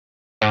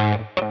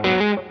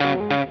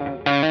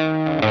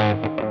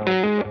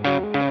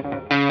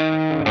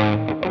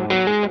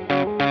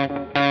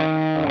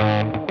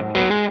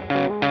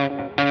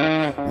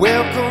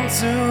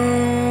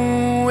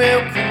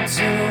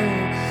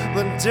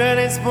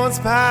Sports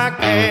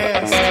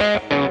Podcast.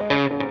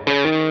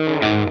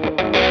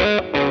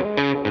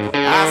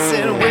 I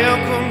said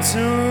welcome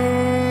to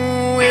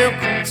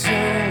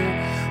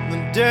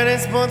the Dirty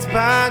Sports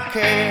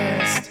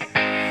Podcast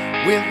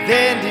with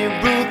Andy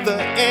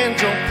Ruther and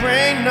Joe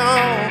Prano.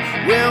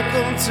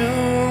 Welcome to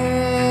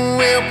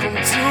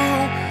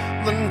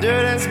the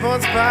Dirty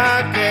Sports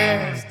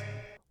Podcast.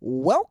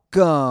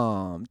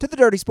 Welcome to the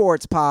Dirty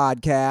Sports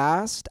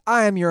Podcast.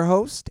 I am your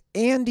host,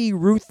 Andy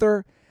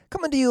Ruther,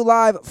 coming to you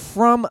live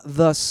from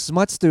the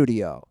Smut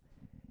Studio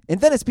in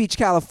Venice Beach,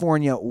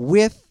 California,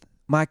 with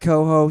my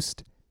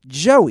co-host,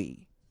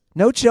 Joey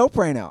No Chill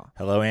Prano.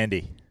 Hello,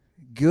 Andy.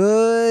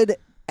 Good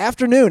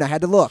afternoon. I had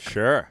to look.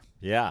 Sure.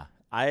 Yeah.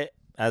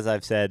 As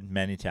I've said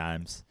many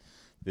times,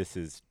 this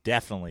is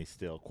definitely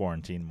still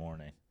quarantine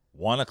morning.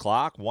 1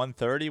 o'clock,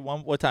 1:30,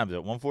 what time is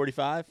it?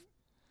 1:45?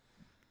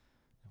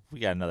 We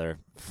got another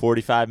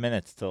 45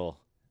 minutes till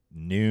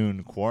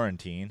noon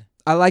quarantine.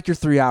 I like your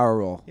 3-hour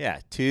rule. Yeah,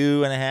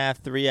 2.5,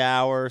 3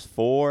 hours,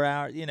 4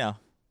 hours,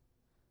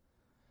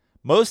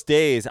 Most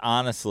days,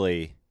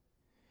 honestly,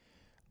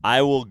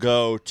 I will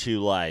go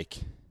to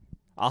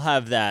I'll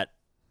have that,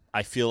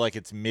 I feel like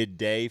it's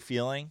midday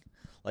feeling,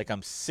 like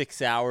I'm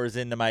 6 hours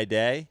into my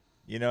day,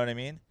 you know what I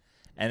mean?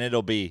 And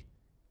it'll be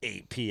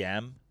 8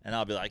 p.m., and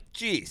I'll be like,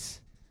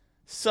 geez,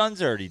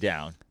 sun's already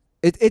down.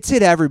 It's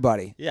hit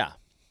everybody. Yeah.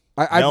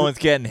 No one's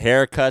getting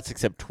haircuts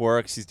except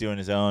Twerks. He's doing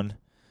his own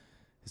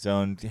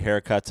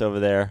haircuts over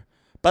there.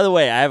 By the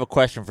way, I have a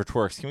question for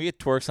Twerks. Can we get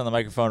Twerks on the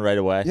microphone right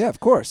away? Yeah, of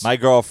course. My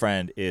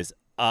girlfriend is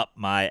up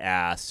my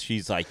ass.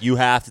 She's like, you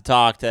have to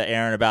talk to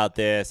Aaron about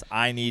this.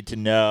 I need to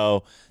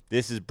know.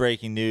 This is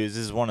breaking news.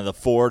 This is one of the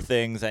 4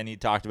 things I need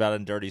talked about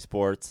in Dirty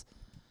Sports.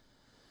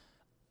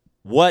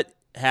 What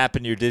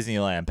happened to your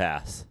Disneyland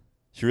pass?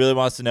 She really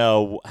wants to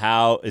know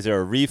is there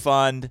a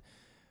refund?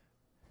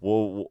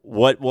 Well,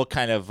 what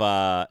kind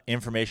of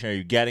information are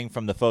you getting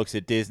from the folks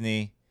at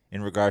Disney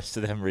in regards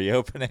to them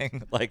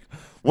reopening?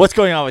 What's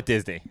going on with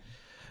Disney?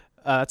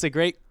 That's a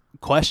great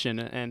question,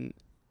 and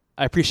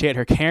I appreciate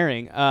her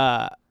caring.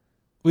 I've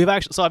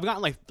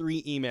gotten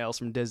 3 emails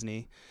from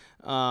Disney,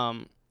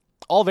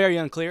 all very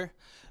unclear.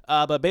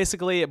 But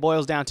basically, it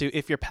boils down to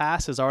if your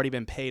pass has already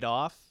been paid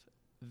off,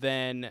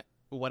 then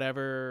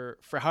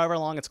for however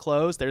long it's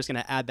closed, they're just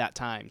going to add that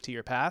time to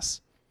your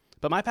pass.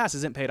 But my pass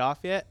isn't paid off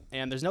yet,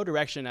 and there's no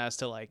direction as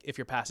to if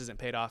your pass isn't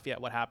paid off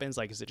yet, what happens?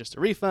 Is it just a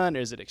refund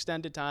or is it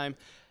extended time?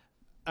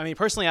 I mean,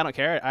 personally, I don't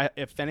care.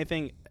 If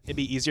anything, it'd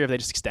be easier if they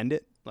just extend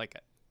it,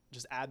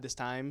 just add this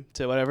time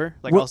to whatever.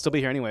 I'll still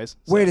be here anyways.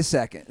 So. Wait a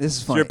second. This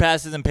is funny. So your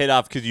pass isn't paid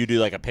off because you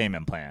do a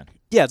payment plan.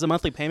 Yeah, it's a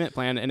monthly payment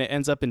plan, and it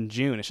ends up in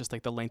June. It's just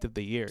the length of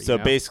the year. So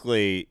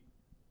basically,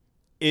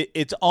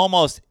 it's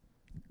almost,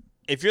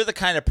 if you're the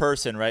kind of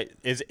person, right,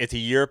 it's a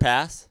year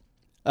pass?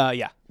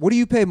 Yeah. What do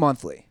you pay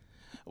monthly?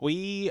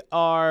 We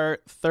are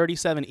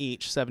 $37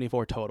 each,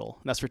 $74 total.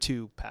 That's for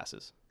 2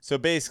 passes. So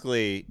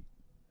basically,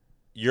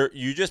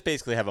 you just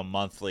basically have a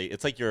monthly.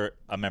 It's like you're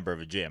a member of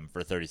a gym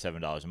for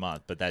 $37 a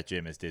month, but that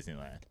gym is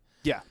Disneyland.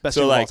 Yeah, best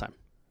gym of all time.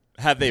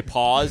 Have they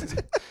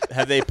paused?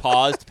 Have they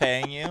paused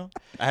paying you?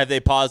 Have they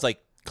paused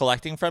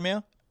collecting from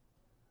you?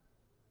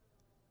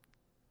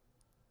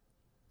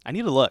 I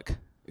need to look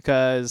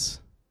because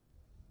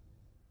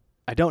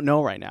I don't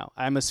know right now.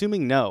 I'm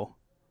assuming no.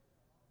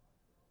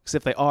 Because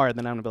if they are,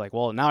 then I'm going to be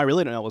well, now I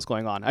really don't know what's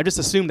going on. I just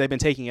assumed they've been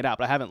taking it out,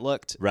 but I haven't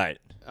looked. Right.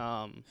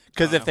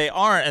 Because if they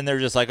aren't and they're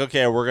just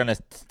okay, we're going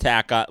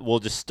to we'll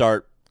just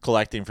start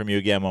collecting from you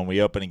again when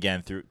we open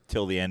again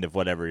till the end of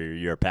whatever your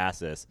year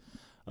pass is.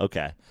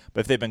 Okay.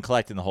 But if they've been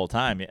collecting the whole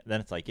time, then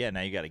it's now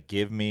you got to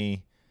give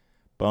me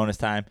bonus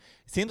time.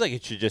 It seems like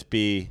it should just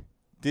be,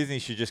 Disney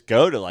should just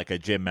go to a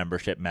gym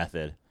membership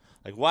method.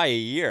 Why a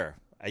year?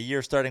 A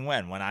year starting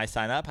when? When I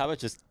sign up? How about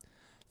just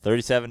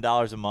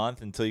 $37 a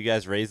month until you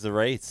guys raise the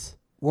rates?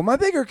 Well, my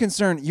bigger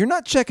concern, you're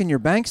not checking your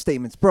bank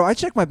statements. Bro, I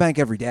check my bank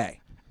every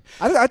day.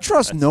 I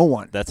trust no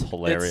one. That's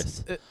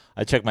hilarious.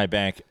 I check my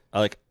bank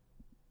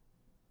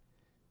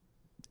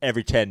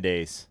every 10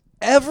 days.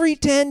 Every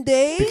 10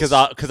 days? Because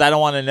I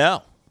don't want to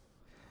know.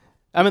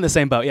 I'm in the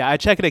same boat. Yeah, I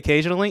check it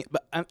occasionally,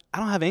 but I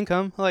don't have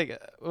income. What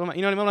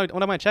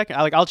am I checking?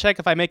 I'll check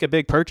if I make a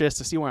big purchase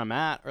to see where I'm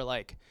at, or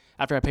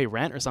after I pay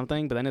rent or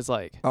something. But then it's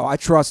oh, I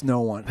trust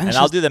no one. And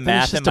I'll do the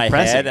math in my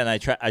head, and I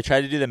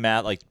try to do the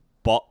math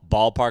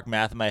ballpark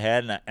math in my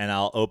head, and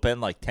I'll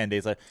open 10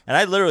 days later. And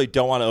I literally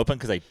don't want to open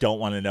because I don't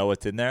want to know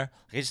what's in there.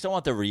 I just don't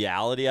want the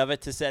reality of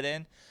it to set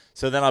in.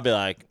 So then I'll be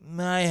I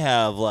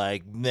have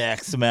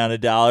X amount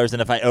of dollars,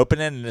 and if I open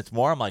it and it's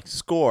more, I'm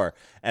score.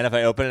 And if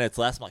I open it and it's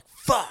less, I'm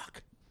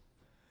fuck.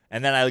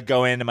 And then I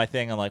go into my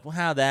thing, I'm well,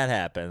 how'd that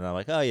happen? And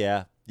I'm oh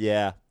yeah,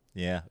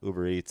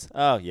 Uber Eats.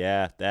 Oh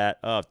yeah, that.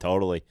 Oh,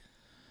 totally.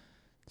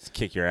 Just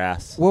kick your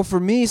ass. Well, for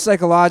me,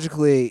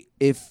 psychologically,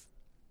 if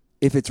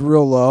it's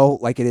real low,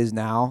 like it is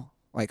now,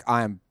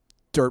 I'm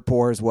dirt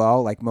poor as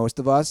well, like most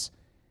of us,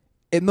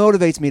 it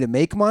motivates me to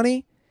make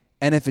money.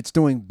 And if it's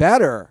doing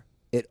better,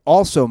 it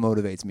also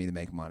motivates me to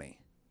make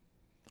money.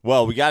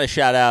 Well, we got to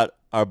shout out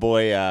our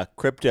boy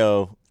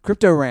Crypto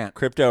Rant.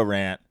 Crypto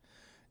Rant.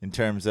 in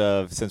terms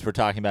of, since we're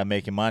talking about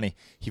making money,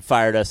 he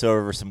fired us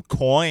over some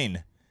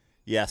coin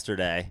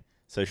yesterday.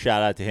 So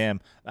shout out to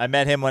him. I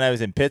met him when I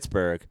was in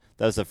Pittsburgh.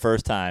 That was the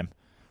first time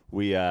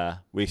we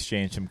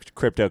exchanged some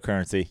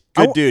cryptocurrency.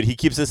 Good dude. He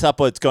keeps us up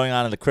what's going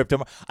on in the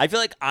crypto. I feel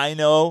like I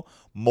know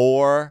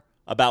more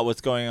about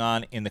what's going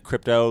on in the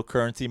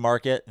cryptocurrency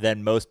market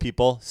than most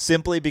people,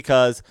 simply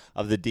because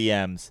of the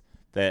DMs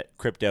that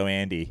Crypto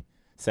Andy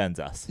sends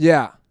us.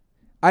 Yeah,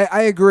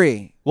 I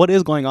agree. What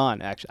is going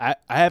on, actually? I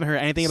haven't heard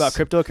anything about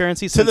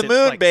cryptocurrency since to the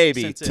moon,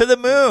 baby. To the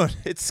moon.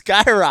 It's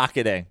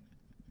skyrocketing.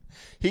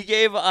 He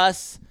gave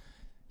us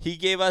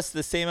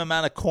the same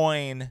amount of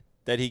coin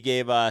that he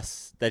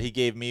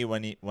gave me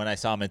when I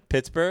saw him in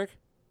Pittsburgh,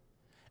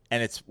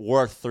 and it's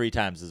worth 3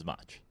 times as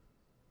much.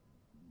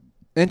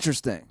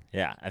 Interesting.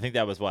 Yeah, I think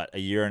that was a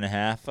year and a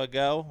half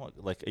ago,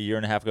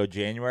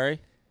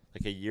 January,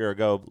 like a year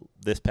ago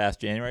this past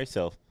January.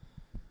 So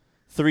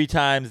 3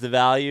 times the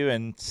value,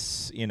 and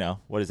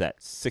what is that?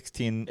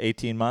 16,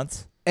 18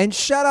 months. And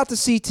shout out to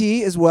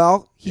CT as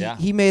well. Yeah.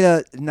 He made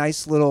a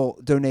nice little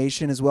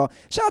donation as well.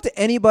 Shout out to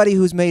anybody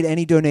who's made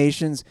any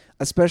donations,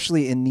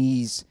 especially in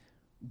these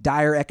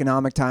dire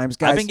economic times,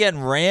 guys. I've been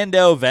getting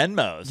rando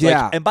Venmos.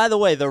 Yeah. And by the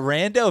way, the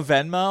rando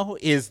Venmo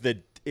is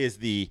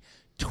the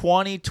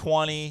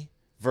 2020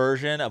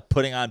 version of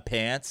putting on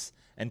pants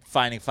and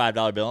finding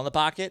 $5 bill in the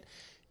pocket.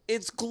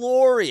 It's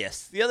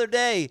glorious. The other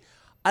day,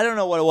 I don't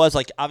know what it was.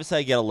 Like, obviously,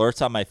 I get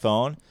alerts on my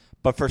phone,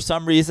 but for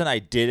some reason, I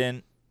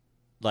didn't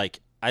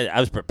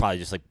I was probably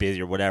just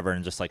busy or whatever,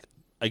 and just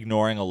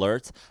ignoring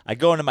alerts. I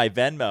go into my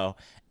Venmo,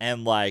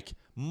 and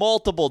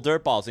multiple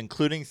dirtballs,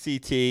 including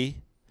CT,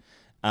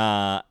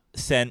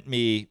 sent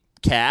me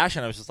cash,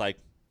 and I was just like,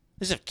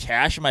 "There's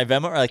cash in my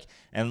Venmo."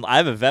 And I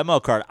have a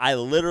Venmo card. I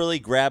literally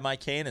grabbed my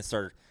cane and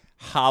started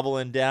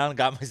hobbling down,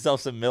 got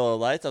myself some Miller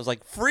Lights. I was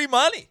like, "Free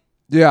money."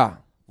 Yeah.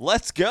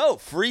 Let's go.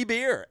 Free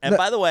beer. And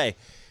by the way,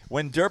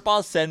 when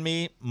dirtballs send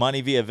me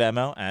money via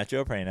Venmo at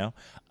Joe Prano,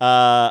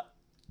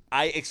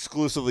 I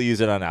exclusively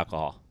use it on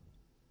alcohol.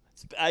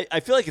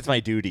 I feel like it's my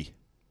duty.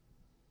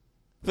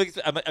 I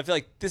feel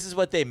like this is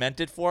what they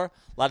meant it for. A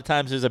lot of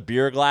times there's a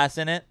beer glass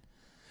in it.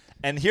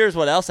 And here's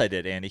what else I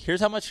did, Andy.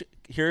 Here's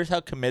how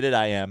committed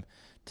I am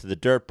to the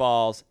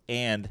Dirtballs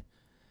and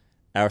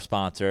our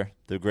sponsor,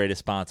 the greatest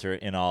sponsor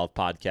in all of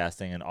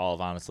podcasting and all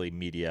of, honestly,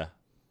 media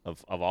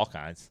of all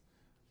kinds,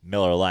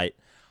 Miller Lite.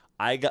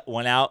 I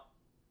went out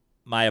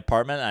my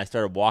apartment and I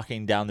started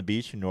walking down the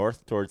beach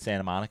north towards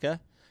Santa Monica,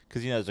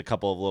 because there's a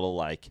couple of little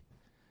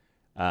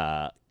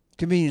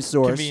convenience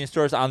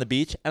stores on the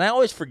beach, and I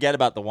always forget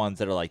about the ones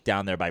that are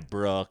down there by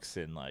Brooks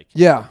and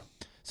Yeah.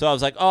 So I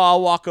was like, oh,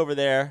 I'll walk over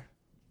there.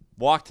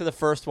 Walk to the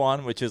first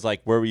one, which is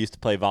where we used to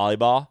play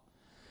volleyball,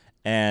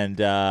 and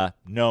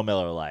no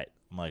Miller Lite.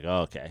 I'm like,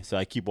 oh, okay. So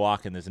I keep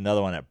walking. There's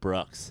another one at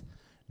Brooks,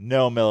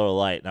 no Miller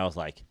Lite, and I was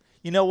like,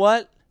 you know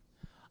what?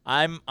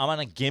 I'm on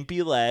a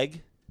gimpy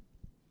leg.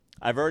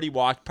 I've already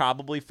walked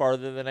probably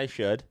farther than I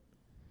should.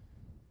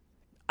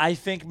 I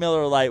think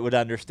Miller Lite would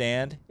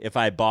understand if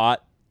I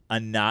bought a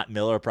not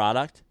Miller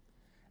product,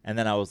 and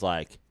then I was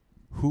like,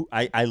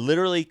 I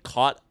literally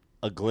caught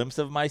a glimpse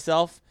of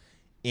myself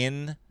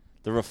in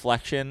the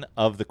reflection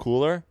of the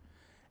cooler,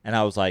 and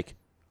I was like,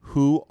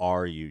 who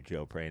are you,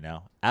 Joe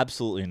Prano?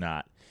 Absolutely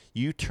not.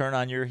 You turn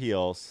on your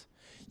heels.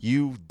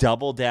 You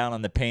double down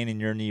on the pain in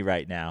your knee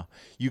right now.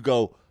 You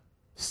go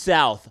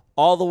south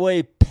all the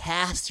way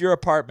past your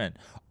apartment,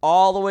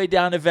 all the way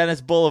down to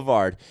Venice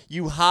Boulevard.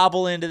 You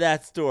hobble into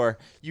that store.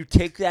 You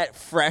take that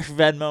fresh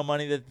Venmo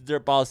money that the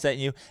Dirtball sent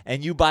you,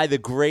 and you buy the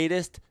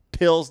greatest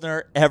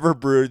Pilsner ever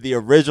brewed, the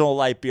original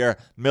light beer,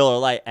 Miller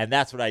Lite. And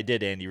that's what I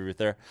did, Andy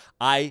Ruther.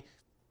 I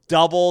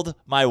doubled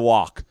my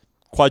walk,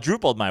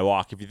 quadrupled my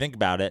walk, if you think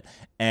about it,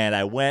 and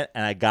I went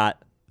and I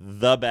got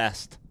the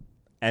best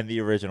and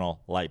the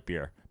original light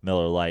beer,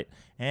 Miller Lite.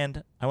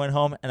 And I went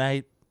home and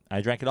I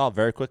drank it all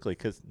very quickly,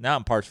 because now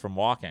I'm parched from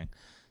walking.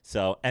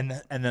 So and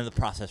then the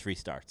process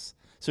restarts.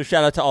 So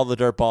shout out to all the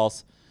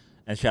Dirtballs,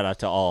 and shout out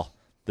to all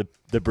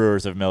the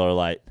brewers of Miller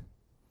Lite.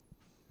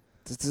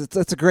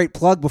 That's a great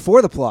plug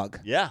before the plug.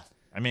 Yeah.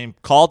 I mean,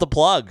 call it the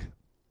plug,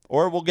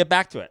 or we'll get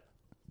back to it.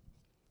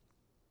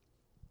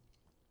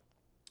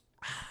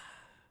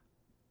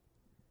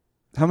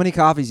 How many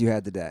coffees you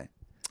had today?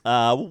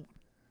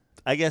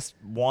 I guess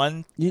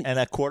 1 and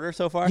a quarter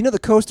so far. The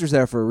coaster's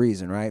there for a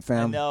reason, right,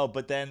 fam? I know,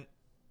 but then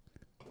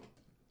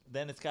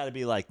it's got to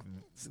be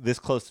this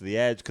close to the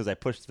edge, because I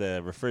pushed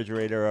the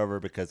refrigerator over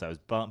because I was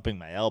bumping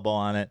my elbow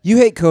on it. You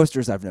hate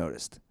coasters, I've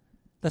noticed.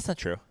 That's not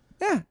true.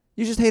 Yeah,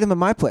 you just hate them at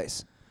my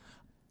place.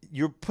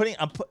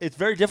 It's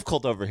very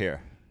difficult over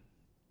here.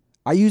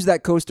 I use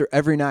that coaster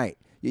every night.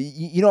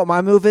 You know what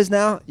my move is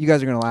now? You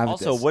guys are going to laugh at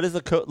this. Also, what is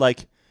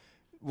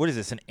what is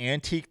this, an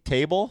antique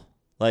table?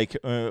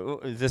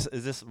 Is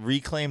this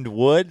reclaimed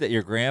wood that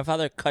your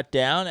grandfather cut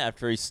down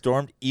after he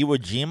stormed Iwo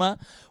Jima?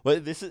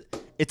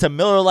 It's a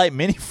Miller Lite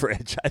mini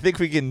fridge. I think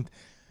he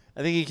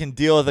can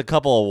deal with a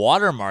couple of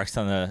watermarks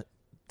on the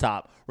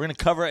top. We're gonna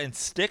cover it in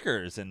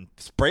stickers and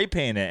spray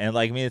paint it, and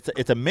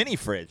it's a mini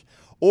fridge.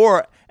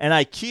 or an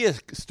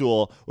IKEA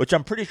stool, which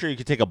I'm pretty sure you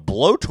could take a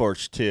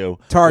blowtorch to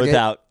Target.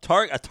 without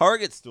a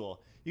Target stool.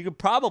 You could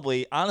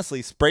probably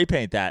honestly spray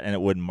paint that and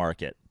it wouldn't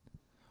mark it.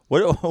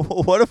 What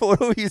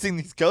are we using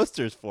these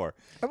coasters for?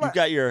 You've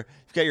got your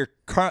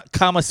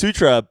Kama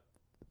Sutra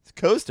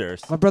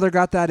coasters. My brother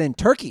got that in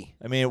Turkey.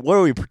 I mean, what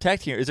are we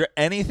protecting here? Is there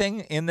anything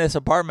in this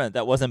apartment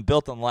that wasn't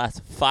built in the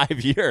last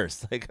 5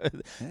 years? Like,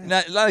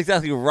 not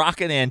exactly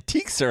rocking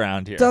antiques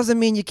around here. Doesn't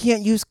mean you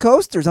can't use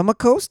coasters. I'm a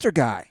coaster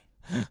guy.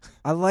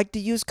 I like to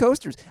use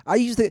coasters. I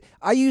use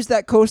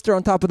that coaster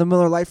on top of the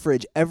Miller Lite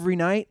fridge every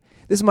night.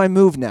 This is my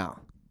move now.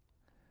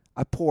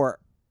 I pour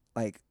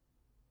like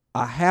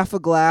a half a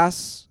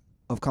glass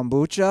of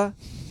kombucha.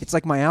 It's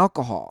like my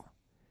alcohol,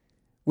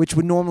 which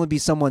would normally be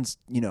someone's,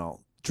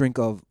 drink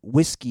of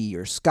whiskey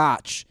or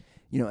scotch,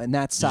 and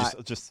that size.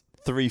 Just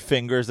 3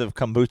 fingers of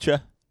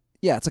kombucha?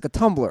 Yeah, it's like a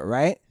tumbler,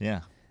 right?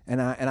 Yeah. And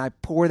I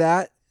pour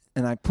that,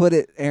 and I put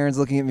it, Aaron's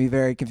looking at me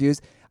very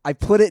confused. I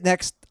put it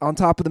next on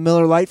top of the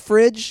Miller Lite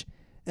fridge,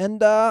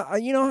 and,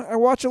 I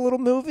watch a little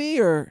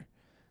movie or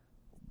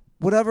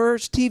whatever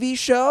TV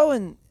show,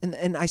 and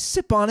I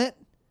sip on it,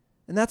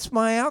 and that's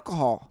my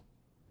alcohol.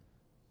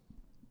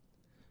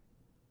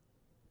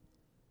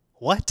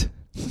 What?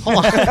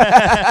 Hold on.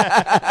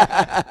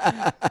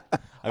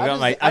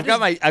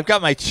 I've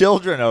got my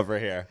children over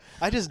here.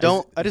 I just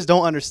don't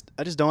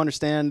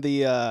understand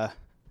the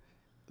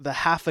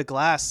half a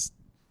glass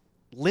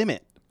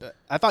limit.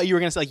 I thought you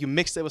were gonna say like you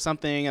mixed it with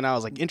something, and I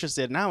was like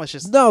interested. Now it's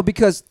just no,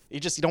 because you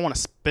don't want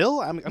to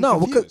spill. I'm no,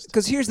 confused.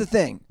 because here's the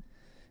thing: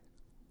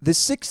 the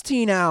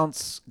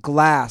 16-ounce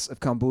glass of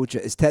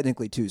kombucha is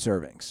technically 2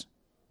 servings.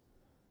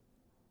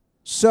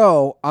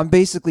 So I'm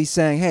basically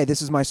saying, hey,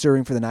 this is my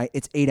serving for the night.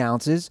 It's 8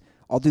 ounces.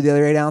 I'll do the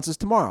other 8 ounces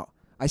tomorrow.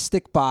 I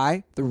stick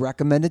by the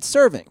recommended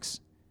servings.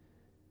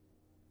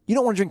 You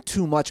don't want to drink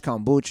too much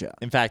kombucha.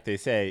 In fact, they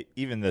say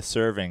even the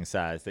serving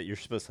size that you're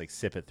supposed to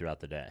sip it throughout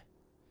the day.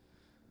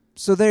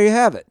 So there you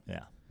have it.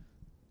 Yeah.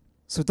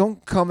 So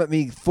don't come at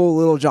me full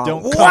Little John.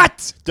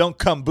 Don't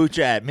kombucha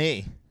at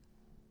me.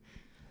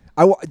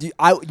 I want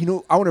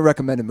to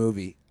recommend a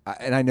movie,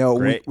 and I know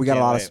we got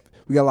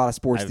a lot of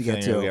sports to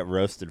get to. We get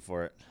roasted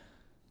for it.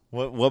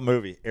 What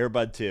movie? Air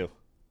Bud 2.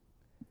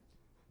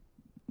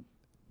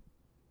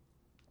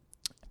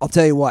 I'll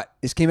tell you what.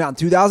 This came out in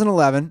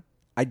 2011.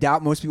 I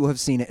doubt most people have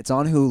seen it. It's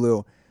on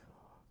Hulu.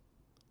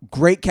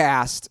 Great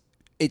cast.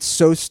 It's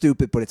so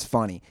stupid, but it's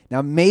funny.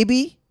 Now,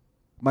 maybe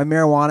my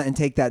marijuana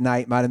intake that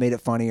night might have made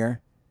it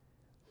funnier.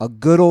 A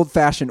good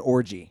old-fashioned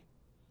orgy.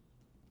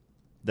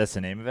 That's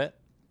the name of it?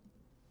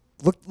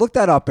 Look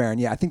that up, Aaron.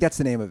 Yeah, I think that's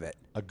the name of it.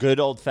 A good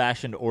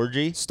old-fashioned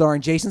orgy?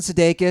 Starring Jason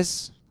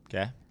Sudeikis.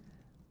 Okay.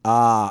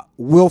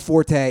 Will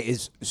Forte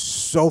is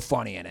so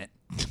funny in it.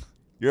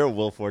 You're a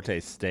Will Forte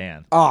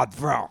stan. Oh,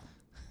 bro.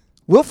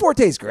 Will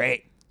Forte's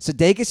great.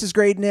 Sudeikis is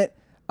great in it.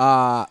 You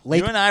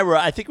and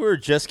I think we were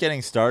just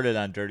getting started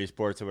on Dirty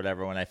Sports or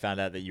whatever when I found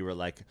out that you were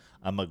like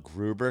a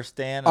MacGruber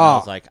stan. And I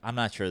was like, I'm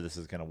not sure this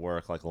is going to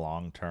work like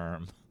long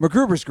term.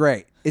 MacGruber's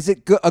great. Is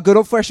it a good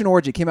old-fashioned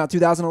orgy? Came out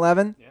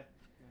 2011? Yeah.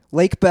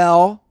 Lake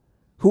Bell.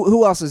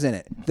 Who else is in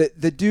it?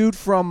 The dude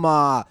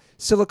from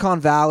Silicon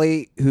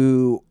Valley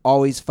who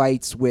always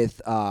fights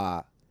with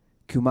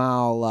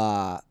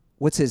Kumail.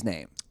 What's his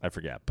name? I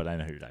forget, but I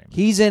know who you're talking about.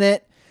 He's in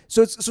it.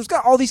 So it's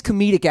got all these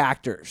comedic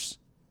actors.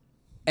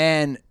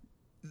 And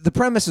the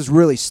premise is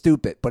really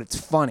stupid, but it's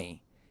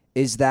funny.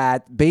 Is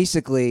that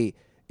basically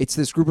it's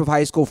this group of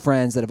high school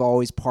friends that have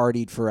always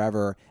partied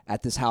forever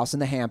at this house in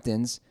the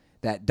Hamptons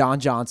that Don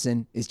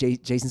Johnson, is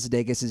Jason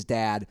Sudeikis'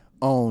 dad,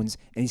 owns,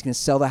 and he's going to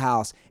sell the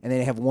house, and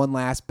they have one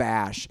last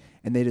bash,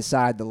 and they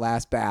decide the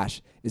last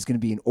bash is going to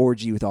be an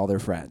orgy with all their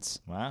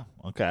friends. Wow,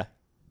 okay.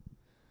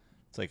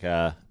 It's like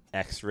a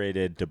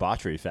X-rated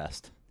debauchery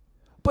fest.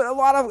 But a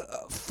lot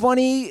of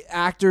funny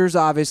actors,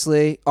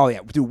 obviously. Oh, yeah,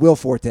 dude, Will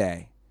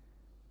Forte.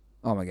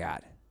 Oh, my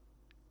God.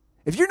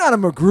 If you're not a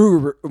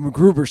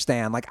MacGruber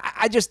stan, like,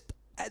 I just,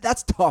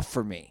 that's tough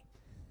for me.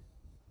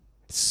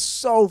 It's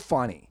so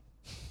funny.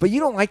 But you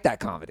don't like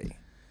that comedy.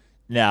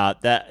 No.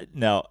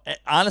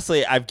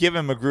 Honestly, I've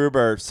given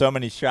MacGruber so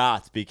many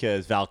shots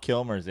because Val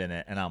Kilmer's in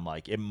it, and I'm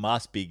like, it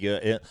must be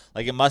good.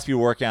 It must be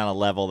working on a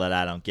level that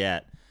I don't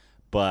get.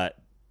 But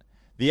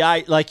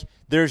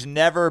there's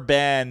never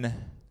been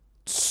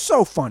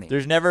so funny.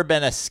 There's never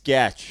been a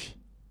sketch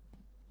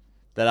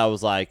that I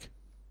was like,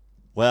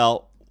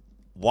 well,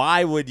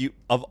 why would you,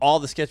 of all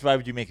the sketches, why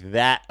would you make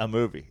that a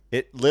movie?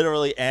 It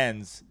literally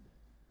ends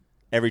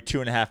every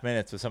 2.5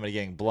 minutes with somebody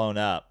getting blown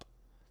up.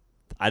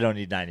 I don't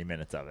need 90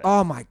 minutes of it.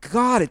 Oh my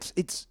God,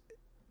 it's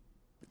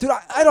dude.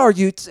 I'd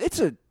argue it's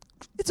an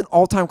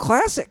all-time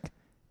classic.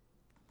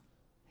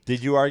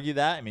 Did you argue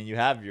that? I mean, you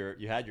had your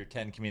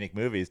 10 comedic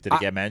movies. Did it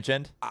get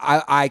mentioned?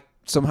 I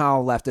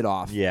somehow left it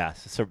off. Yeah,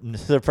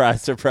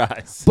 surprise.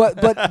 But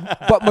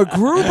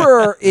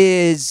MacGruber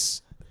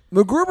is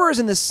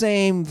in the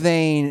same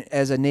vein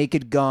as A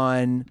Naked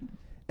Gun,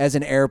 as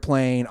An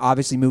Airplane.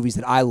 Obviously, movies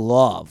that I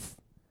love.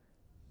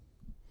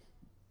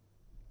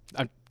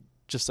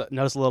 Just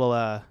noticed a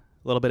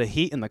little bit of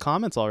heat in the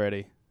comments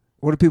already.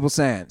 What are people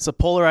saying? It's a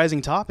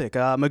polarizing topic.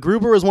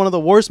 MacGruber is one of the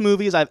worst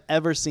movies I've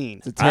ever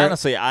seen.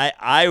 Honestly,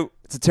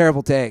 it's a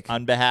terrible take.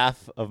 On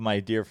behalf of my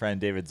dear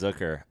friend David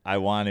Zucker, I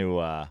want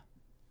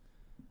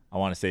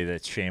to say that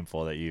it's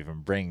shameful that you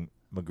even bring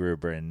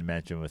MacGruber and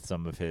mention with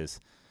some of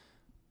his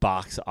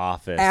box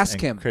office Ask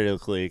and him.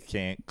 critically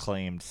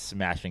claimed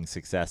smashing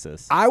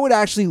successes. I would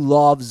actually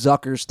love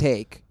Zucker's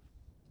take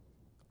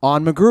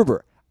on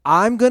MacGruber.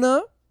 I'm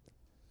gonna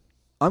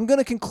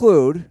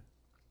conclude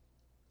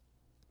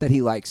that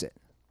he likes it.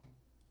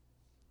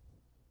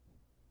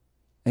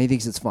 And he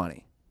thinks it's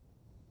funny.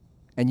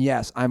 And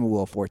yes, I'm a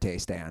Will Forte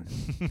stan.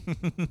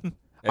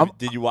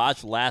 Did you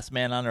watch Last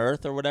Man on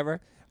Earth or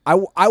whatever?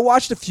 I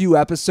watched a few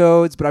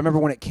episodes, but I remember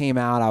when it came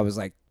out, I was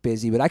like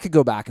busy, but I could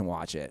go back and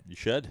watch it. You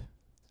should.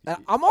 And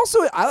I'm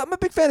a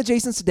big fan of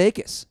Jason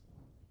Sudeikis.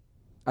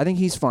 I think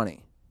he's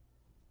funny.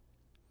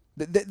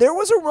 There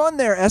was a run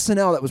there,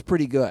 SNL, that was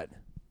pretty good.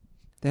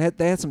 They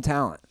had some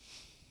talent.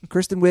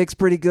 Kristen Wiig's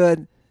pretty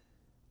good.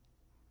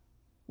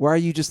 Why are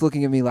you just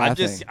looking at me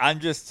laughing? I'm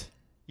just,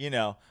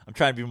 I'm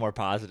trying to be more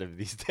positive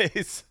these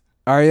days.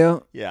 Are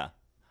you? Yeah.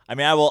 I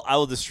mean, I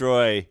will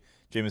destroy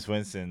Jameis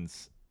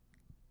Winston's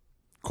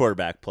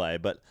quarterback play,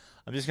 but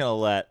I'm just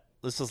gonna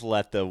let's just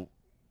let the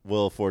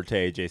Will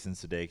Forte, Jason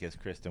Sudeikis,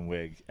 Kristen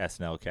Wiig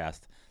SNL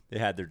cast. They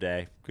had their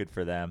day. Good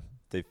for them.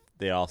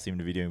 They all seem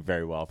to be doing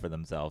very well for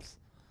themselves.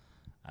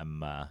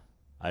 I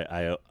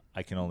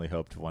can only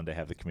hope to one day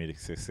have the comedic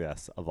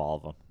success of all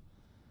of them.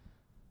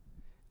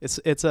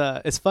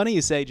 It's funny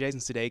you say Jason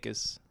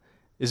Sudeikis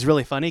is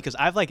really funny because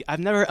I've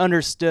never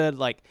understood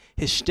like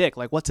his shtick.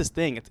 Like, what's his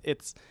thing?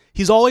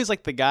 He's always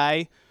like the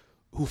guy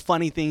who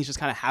funny things just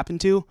kind of happen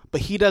to,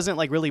 but he doesn't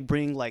like really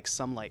bring like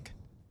some like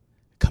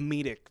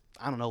comedic,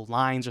 I don't know,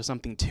 lines or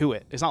something to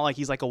it. It's not like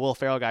he's like a Will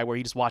Ferrell guy where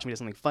you just watch him do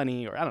something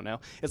funny or I don't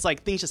know. It's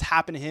like things just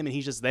happen to him and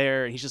he's just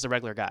there and he's just a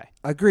regular guy.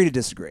 Agree to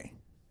disagree.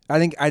 I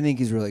think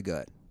he's really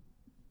good.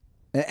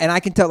 And I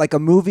can tell, like a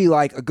movie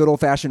like A Good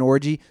Old Fashioned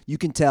Orgy, you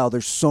can tell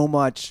there's so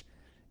much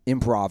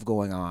improv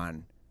going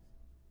on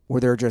where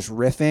they're just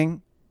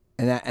riffing,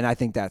 and I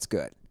think that's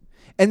good.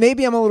 And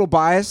maybe I'm a little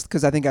biased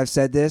because I think I've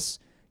said this.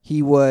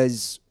 He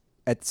was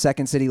at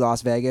Second City,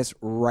 Las Vegas,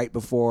 right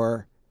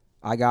before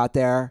I got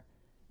there,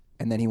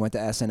 and then he went to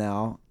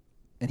SNL,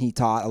 and he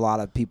taught a lot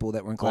of people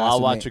that were in class. Well,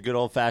 I'll watch A Good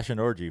Old Fashioned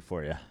Orgy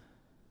for you.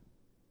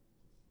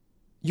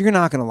 You're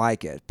not going to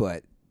like it,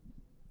 but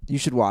you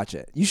should watch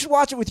it. You should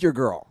watch it with your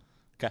girl.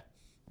 Okay.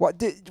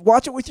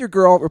 Watch it with your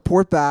girl,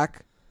 report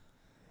back,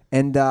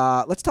 and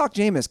let's talk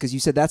Jameis because you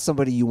said that's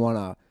somebody you want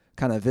to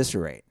kind of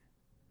eviscerate.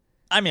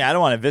 I mean, I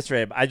don't want to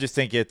eviscerate him. I just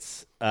think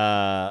it's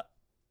I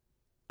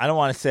don't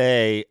want to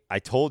say I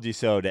told you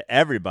so to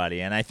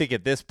everybody. And I think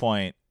at this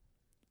point,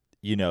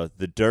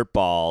 the Dirt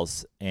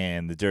Balls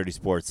and the Dirty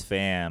Sports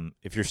fam,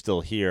 if you're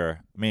still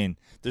here, I mean,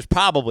 there's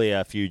probably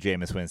a few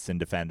Jameis Winston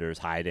defenders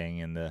hiding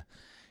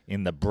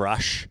in the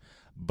brush.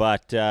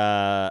 But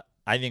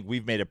I think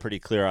we've made it pretty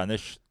clear on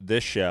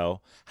this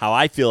show how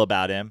I feel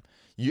about him.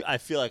 I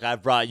feel like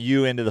I've brought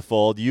you into the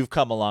fold. You've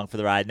come along for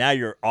the ride. Now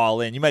you're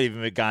all in. You might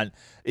even have gone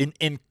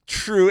in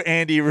true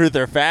Andy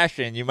Ruther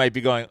fashion. You might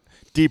be going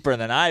deeper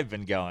than I've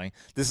been going.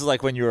 This is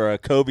like when you were a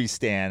Kobe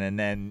stan, and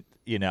then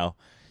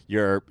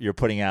you're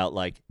putting out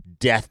like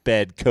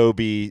deathbed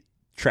Kobe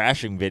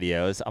trashing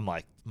videos. I'm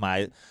like,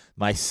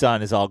 my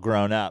son is all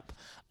grown up.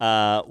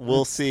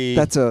 We'll see.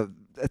 That's a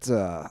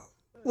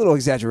little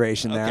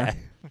exaggeration there. Okay.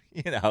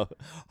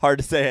 Hard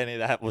to say any of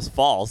that was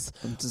false.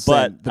 I'm just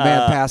but saying, the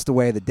man passed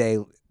away the day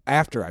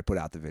after I put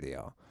out the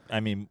video. I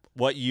mean,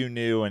 what you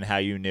knew and how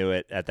you knew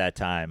it at that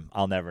time,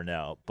 I'll never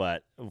know.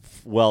 But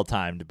well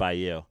timed by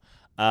you.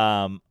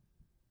 But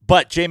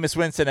Jameis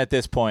Winston at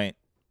this point,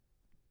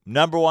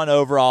 number 1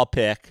 overall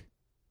pick,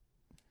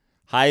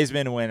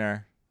 Heisman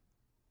winner,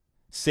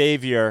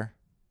 savior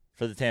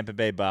for the Tampa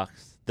Bay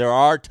Bucks. There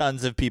are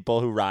tons of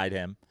people who ride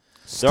him.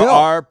 There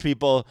are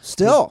people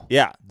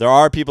there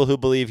are people who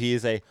believe he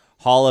is a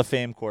Hall of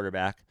Fame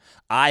quarterback.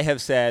 I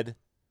have said,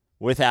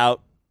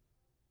 without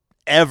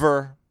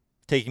ever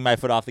taking my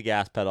foot off the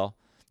gas pedal,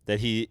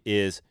 that he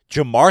is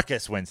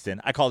Jamarcus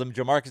Winston. I called him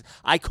Jamarcus.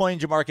 I coined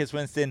Jamarcus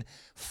Winston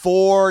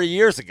 4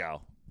 years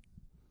ago.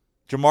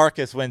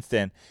 Jamarcus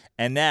Winston.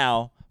 And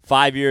now,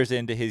 5 years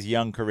into his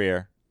young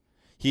career,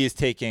 he is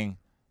taking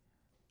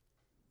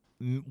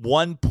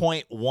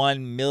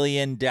 $1.1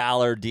 million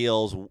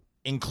deals,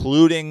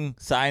 including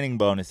signing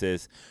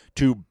bonuses,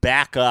 to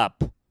back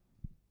up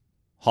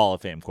Hall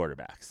of Fame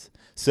quarterbacks.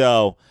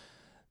 So,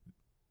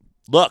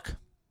 look,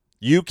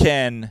 you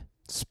can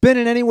spin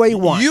it any way you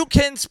want. You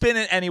can spin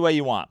it any way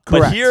you want.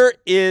 Correct. But here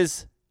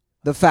is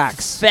the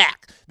facts.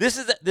 Fact. This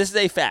is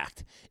a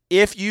fact.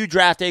 If you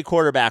draft a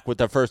quarterback with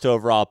the first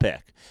overall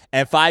pick,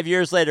 and 5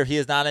 years later he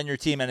is not on your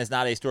team and is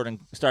not a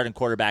starting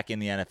quarterback in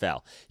the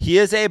NFL, he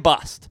is a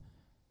bust.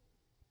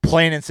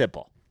 Plain and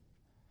simple.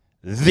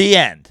 The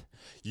end.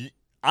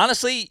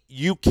 Honestly,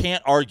 you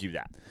can't argue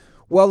that.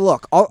 Well,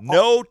 look.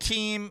 No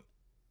team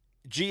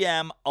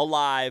GM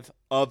alive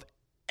of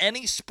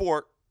any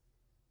sport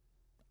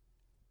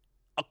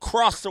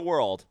across the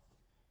world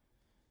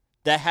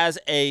that has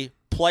a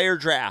player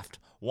draft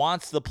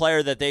wants the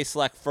player that they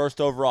select first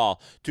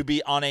overall to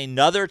be on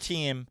another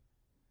team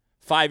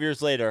 5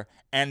 years later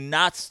and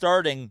not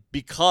starting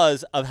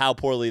because of how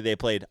poorly they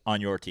played on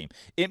your team.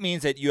 It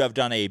means that you have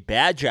done a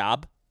bad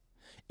job.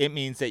 It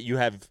means that you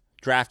have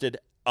drafted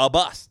a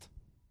bust.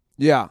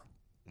 Yeah.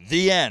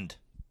 The end.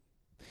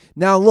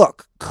 Now,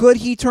 look, could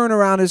he turn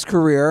around his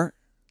career?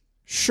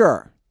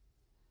 Sure.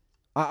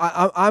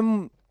 I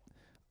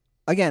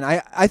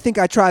think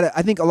I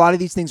think a lot of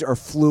these things are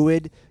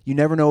fluid. You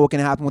never know what can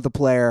happen with a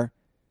player.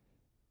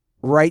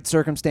 Right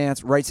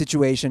circumstance, right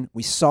situation.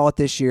 We saw it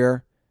this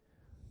year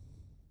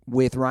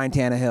with Ryan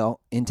Tannehill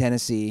in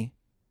Tennessee.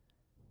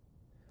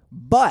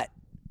 But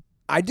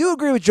I do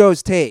agree with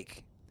Joe's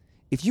take.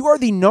 If you are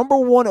the number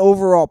 1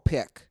 overall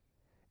pick,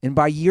 and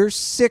by year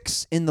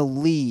 6 in the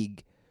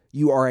league,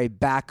 you are a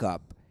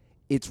backup,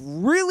 it's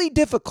really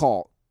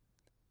difficult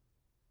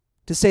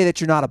to say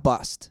that you're not a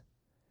bust.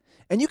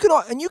 And you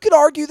could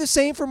argue the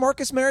same for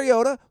Marcus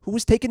Mariota, who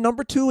was taken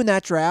number 2 in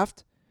that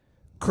draft,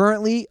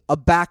 currently a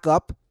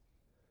backup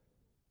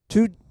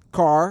to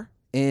Carr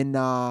in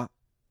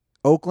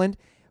Oakland.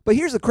 But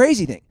here's the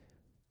crazy thing.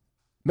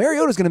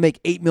 Mariota's going to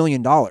make $8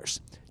 million.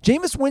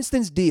 Jameis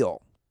Winston's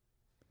deal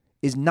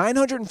is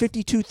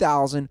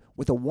 $952,000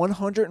 with a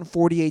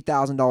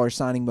 $148,000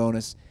 signing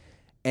bonus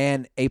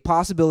and a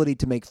possibility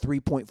to make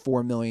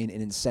 $3.4 million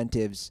in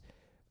incentives.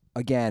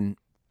 Again,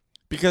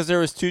 because there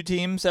was 2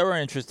 teams that were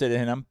interested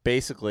in him,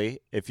 basically,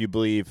 if you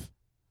believe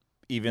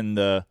even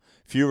the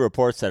few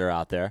reports that are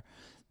out there,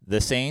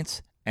 the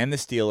Saints and the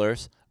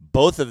Steelers,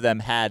 both of them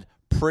had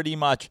pretty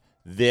much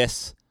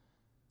this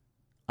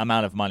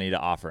amount of money to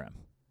offer him.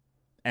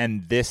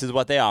 And this is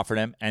what they offered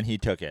him, and he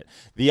took it.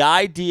 The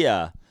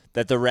idea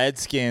that the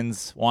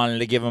Redskins wanted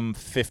to give him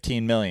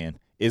 $15 million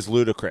is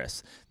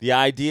ludicrous. The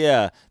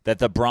idea that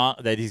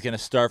that he's going to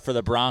start for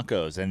the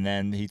Broncos, and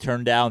then he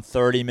turned down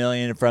 $30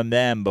 million from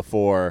them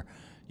before,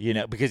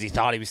 because he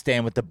thought he was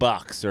staying with the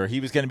Bucs, or he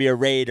was going to be a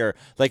Raider.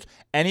 Like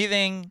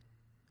anything,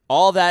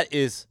 all that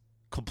is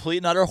complete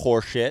and utter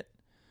horseshit.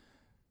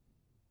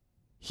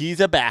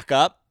 He's a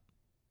backup.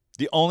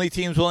 The only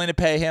teams willing to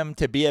pay him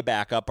to be a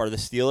backup are the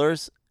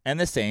Steelers and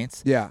the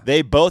Saints. Yeah.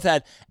 They both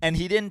had, and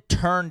he didn't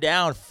turn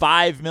down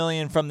 $5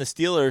 million from the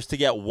Steelers to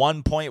get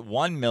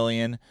 $1.1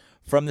 million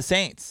from the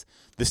Saints.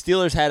 The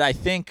Steelers had, I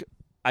think,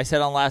 I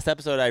said on last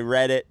episode, I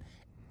read it,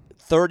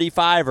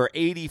 $35,000 or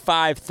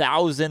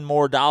 $85,000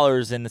 more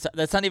dollars, and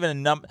that's not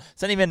even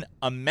it's not even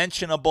a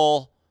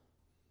mentionable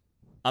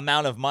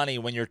amount of money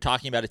when you're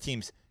talking about a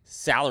team's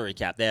salary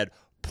cap. They had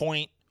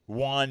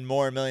 $0.1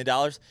 more million.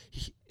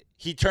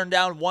 He turned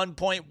down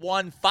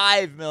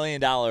 $1.15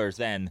 million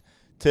then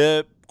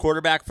to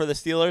quarterback for the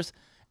Steelers,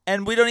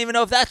 and we don't even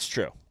know if that's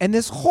true. And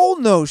this whole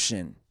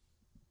notion,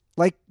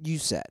 like you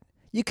said,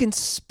 you can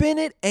spin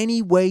it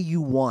any way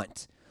you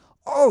want.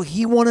 Oh,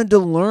 he wanted to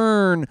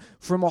learn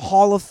from a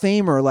Hall of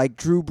Famer like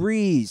Drew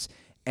Brees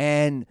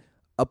and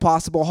a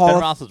possible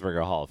Ben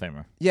Roethlisberger, Hall of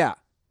Famer. Yeah,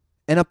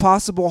 and a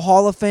possible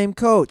Hall of Fame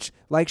coach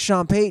like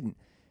Sean Payton.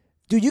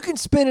 Dude, you can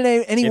spin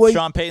it any way. If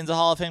Sean Payton's a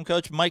Hall of Fame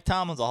coach, Mike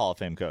Tomlin's a Hall of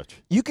Fame coach.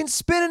 You can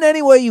spin it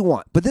any way you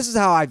want, but this is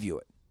how I view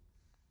it.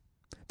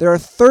 There are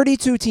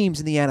 32 teams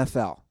in the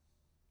NFL.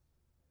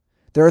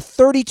 There are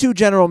 32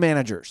 general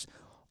managers.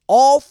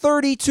 All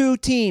 32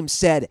 teams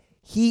said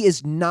he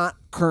is not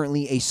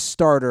currently a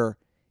starter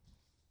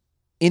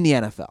in the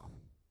NFL.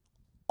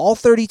 All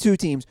 32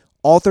 teams,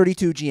 all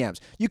 32 GMs.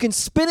 You can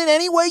spin it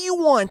any way you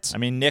want. I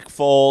mean, Nick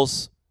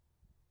Foles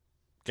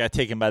got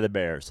taken by the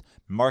Bears.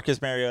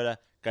 Marcus Mariota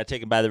got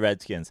taken by the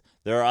Redskins.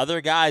 There are other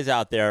guys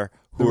out there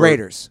who the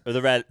Raiders.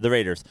 The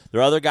Raiders.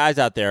 There are other guys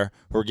out there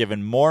who are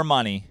given more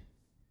money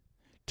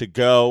to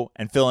go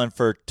and fill in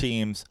for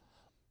teams,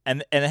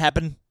 and it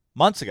happened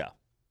months ago,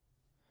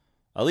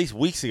 at least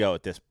weeks ago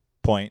at this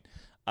point.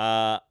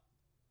 No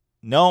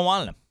one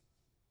wanted him,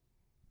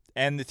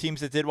 and the teams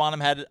that did want him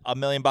had $1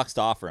 million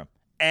to offer him,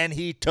 and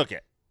he took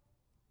it.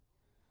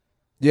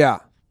 Yeah,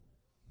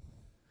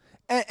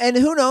 and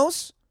who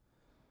knows?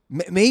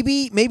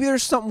 Maybe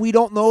there's something we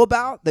don't know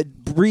about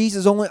that Breeze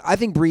is only. I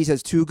think Breeze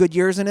has 2 good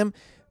years in him.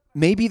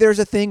 Maybe there's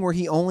a thing where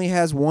he only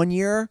has 1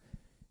 year.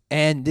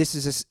 And this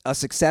is a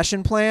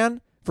succession plan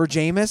for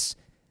Jameis,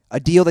 a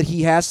deal that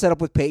he has set up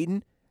with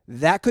Peyton.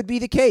 That could be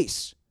the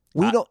case.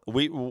 We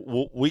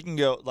can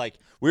go, like,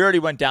 we already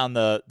went down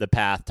the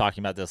path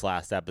talking about this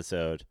last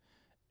episode,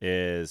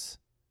 is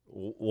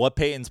what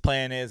Peyton's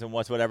plan is and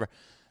what's whatever.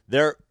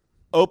 They're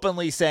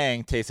openly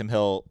saying Taysom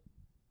Hill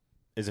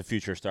is a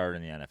future starter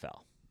in the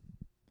NFL.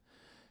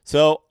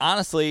 So,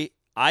 honestly,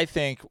 I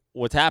think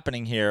what's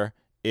happening here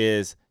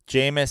is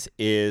Jameis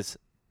is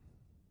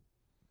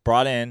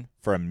brought in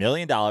for $1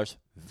 million,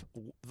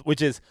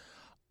 which is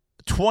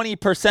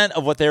 20%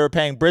 of what they were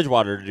paying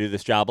Bridgewater to do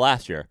this job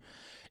last year.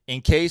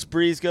 In case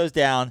Breeze goes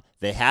down,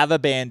 they have a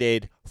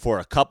Band-Aid for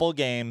a couple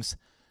games.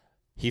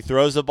 He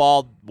throws the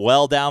ball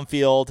well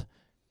downfield.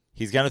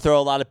 He's going to throw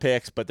a lot of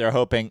picks, but they're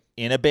hoping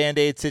in a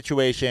Band-Aid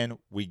situation,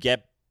 we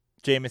get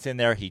Jameis in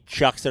there, he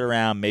chucks it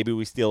around, maybe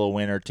we steal a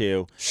win or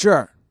two.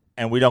 Sure.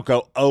 And we don't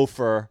go 0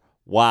 for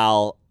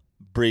while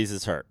Breeze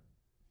is hurt.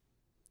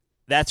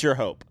 That's your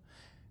hope.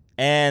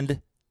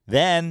 And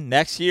then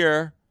next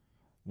year,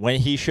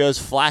 when he shows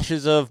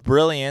flashes of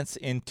brilliance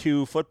in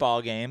 2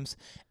 football games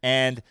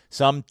and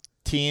some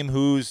team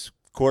whose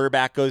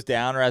quarterback goes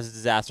down or has a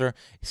disaster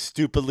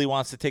stupidly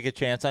wants to take a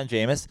chance on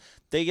Jameis,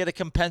 they get a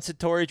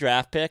compensatory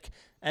draft pick,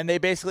 and they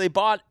basically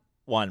bought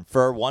one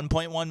for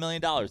 $1.1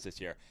 million this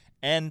year.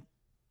 And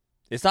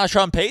it's not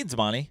Sean Payton's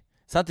money.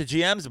 It's not the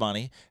GM's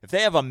money. If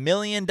they have $1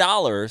 million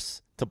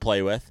to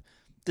play with,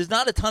 there's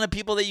not a ton of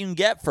people that you can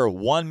get for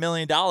 $1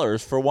 million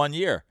for 1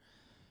 year.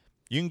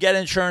 You can get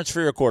insurance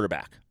for your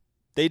quarterback.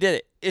 They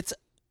did it.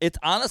 It's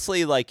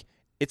honestly like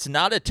it's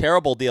not a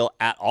terrible deal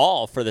at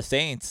all for the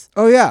Saints.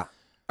 Oh yeah,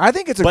 I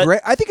think it's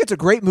a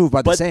great move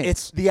by the Saints.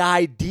 It's the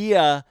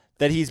idea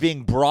that he's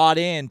being brought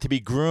in to be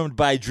groomed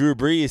by Drew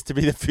Brees to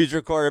be the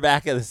future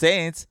quarterback of the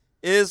Saints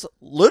is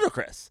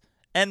ludicrous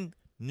and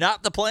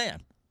not the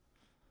plan.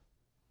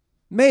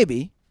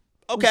 Maybe.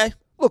 Okay.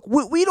 Look,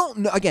 we don't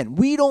know. Again,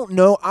 we don't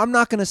know. I'm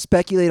not going to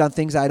speculate on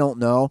things I don't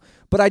know,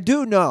 but I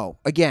do know,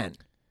 again,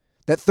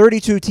 that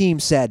 32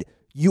 teams said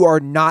you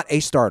are not a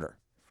starter.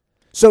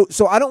 So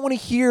I don't want to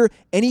hear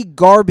any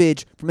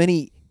garbage from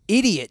any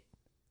idiot,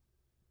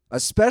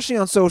 especially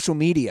on social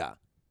media,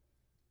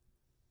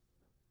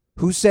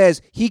 who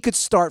says he could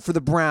start for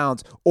the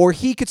Browns or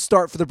he could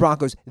start for the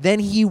Broncos. Then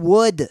he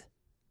would.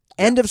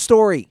 End of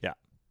story. Yeah.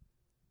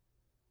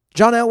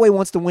 John Elway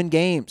wants to win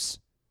games.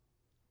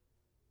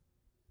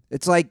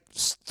 It's like,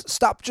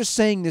 stop just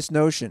saying this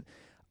notion.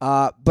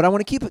 But I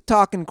want to keep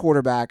talking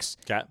quarterbacks.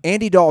 Okay.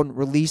 Andy Dalton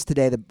released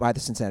today by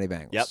the Cincinnati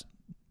Bengals. Yep.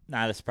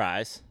 Not a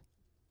surprise.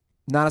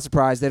 Not a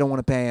surprise. They don't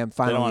want to pay him.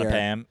 They don't want to pay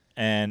him.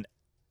 And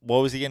what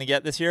was he going to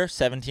get this year?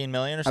 $17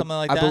 million or something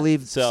like that? I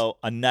believe so.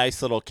 A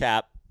nice little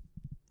cap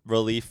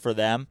relief for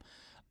them.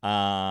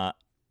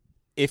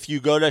 If you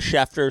go to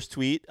Schefter's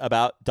tweet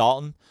about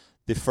Dalton,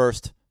 the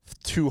first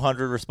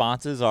 200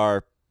 responses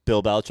are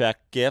Bill Belichick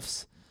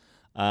gifs.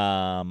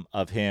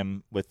 Of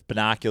him with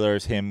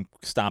binoculars, him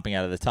stomping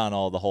out of the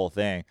tunnel, the whole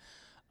thing.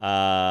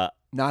 Not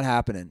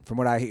happening, from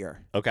what I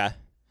hear. Okay.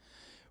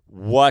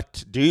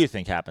 What do you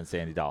think happens to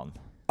Andy Dalton?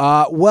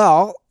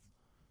 Well,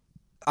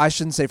 I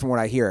shouldn't say from what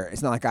I hear.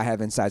 It's not like I have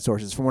inside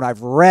sources. From what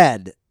I've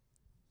read,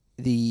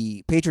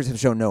 the Patriots have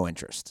shown no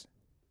interest.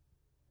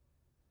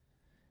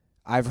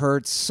 I've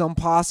heard some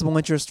possible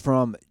interest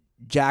from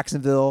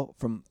Jacksonville,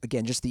 from,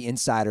 again, just the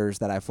insiders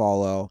that I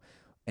follow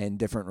and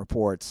different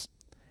reports.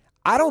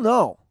 I don't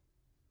know.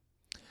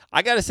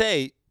 I got to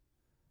say,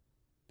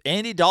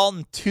 Andy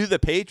Dalton to the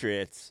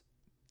Patriots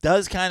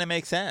does kind of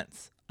make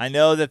sense. I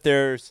know that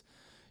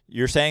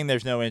you're saying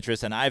there's no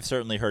interest, and I've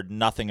certainly heard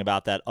nothing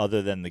about that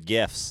other than the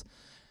gifts.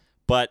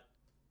 But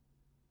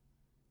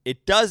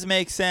it does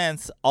make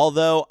sense,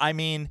 although, I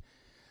mean,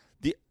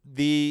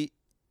 the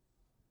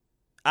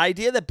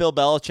idea that Bill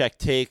Belichick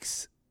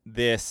takes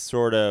this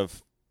sort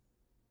of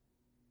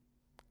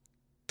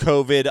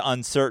COVID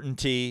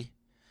uncertainty,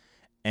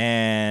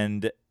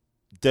 and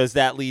does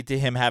that lead to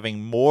him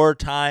having more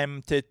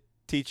time to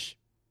teach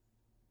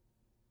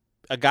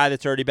a guy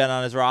that's already been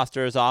on his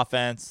roster his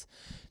offense?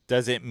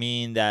 Does it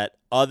mean that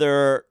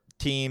other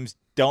teams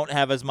don't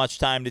have as much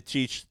time to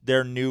teach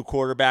their new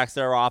quarterbacks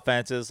their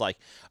offenses, like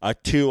a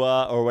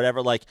Tua or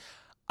whatever? Like,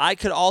 I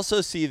could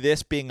also see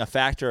this being a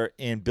factor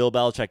in Bill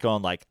Belichick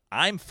going like,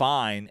 I'm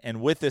fine,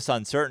 and with this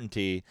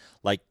uncertainty,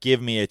 like,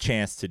 give me a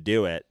chance to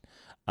do it.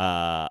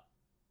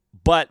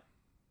 But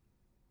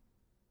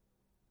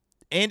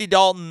Andy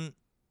Dalton,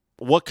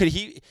 what could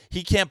he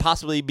can't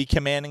possibly be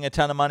commanding a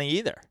ton of money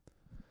either.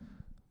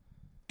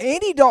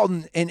 Andy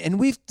Dalton, and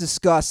we've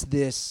discussed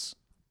this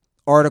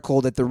article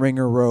that The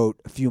Ringer wrote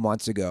a few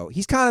months ago.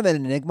 He's kind of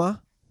an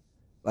enigma,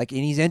 and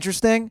he's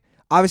interesting.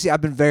 Obviously,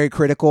 I've been very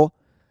critical,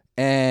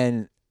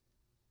 and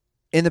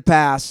in the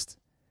past,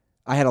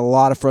 I had a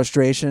lot of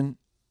frustration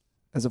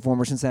as a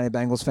former Cincinnati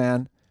Bengals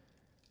fan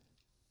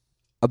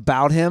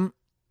about him,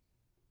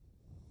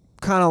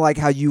 kind of like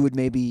how you would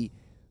maybe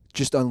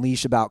just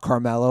unleash about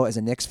Carmelo as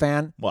a Knicks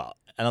fan. Well,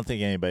 I don't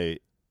think anybody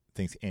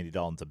thinks Andy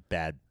Dalton's a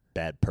bad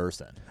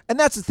person. And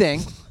that's the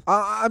thing.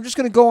 I'm just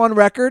going to go on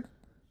record,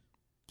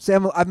 say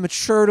I've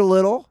matured a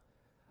little.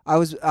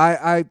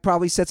 I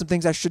probably said some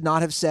things I should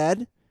not have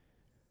said.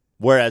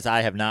 Whereas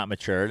I have not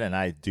matured, and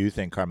I do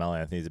think Carmelo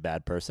Anthony's a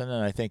bad person,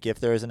 and I think if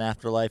there is an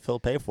afterlife, he'll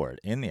pay for it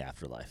in the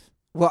afterlife.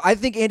 Well, I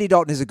think Andy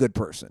Dalton is a good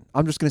person.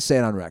 I'm just going to say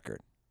it on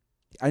record.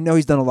 I know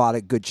he's done a lot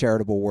of good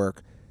charitable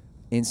work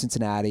in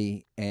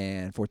Cincinnati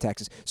and for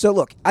Texas. So,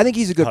 look, I think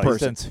he's a good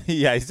person.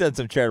 He's done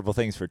some charitable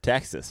things for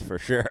Texas, for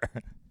sure.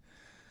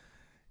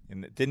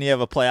 And didn't he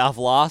have a playoff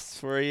loss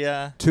for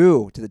you?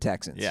 2 to the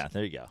Texans. Yeah,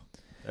 there you go.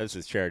 That was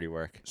his charity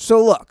work.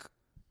 So, look,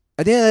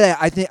 at the end of the day,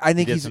 I think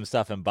he did he's some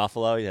stuff in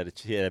Buffalo. He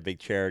had a big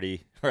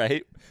charity,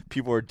 right?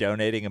 People were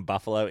donating in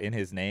Buffalo in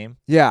his name.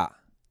 Yeah.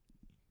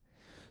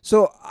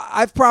 So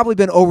I've probably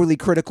been overly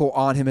critical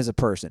on him as a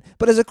person.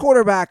 But as a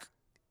quarterback,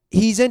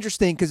 he's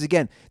interesting because,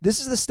 again, this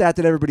is the stat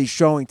that everybody's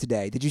showing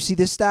today. Did you see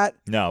this stat?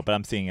 No, but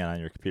I'm seeing it on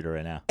your computer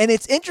right now. And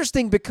it's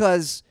interesting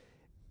because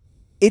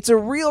It's a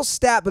real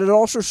stat, but it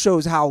also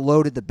shows how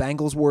loaded the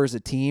Bengals were as a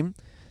team.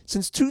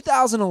 Since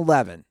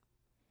 2011,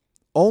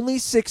 only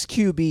 6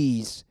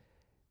 QBs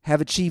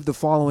have achieved the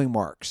following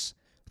marks: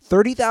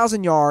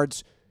 30,000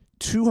 yards,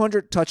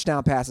 200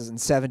 touchdown passes, and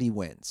 70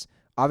 wins.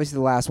 Obviously,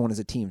 the last one is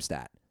a team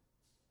stat.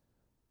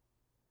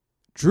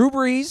 Drew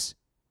Brees,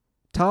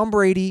 Tom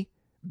Brady,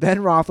 Ben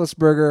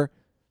Roethlisberger,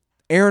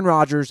 Aaron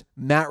Rodgers,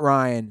 Matt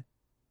Ryan,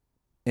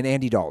 and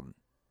Andy Dalton.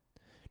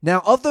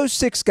 Now, of those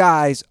 6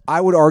 guys, I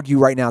would argue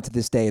right now to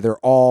this day, they're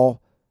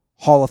all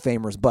Hall of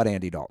Famers but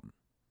Andy Dalton.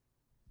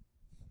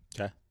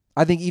 Okay.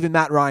 I think even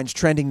Matt Ryan's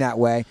trending that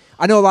way.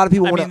 I know a lot of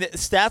people want to...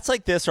 stats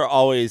like this are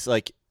always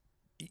like,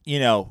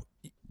 the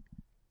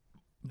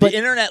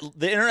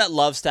internet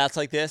loves stats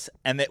like this,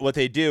 and what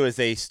they do is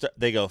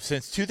they go,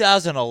 since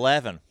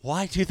 2011.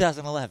 Why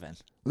 2011?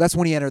 That's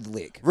when he entered the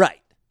league. Right.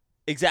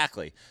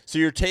 Exactly. So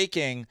you're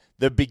taking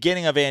the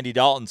beginning of Andy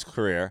Dalton's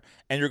career,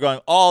 and you're going,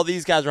 oh,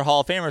 these guys are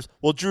Hall of Famers.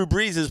 Well, Drew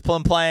Brees is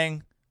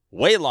playing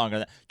way longer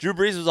than that. Drew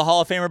Brees was a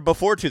Hall of Famer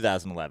before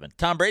 2011.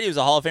 Tom Brady was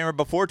a Hall of Famer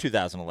before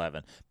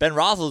 2011. Ben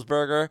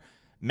Roethlisberger,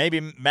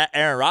 maybe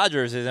Aaron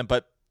Rodgers isn't,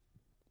 but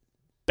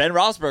Ben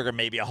Roethlisberger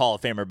may be a Hall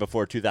of Famer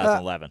before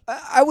 2011.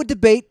 I would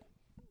debate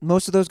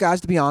most of those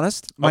guys, to be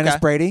honest, minus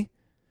Brady.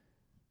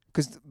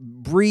 Because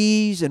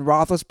Brees and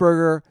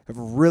Roethlisberger have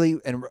really,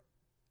 and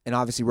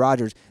obviously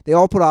Rodgers, they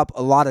all put up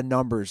a lot of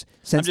numbers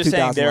since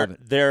 2011.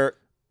 Saying their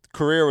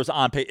career was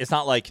on pace. It's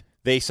not like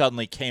they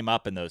suddenly came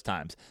up in those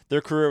times.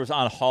 Their career was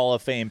on Hall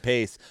of Fame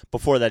pace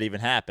before that even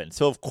happened.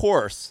 So, of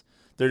course,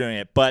 they're doing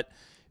it. But,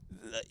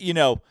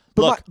 I'm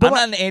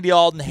not an Andy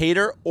Dalton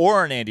hater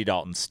or an Andy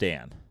Dalton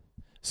stan.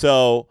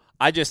 So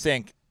I just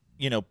think,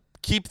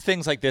 keep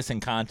things like this in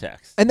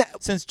context. And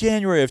since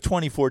January of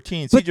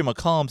 2014, CJ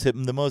McCollum's hit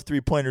the most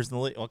 3-pointers in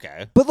the league.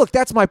 Okay. But look,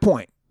 that's my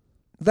point.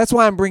 That's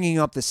why I'm bringing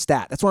up the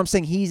stat. That's why I'm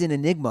saying he's an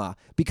enigma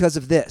because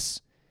of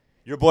this.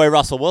 Your boy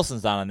Russell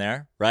Wilson's not in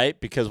there, right?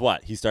 Because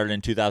what? He started in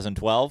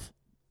 2012?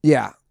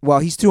 Yeah. Well,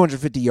 he's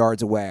 250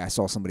 yards away. I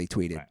saw somebody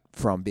tweeted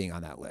from being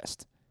on that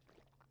list.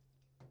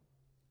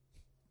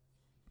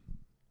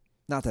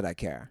 Not that I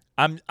care.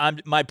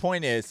 My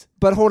point is.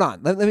 But hold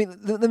on. Let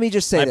me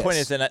just say this. My point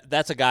is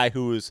that's a guy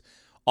who's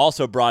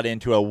also brought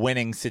into a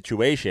winning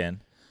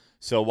situation.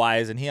 So why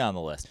isn't he on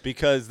the list?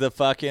 Because the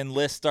fucking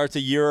list starts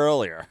a year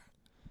earlier.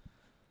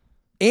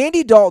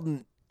 Andy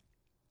Dalton,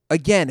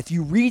 again, if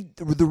you read,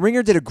 The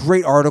Ringer did a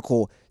great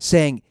article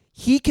saying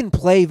he can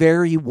play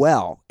very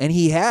well, and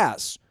he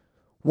has,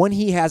 when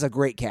he has a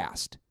great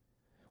cast.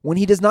 When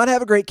he does not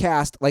have a great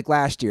cast, like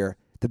last year,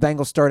 the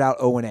Bengals start out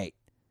 0-8.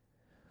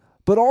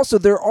 But also,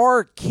 there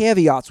are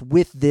caveats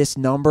with this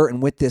number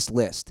and with this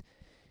list.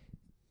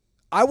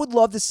 I would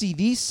love to see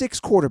these 6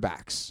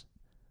 quarterbacks,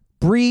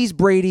 Brees,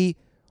 Brady,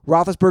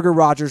 Roethlisberger,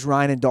 Rodgers,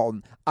 Ryan, and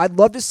Dalton. I'd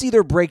love to see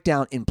their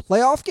breakdown in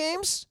playoff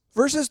games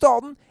versus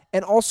Dalton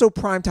and also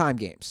primetime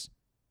games.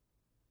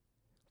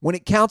 When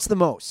it counts the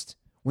most,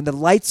 when the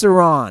lights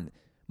are on,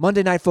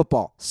 Monday Night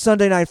Football,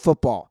 Sunday Night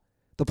Football,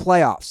 the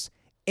playoffs,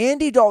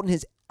 Andy Dalton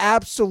has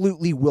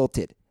absolutely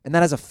wilted, and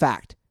that is a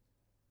fact.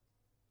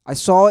 I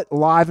saw it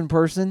live in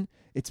person.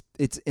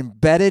 It's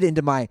embedded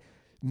into my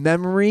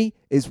memory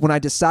is when I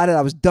decided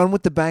I was done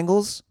with the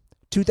Bengals,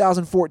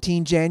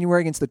 2014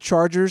 January against the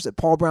Chargers at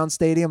Paul Brown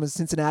Stadium in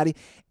Cincinnati.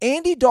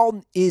 Andy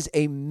Dalton is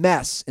a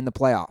mess in the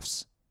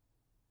playoffs.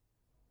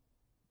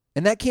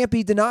 And that can't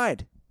be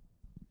denied.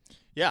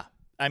 Yeah.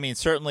 I mean,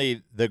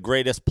 certainly the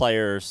greatest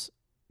players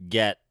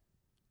get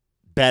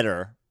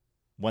better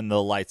when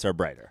the lights are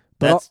brighter.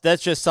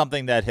 That's just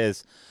something that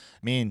has,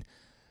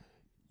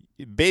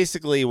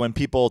 basically when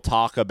people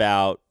talk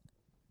about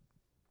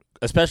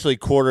especially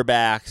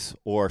quarterbacks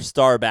or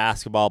star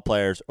basketball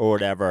players or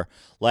whatever,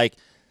 like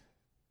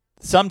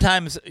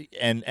sometimes,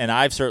 and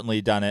I've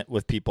certainly done it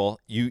with people,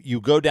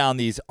 you go down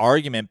these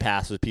argument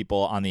paths with people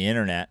on the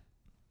internet,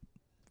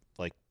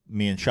 like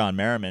me and Sean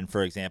Merriman,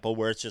 for example,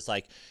 where it's just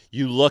like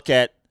you look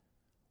at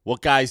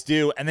what guys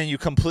do and then you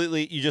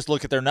just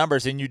look at their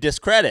numbers and you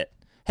discredit.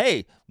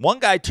 Hey, one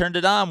guy turned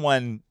it on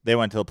when they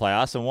went to the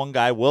playoffs and one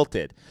guy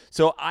wilted.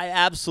 So I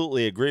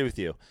absolutely agree with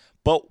you.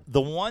 But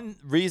the one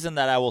reason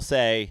that I will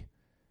say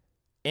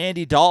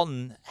Andy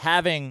Dalton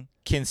having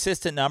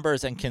consistent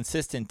numbers and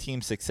consistent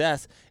team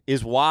success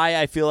is why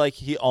I feel like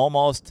he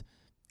almost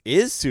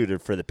is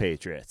suited for the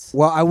Patriots.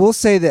 Well, I will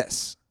say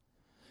this.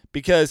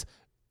 Because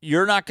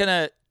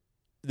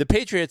the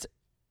Patriots,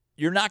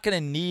 you're not going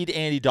to need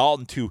Andy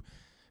Dalton to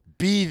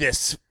be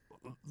this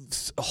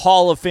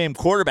Hall of Fame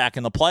quarterback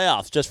in the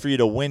playoffs just for you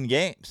to win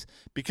games.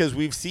 Because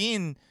we've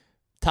seen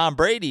Tom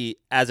Brady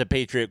as a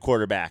Patriot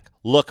quarterback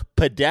look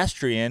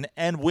pedestrian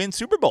and win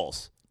Super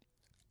Bowls.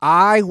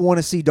 I want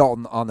to see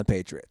Dalton on the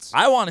Patriots.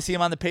 I want to see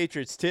him on the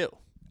Patriots too.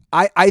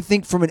 I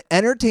think from an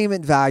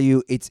entertainment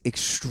value, it's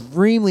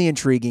extremely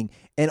intriguing.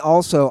 And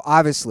also,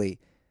 obviously,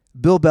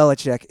 Bill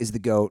Belichick is the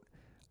GOAT.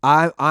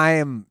 I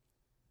am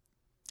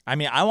I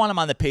mean, I want him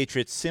on the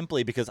Patriots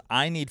simply because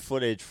I need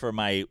footage for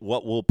my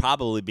what will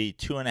probably be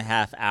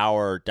 2.5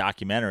 hour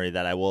documentary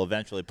that I will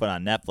eventually put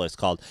on Netflix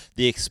called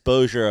The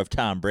Exposure of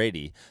Tom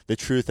Brady, the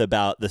truth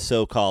about the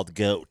so-called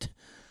GOAT.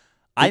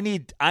 I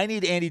need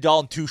Andy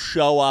Dalton to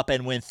show up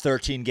and win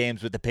 13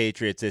 games with the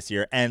Patriots this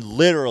year and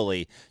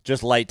literally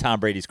just light Tom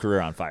Brady's career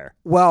on fire.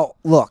 Well,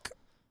 look,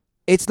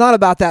 it's not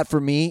about that for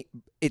me.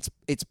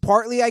 It's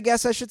partly, I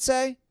guess I should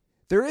say,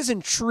 there is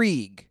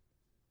intrigue.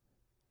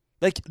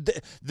 Like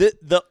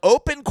the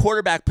open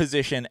quarterback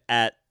position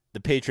at the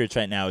Patriots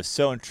right now is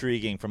so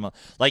intriguing.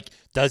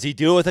 Does he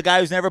do it with a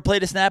guy who's never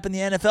played a snap in the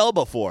NFL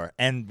before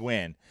and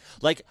win?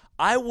 Like,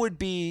 I would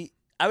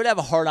have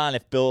a hard on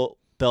if Bill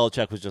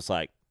Belichick was just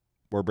like,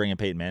 we're bringing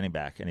Peyton Manning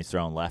back and he's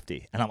throwing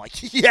lefty, and I'm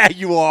like, yeah,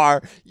 you are.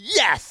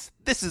 Yes,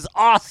 this is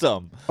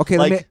awesome. Okay,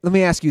 let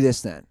me ask you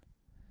this then.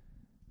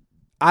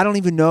 I don't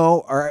even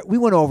know. All right, we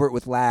went over it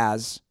with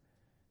Laz.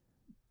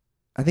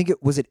 I think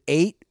it was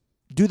 8.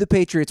 Do the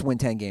Patriots win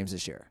 10 games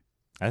this year?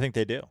 I think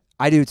they do.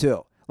 I do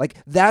too. Like,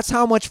 that's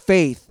how much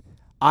faith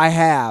I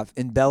have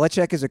in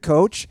Belichick as a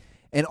coach,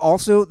 and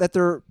also that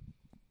their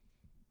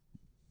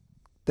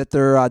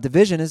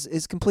division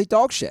is complete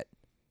dog shit.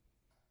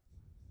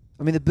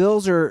 I mean, the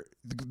Bills are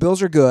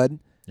good.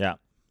 Yeah.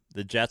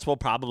 The Jets will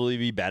probably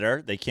be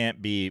better. They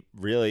can't be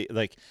really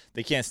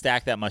they can't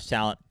stack that much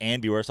talent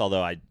and be worse,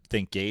 although I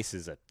think Gase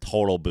is a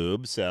total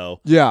boob, so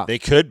yeah, they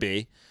could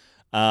be.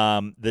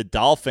 The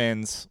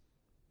Dolphins,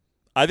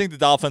 I think the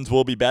Dolphins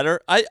will be better.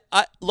 I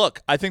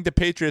think the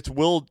Patriots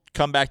will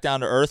come back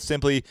down to earth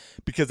simply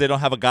because they don't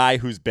have a guy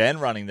who's been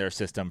running their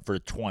system for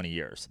 20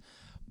 years.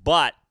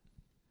 But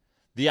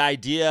the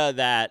idea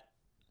that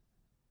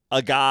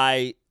a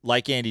guy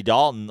like Andy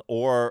Dalton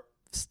or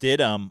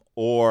Stidham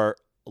or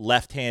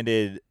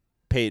left-handed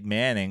Peyton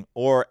Manning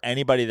or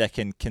anybody that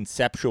can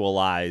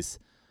conceptualize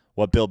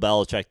what Bill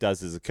Belichick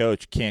does as a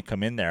coach can't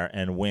come in there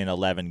and win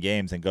 11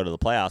 games and go to the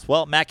playoffs.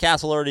 Well, Matt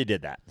Castle already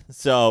did that.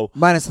 So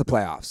minus the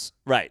playoffs.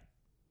 Right.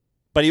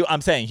 But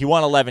I'm saying he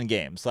won 11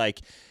 games.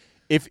 Like,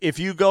 if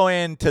you go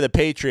into the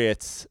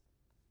Patriots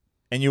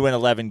and you win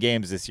 11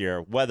 games this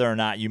year, whether or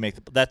not you make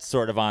that's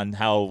sort of on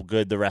how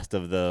good the rest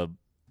of the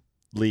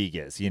league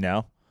is, you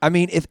know? I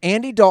mean, if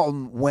Andy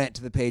Dalton went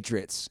to the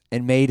Patriots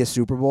and made a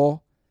Super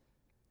Bowl,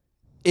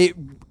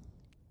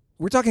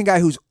 we're talking a guy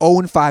who's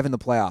 0-5 in the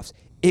playoffs.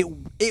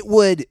 It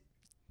would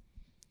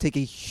take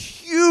a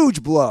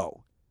huge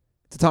blow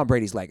to Tom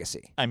Brady's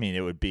legacy. I mean,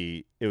 it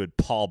would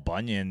Paul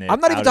Bunyan. I'm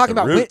not even talking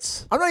about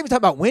roots. I'm not even talking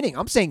about winning.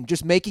 I'm saying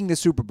just making the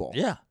Super Bowl.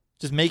 Yeah,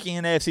 just making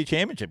an AFC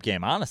Championship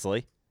game.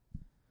 Honestly,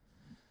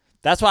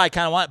 that's why I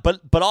kind of want.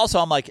 But also,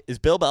 I'm like, is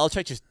Bill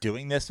Belichick just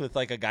doing this with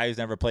like a guy who's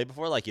never played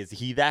before? Like, is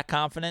he that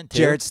confident too?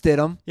 Jarrett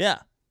Stidham. Yeah.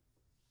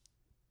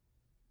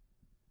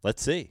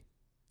 Let's see.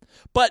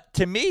 But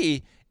to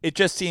me, it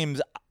just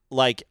seems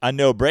like a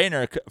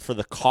no-brainer for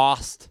the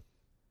cost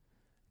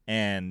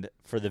and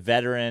for the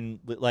veteran.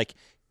 Like,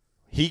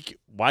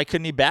 why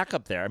couldn't he back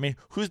up there? I mean,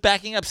 who's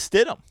backing up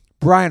Stidham?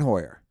 Brian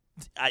Hoyer.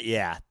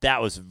 Yeah,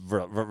 that was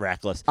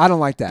reckless. I don't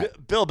like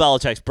that. Bill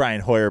Belichick's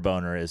Brian Hoyer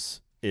boner is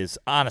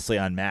honestly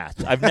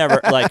unmatched. I've never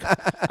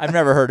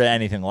heard of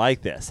anything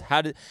like this.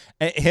 How did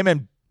him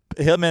and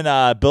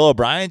Bill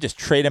O'Brien just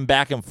trade him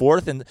back and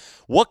forth? And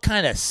what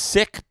kind of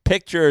sick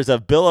pictures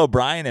of Bill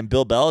O'Brien and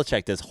Bill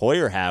Belichick does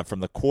Hoyer have from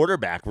the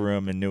quarterback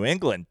room in New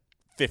England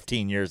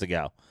 15 years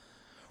ago?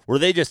 Were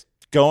they just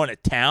going to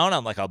town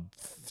on like a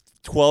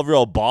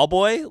 12-year-old ball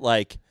boy?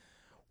 Like,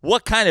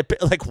 what kind of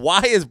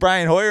why is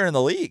Brian Hoyer in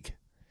the league?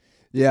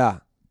 Yeah,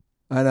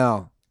 I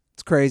know.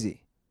 It's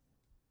crazy.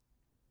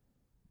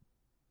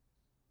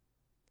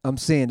 I'm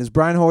seeing. Does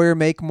Brian Hoyer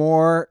make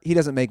more? He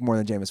doesn't make more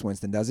than Jameis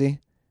Winston, does he?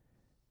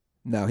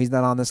 No, he's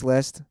not on this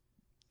list.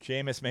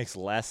 Jameis makes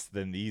less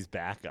than these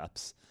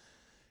backups.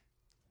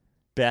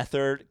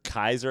 Beathard,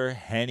 Kaiser,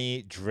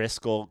 Henne,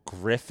 Driscoll,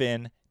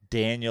 Griffin,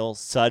 Daniel,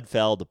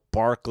 Sudfeld,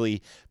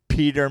 Barkley,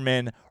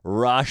 Peterman,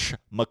 Rush,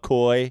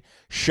 McCoy,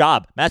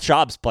 Schaub. Matt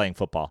Schaub's playing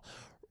football.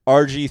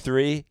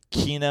 RG3,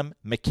 Keenum,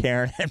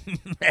 McCarron,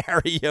 and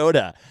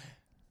Mariota.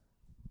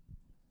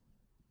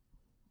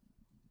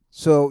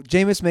 So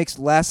Jameis makes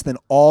less than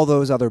all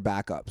those other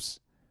backups.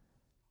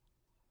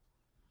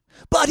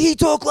 But he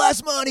took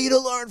less money to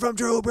learn from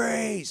Drew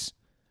Brees.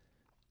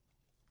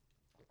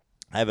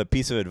 I have a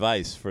piece of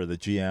advice for the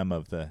GM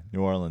of the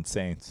New Orleans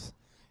Saints.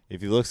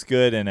 If he looks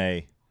good in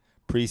a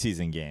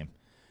preseason game,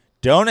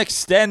 don't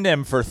extend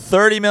him for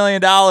 $30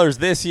 million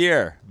this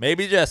year.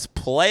 Maybe just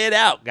play it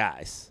out,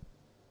 guys.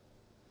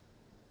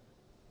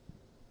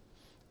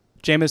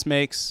 Jameis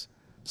makes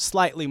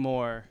slightly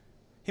more.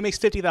 He makes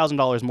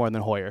 $50,000 more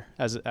than Hoyer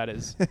at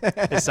his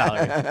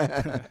salary.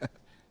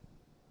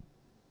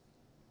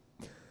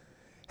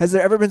 Has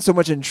there ever been so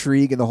much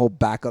intrigue in the whole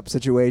backup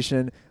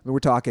situation? I mean, we're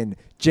talking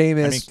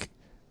Jameis.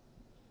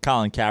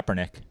 Colin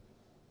Kaepernick.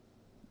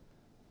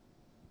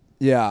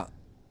 Yeah,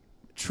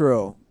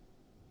 true.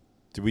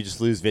 Did we just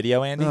lose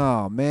video, Andy?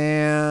 Oh,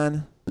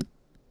 man.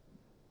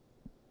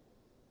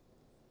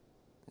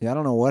 Yeah, I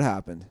don't know what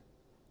happened.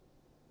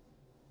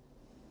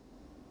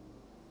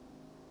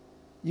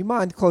 You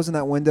mind closing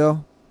that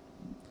window?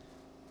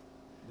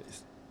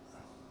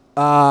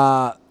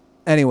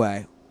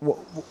 Anyway,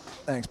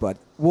 thanks, bud.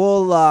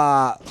 We'll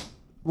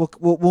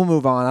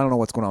move on. I don't know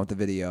what's going on with the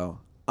video.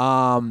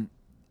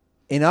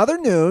 In other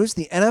news,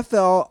 the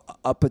NFL,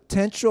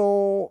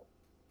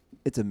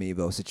 it's a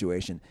Mevo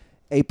situation.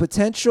 A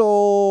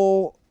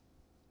potential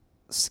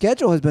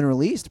schedule has been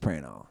released,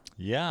 Prano.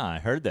 Yeah, I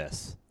heard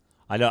this.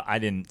 I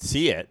didn't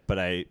see it, but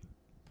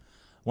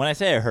when I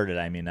say I heard it,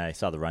 I mean I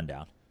saw the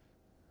rundown.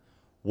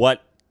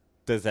 What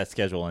does that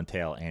schedule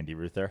entail, Andy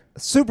Ruther?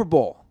 Super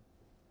Bowl,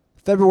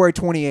 February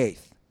 28th.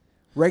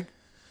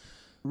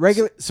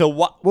 Regular. So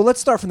what? Well,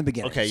 let's start from the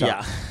beginning. Okay, Sorry.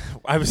 yeah.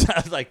 I was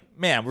like,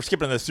 man, we're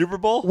skipping the Super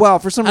Bowl? Well,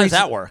 for some How reason.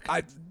 does that work?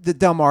 The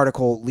dumb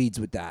article leads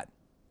with that.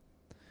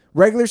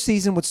 Regular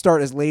season would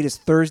start as late as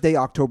Thursday,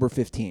 October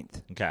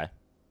 15th. Okay.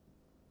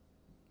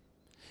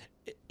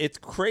 It's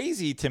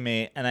crazy to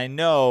me, and I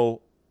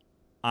know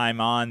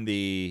I'm on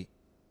the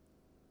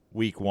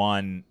week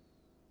one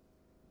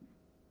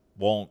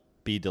won't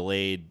be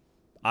delayed.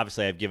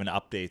 Obviously, I've given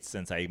updates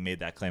since I made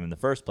that claim in the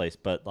first place,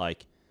 but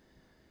like,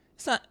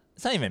 it's not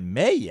even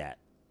May yet.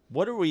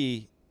 Why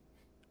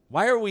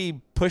are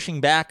we pushing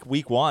back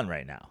week one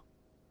right now?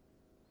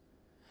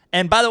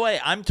 And by the way,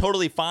 I'm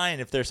totally fine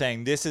if they're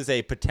saying this is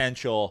a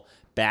potential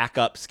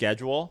backup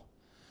schedule.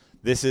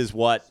 This is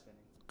what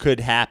could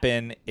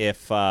happen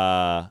if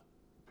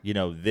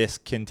this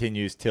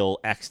continues till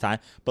X time.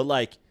 But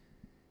like,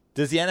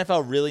 does the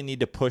NFL really need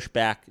to push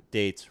back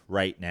dates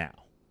right now?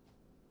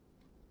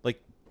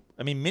 Like,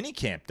 I mean,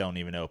 minicamp don't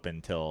even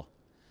open till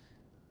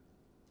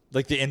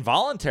like the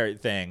involuntary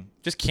thing.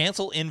 Just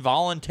cancel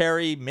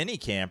involuntary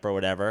minicamp or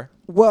whatever.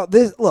 Well,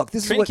 this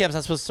Training is camp's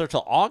not supposed to start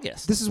till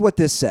August. This is what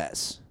this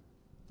says.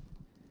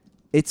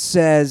 It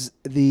says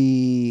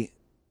the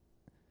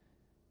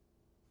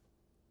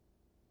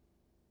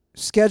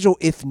schedule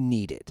if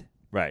needed.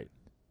 Right.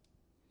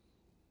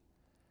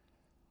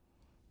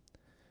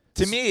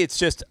 To me, it's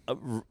just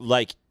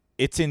like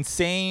it's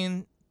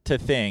insane to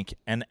think,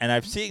 and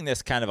I've seen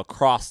this kind of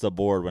across the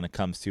board when it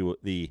comes to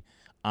the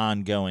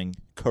ongoing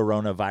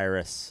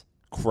coronavirus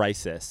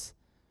crisis.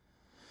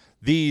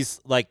 These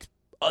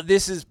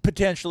this is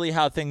potentially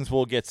how things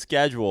will get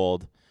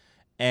scheduled,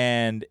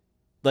 and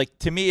like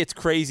to me, it's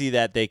crazy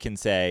that they can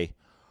say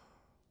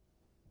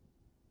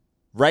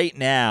right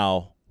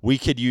now we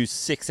could use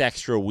 6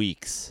 extra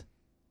weeks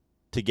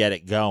to get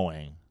it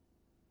going.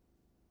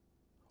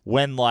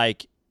 When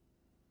like,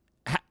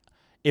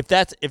 if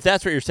that's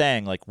what you're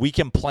saying, like we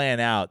can plan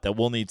out that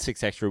we'll need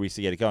 6 extra weeks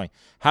to get it going.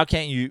 How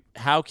can you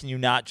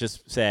not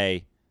just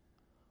say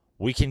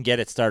we can get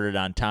it started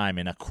on time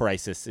in a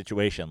crisis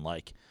situation?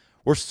 Like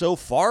we're so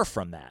far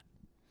from that.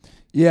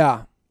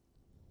 Yeah.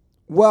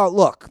 Well,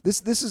 look,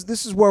 this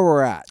is where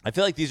we're at. I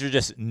feel like these are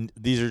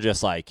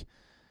just like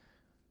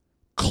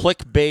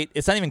clickbait.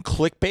 It's not even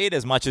clickbait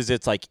as much as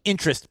it's like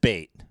interest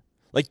bait.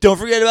 Like, don't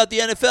forget about the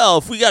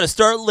NFL. If we got to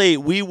start late,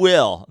 we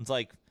will. It's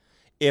like,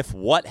 if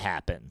what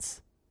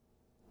happens?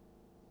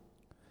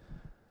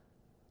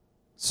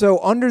 So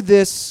under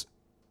this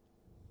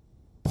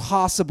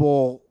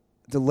possible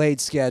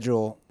delayed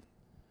schedule,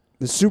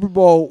 the Super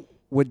Bowl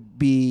would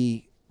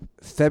be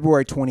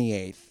February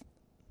 28th.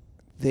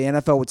 The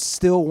NFL would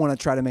still want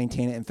to try to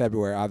maintain it in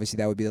February. Obviously,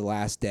 that would be the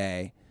last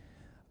day.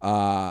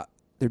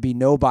 There'd be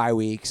no bye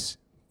weeks.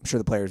 I'm sure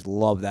the players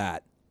love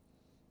that.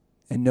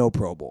 And no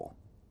Pro Bowl.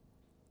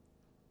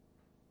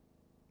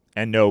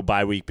 And no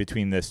bye week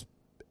between this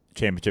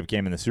championship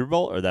game and the Super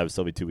Bowl, or that would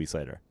still be 2 weeks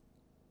later?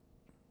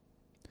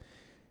 It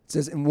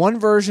says, in one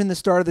version, the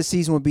start of the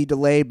season would be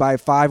delayed by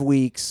 5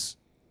 weeks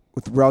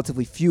with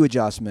relatively few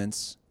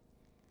adjustments.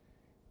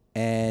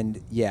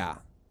 And, yeah,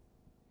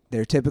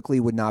 there typically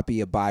would not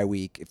be a bye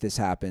week if this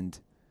happened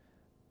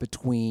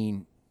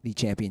between the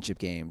championship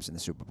games and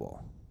the Super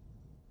Bowl.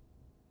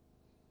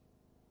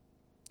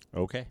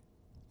 Okay.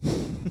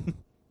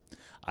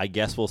 I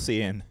guess we'll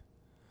see in,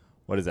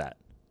 what is that,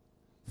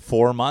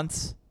 4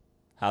 months,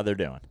 how they're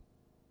doing.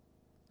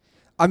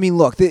 I mean,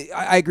 look,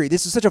 I agree.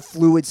 This is such a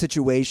fluid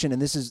situation,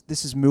 and this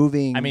is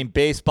moving. I mean,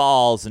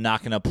 baseball's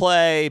not going to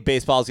play.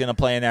 Baseball's going to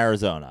play in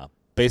Arizona.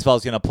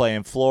 Baseball's going to play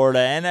in Florida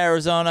and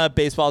Arizona.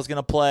 Baseball's going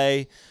to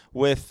play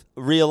with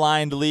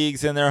realigned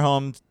leagues in their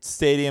home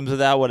stadiums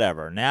without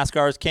whatever.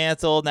 NASCAR's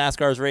canceled.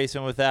 NASCAR's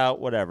racing without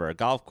whatever.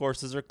 Golf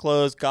courses are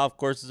closed. Golf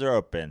courses are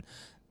open.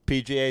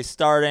 PGA's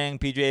starting.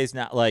 PGA's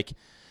not. Like,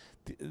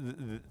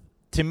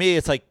 to me,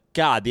 it's like,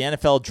 God, the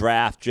NFL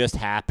draft just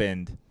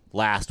happened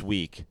last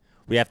week.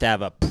 We have to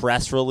have a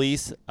press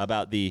release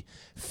about the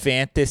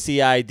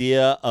fantasy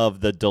idea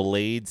of the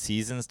delayed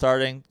season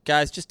starting.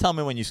 Guys, just tell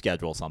me when you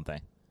schedule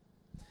something.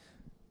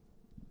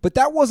 But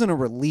that wasn't a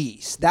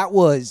release. That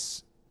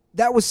was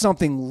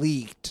something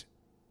leaked.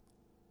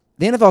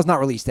 The NFL has not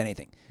released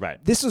anything.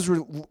 Right. This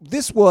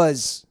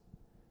was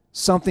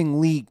something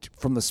leaked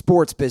from the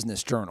Sports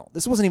Business Journal.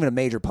 This wasn't even a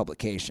major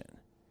publication.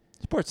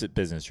 Sports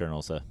Business Journal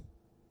is a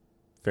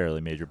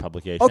fairly major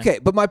publication. Okay,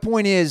 but my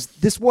point is,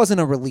 this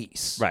wasn't a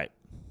release. Right.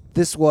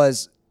 This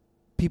was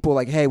people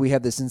like, hey, we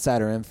have this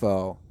insider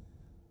info.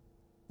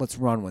 let's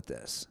run with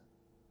this.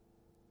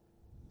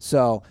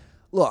 So,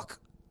 look,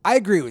 I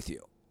agree with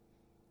you.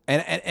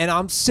 And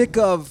I'm sick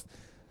of,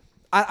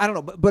 I don't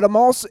know, but I'm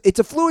also, it's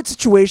a fluid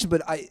situation,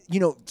 but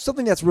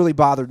something that's really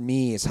bothered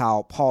me is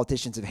how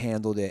politicians have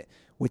handled it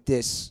with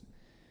this,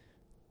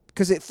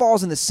 because it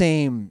falls in the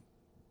same,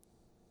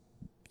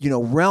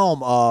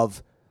 realm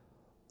of,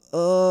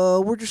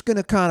 we're just going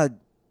to kind of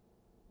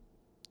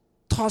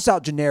toss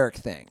out generic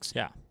things.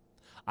 Yeah.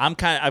 I've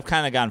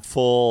kind of gone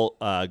full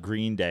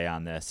Green Day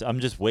on this. I'm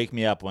just wake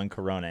me up when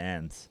Corona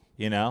ends,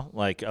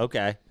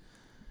 okay.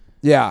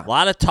 Yeah. A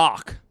lot of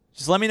talk.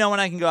 Just let me know when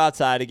I can go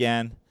outside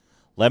again.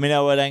 Let me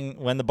know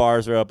when the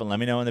bars are open. Let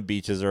me know when the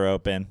beaches are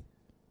open.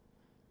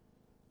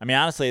 I mean,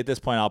 honestly, at this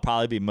point, I'll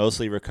probably be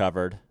mostly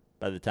recovered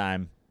by the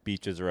time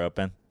beaches are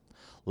open.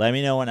 Let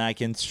me know when I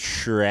can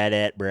shred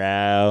it,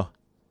 bro.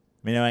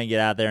 Let me know when I can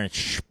get out there and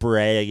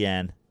spray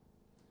again.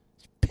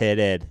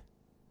 Pitted.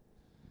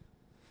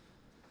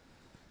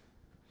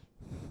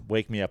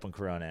 Wake me up when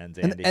Corona ends,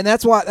 Andy. And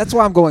that's why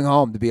I'm going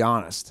home, to be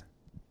honest.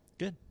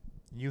 Good.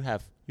 You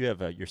have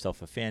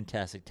yourself a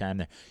fantastic time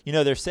there.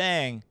 They're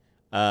saying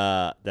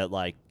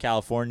that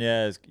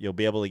California you'll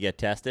be able to get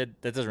tested.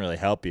 That doesn't really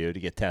help you to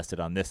get tested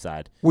on this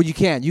side. Well, you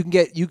can.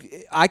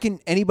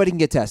 Anybody can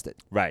get tested.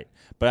 Right.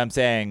 But I'm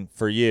saying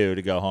for you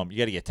to go home, you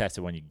got to get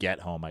tested when you get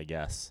home, I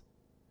guess.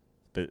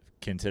 But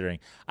considering,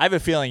 I have a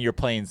feeling your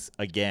plane's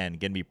again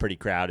going to be pretty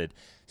crowded.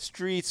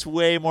 Streets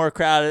way more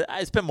crowded.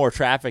 It's been more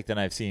traffic than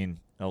I've seen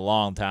in a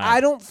long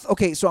time.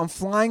 Okay, so I'm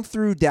flying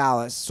through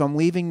Dallas, so I'm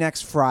leaving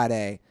next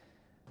Friday.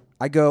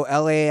 I go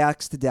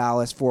LAX to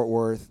Dallas, Fort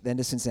Worth, then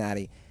to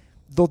Cincinnati.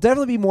 There'll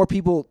definitely be more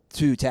people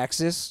to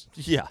Texas.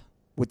 Yeah.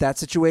 With that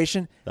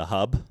situation. The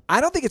hub. I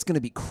don't think it's going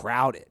to be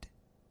crowded.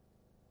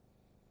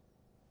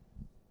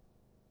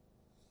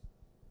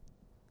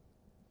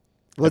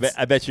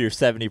 I bet you're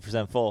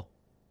 70% full.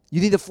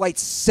 You think the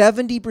flight's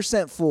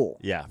 70% full?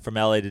 Yeah, from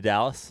LA to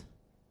Dallas.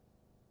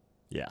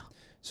 Yeah.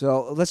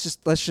 So let's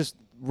just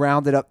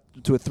round it up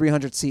to a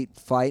 300-seat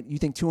flight. You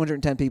think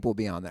 210 people will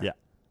be on there? Yeah.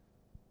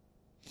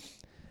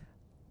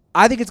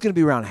 I think it's going to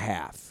be around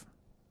half.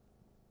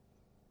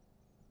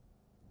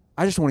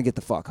 I just want to get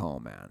the fuck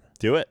home, man.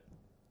 Do it.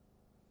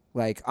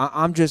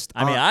 I'm just.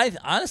 I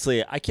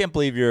honestly, I can't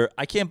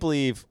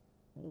believe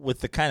with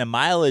the kind of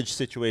mileage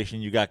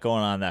situation you got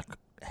going on that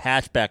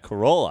hatchback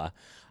Corolla,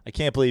 I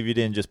can't believe you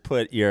didn't just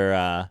put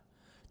your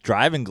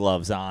driving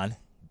gloves on,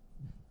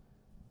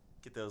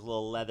 get those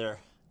little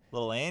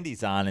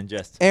Andys on, and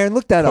just Aaron,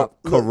 look that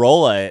up.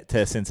 Corolla it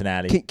to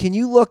Cincinnati. Can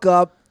you look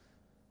up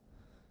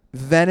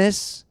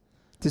Venice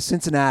to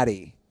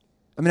Cincinnati?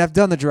 I mean, I've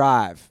done the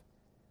drive.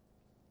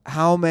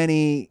 How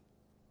many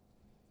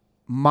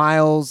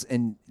miles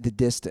and the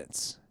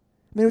distance?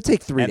 I mean, it would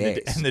take 3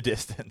 days. And the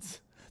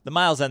distance. The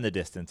miles and the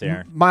distance,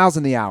 Aaron. Miles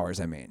and the hours,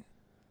 I mean.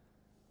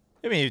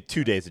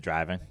 2 days of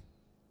driving.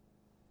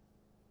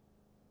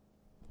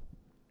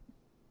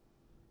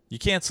 You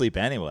can't sleep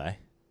anyway.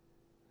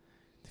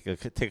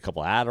 Take a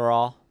couple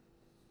Adderall.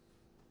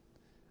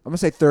 I'm going to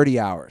say 30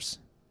 hours.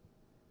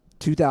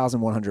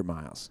 2,100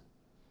 miles.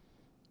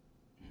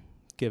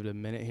 Give it a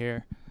minute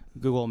here.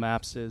 Google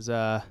Maps is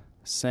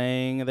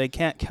saying they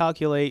can't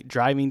calculate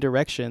driving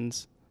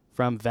directions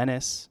from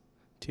Venice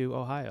to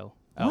Ohio.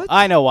 What? Oh,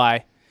 I know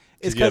why.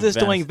 It's because it's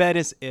Venice. doing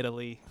Venice,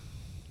 Italy.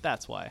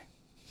 That's why.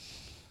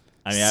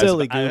 I mean,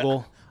 Silly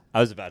Google. I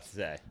was about to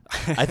say.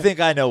 I think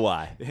I know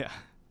why. Yeah.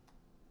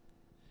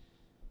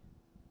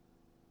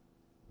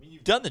 I mean,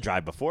 you've done the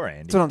drive before,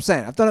 Andy. That's what I'm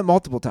saying. I've done it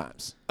multiple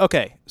times.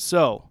 Okay,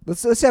 so Let's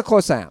see how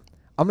close I am.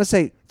 I'm going to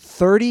say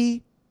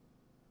 30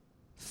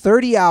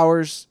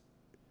 hours,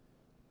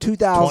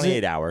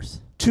 28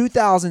 hours.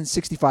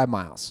 2,065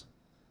 miles.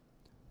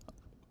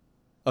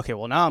 okay,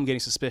 well now I'm getting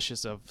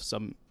suspicious of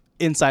some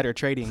insider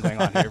trading going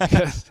on here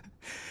because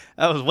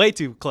that was way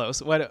too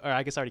close. Or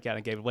I guess I already kind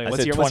of gave it away. I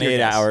What's said your 28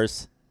 guess?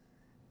 hours.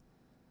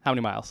 How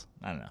many miles?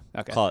 I don't know.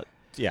 Okay.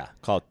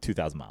 Call it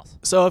 2,000 miles.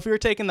 So if you're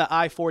taking the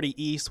I-40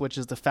 East, which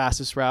is the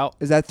fastest route,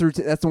 Is that through?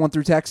 That's the one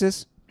through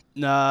Texas,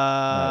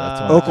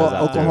 that's one.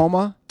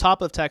 Oklahoma.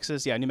 top of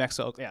Texas, New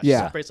Mexico.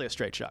 Yeah. It's basically a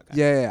straight shot.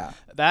 Yeah.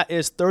 That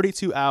is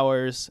 32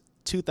 hours,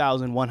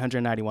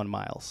 2,191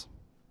 miles.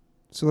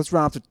 So let's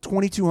round up to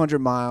 2,200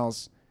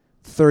 miles,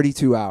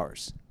 32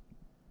 hours.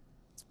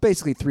 It's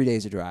basically 3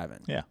 days of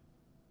driving. Yeah.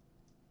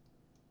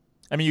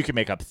 I mean, you can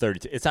make up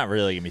 32. It's not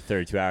really going to be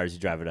 32 hours. You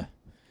driving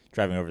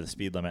over the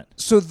speed limit.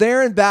 So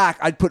there and back,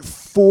 I'd put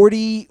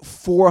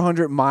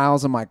 4,400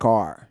 miles in my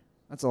car.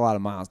 That's a lot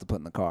of miles to put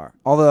in the car.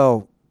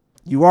 Although,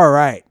 you are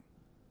right.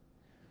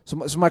 So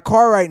my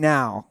car right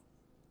now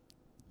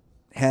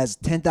has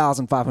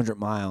 10,500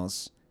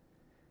 miles,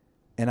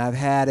 and I've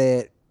had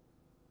it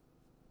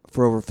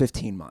for over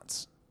 15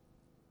 months.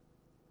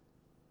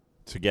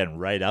 So getting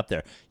right up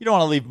there. You don't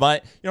want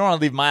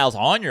to leave miles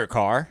on your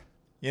car.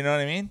 You know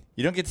what I mean?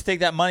 You don't get to take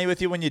that money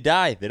with you when you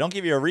die. They don't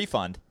give you a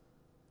refund.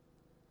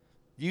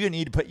 You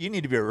need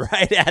to be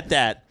right at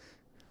that.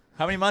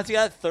 How many months you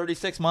got?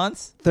 36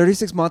 months?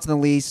 36 months in the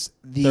lease.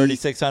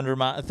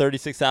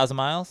 36,000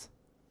 miles?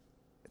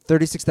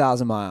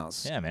 36,000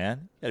 miles. Yeah,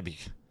 man. Gotta be.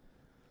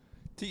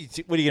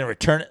 What are you gonna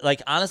return it?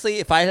 Like, honestly,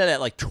 if I had it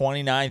at like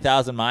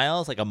 29,000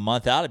 miles, like a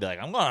month out, I'd be like,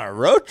 I'm going on a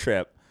road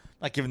trip.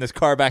 I'm not giving this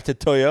car back to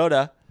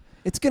Toyota.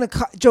 It's gonna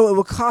Joe. It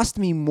will cost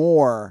me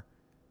more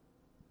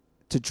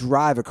to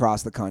drive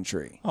across the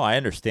country. Oh, I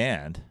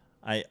understand.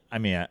 I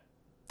mean,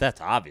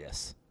 that's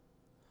obvious.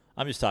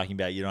 I'm just talking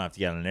about you don't have to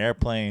get on an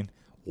airplane.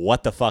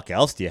 What the fuck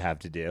else do you have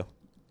to do?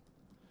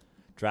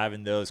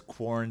 Driving those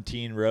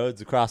quarantine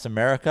roads across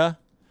America,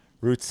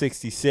 Route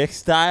 66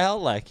 style,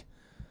 like.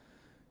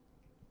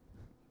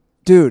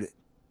 Dude,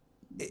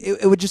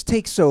 it would just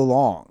take so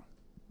long.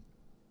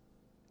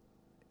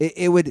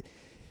 It would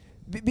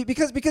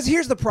because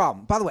here's the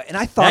problem. By the way, and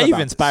I thought now about you've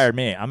this. inspired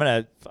me.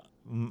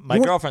 My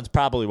girlfriend's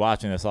probably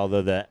watching this,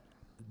 although the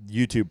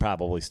YouTube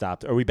probably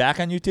stopped. Are we back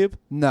on YouTube?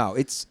 No,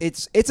 it's a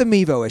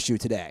Mevo issue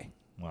today.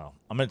 Well,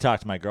 I'm going to talk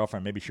to my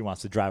girlfriend. Maybe she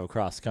wants to drive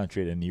across the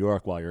country to New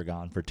York while you're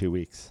gone for 2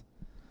 weeks.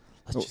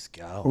 Let's just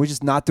go. Are we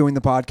just not doing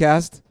the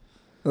podcast?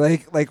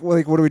 Like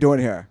what are we doing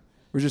here?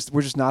 We're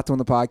just not doing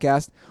the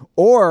podcast?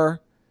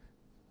 Or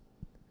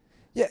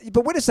yeah,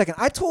 but wait a second.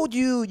 I told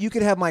you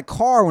could have my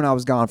car when I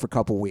was gone for a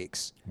couple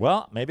weeks.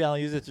 Well, maybe I'll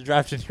use it to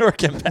drive to New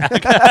York and back.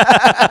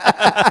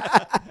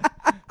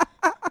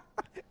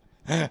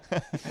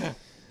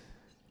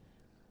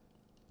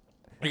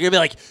 You're going to be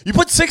like, you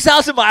put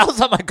 6,000 miles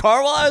on my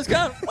car while I was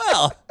gone?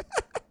 Well,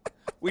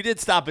 we did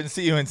stop and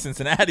see you in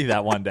Cincinnati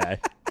that one day.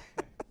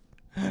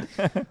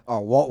 Oh,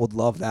 Walt would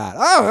love that.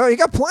 Oh, you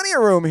got plenty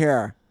of room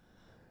here.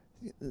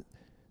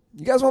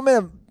 You guys want me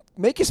to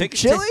make you some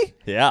chili?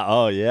 Yeah.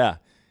 Oh, yeah.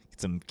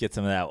 Get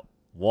some of that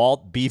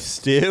Walt beef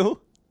stew.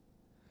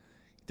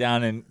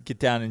 Get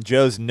down in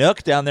Joe's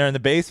Nook down there in the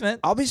basement.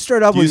 I'll be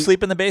straight up Do with you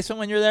sleep in the basement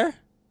when you're there?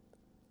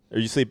 Or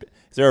you sleep?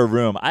 Is there a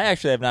room? I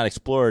actually have not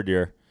explored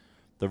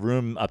the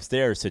room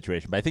upstairs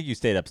situation, but I think you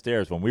stayed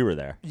upstairs when we were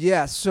there.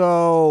 Yeah.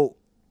 So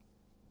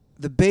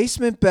the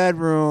basement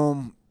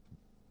bedroom,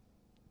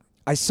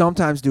 I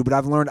sometimes do, but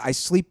I've learned I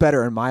sleep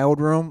better in my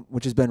old room,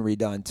 which has been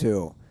redone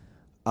too.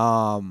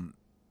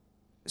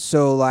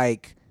 So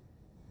like,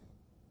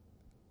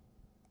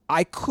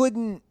 I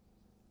couldn't.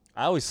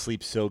 I always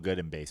sleep so good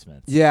in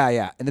basements.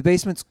 Yeah, and the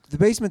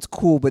basement's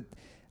cool, but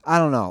I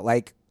don't know.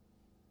 Like,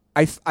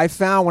 I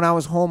found when I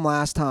was home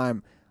last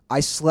time, I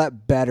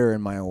slept better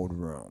in my old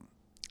room.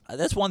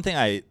 That's one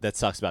thing that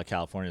sucks about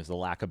California is the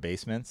lack of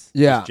basements.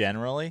 Yeah, just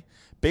generally,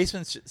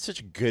 basements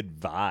such a good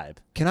vibe.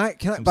 Can I?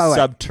 Some by the way,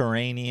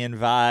 subterranean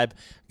vibe.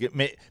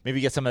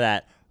 Maybe get some of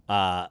that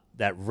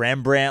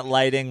Rembrandt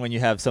lighting when you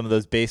have some of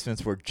those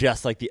basements where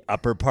just like the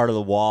upper part of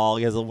the wall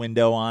has a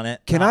window on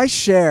it. Can I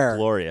share?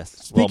 Glorious.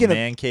 Speaking little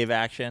man cave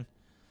action.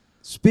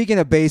 Speaking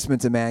of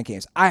basements and man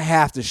caves, I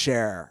have to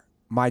share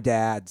my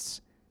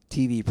dad's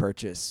TV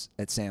purchase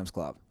at Sam's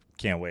Club.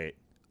 Can't wait.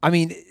 I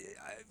mean,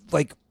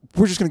 like,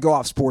 we're just going to go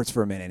off sports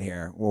for a minute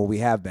here. Well, we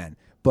have been.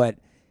 But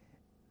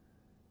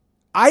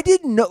I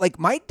didn't know, like,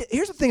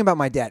 here's the thing about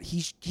my dad.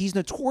 He's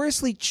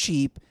notoriously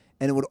cheap,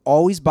 and it would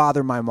always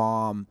bother my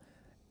mom,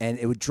 and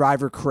it would drive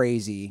her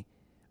crazy.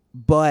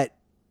 But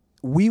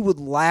we would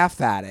laugh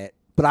at it,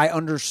 but I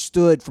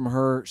understood from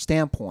her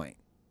standpoint.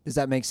 Does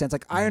that make sense?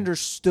 Like, I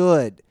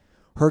understood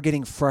her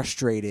getting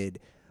frustrated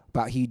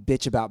about he'd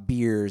bitch about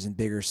beers in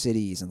bigger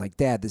cities and like,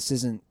 Dad, this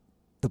isn't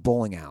the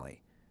bowling alley.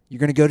 You're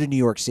going to go to New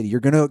York City.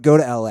 You're going to go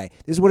to L.A.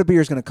 This is what a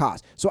beer is going to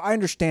cost. So I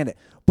understand it.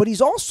 But he's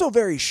also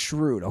very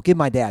shrewd. I'll give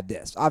my dad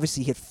this.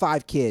 Obviously, he had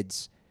 5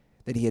 kids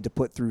that he had to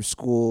put through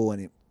school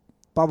and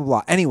blah, blah,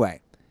 blah.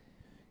 Anyway,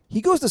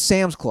 he goes to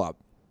Sam's Club.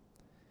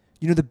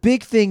 You know, the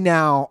big thing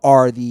now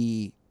are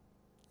the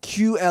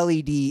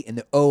QLED and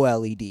the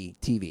OLED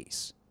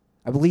TVs.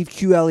 I believe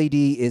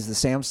QLED is the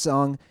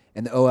Samsung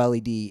and the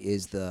OLED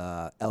is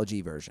the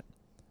LG version.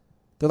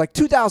 They're like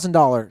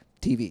 $2,000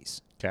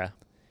 TVs. Okay.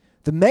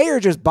 The mayor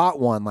just bought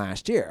one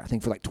last year, I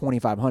think for like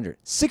 $2,500.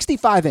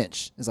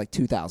 65-inch is like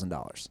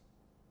 $2,000.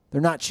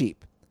 They're not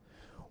cheap.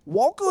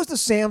 Walt goes to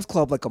Sam's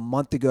Club like a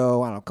month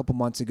ago, I don't know, a couple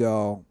months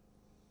ago,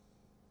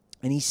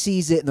 and he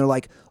sees it, and they're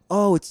like,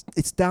 oh, it's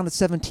down to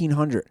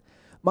 $1,700.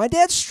 My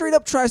dad straight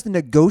up tries to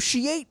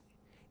negotiate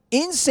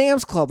in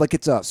Sam's Club like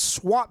it's a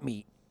swap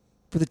meet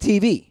for the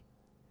TV.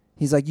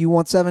 He's like, you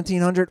want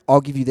 $1,700?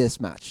 I'll give you this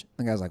much.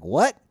 The guy's like,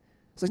 what?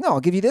 He's like, no, I'll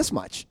give you this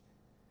much.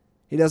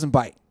 He doesn't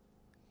bite.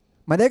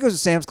 My dad goes to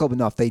Sam's Club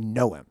enough, they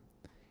know him.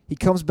 He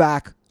comes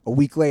back a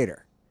week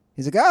later.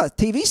 He's like, the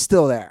TV's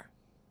still there.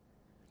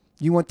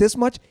 You want this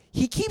much?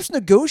 He keeps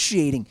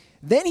negotiating.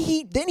 Then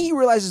he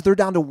realizes they're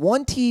down to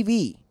one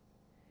TV,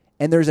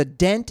 and there's a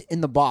dent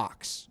in the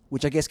box,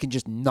 which I guess can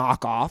just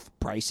knock off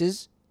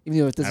prices. Even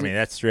though it doesn't. I mean,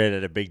 that's straight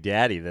at a Big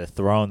Daddy. They're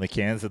throwing the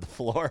cans at the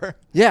floor.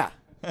 Yeah.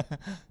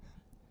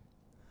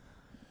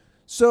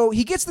 So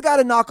he gets the guy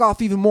to knock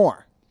off even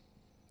more.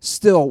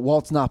 Still,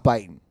 Walt's not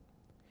biting.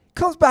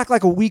 Comes back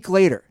like a week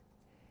later.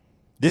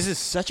 This is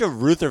such a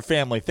Ruther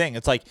family thing.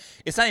 It's like,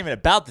 it's not even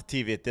about the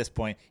TV at this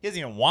point. He doesn't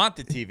even want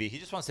the TV. He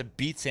just wants to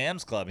beat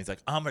Sam's Club. He's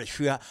like, I'm gonna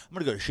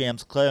go to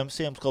Sam's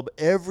Club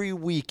every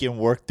week and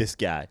work this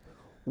guy.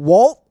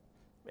 Walt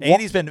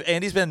Andy's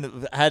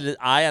been had an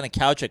eye on a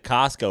couch at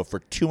Costco for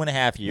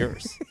 2.5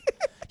 years.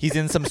 He's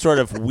in some sort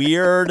of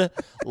weird,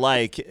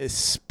 like,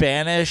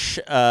 Spanish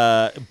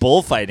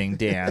bullfighting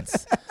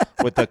dance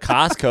with the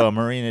Costco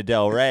Marina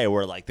Del Rey,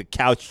 where, like, the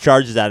couch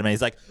charges at him, and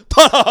he's like,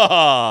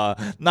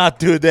 "Not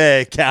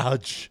today,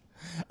 couch.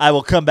 I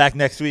will come back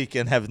next week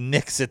and have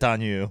Nick sit on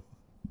you."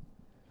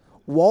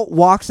 Walt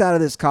walks out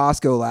of this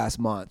Costco last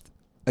month.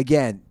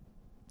 Again,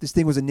 this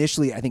thing was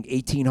initially, I think,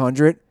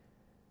 $1,800.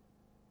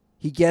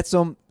 He gets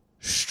them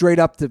straight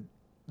up to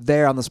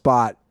there on the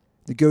spot.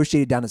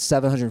 Negotiated down to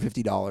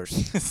 $750.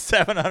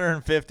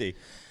 $750.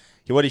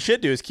 What he should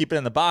do is keep it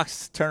in the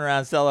box, turn around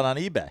and sell it on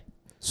eBay.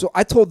 So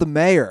I told the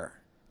mayor,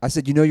 I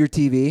said, "You know your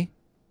TV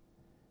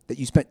that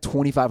you spent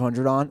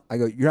 $2,500 on?" I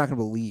go, "You're not going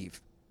to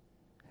believe."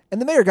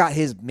 And the mayor got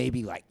his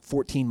maybe like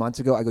 14 months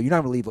ago. I go, "You're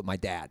not going to believe what my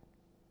dad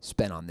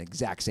spent on the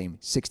exact same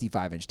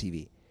 65-inch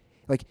TV."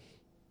 Like,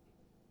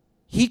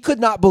 he could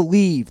not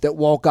believe that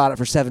Walt got it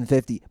for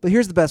 $750. But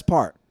here's the best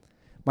part.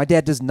 My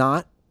dad does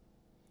not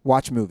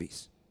watch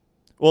movies.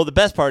 Well, the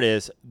best part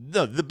is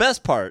the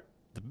best part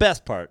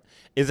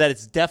is that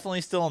it's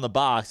definitely still in the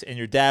box, and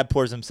your dad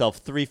pours himself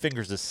 3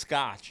 fingers of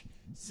scotch,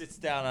 sits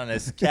down on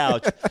his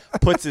couch,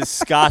 puts his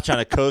scotch on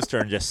a coaster,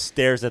 and just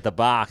stares at the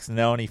box,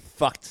 knowing he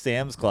fucked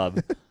Sam's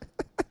Club.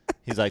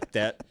 He's like,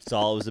 "That's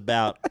all it was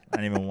about. I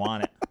didn't even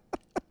want it."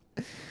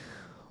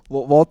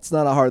 Well, Walt's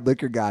not a hard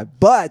liquor guy,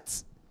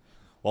 but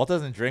Walt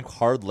doesn't drink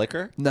hard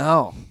liquor?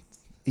 no,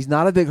 he's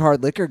not a big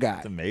hard liquor guy.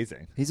 It's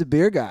amazing. He's a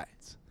beer guy.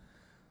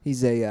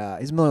 He's a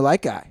Miller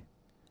Lite guy.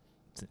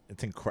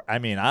 It's I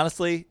mean,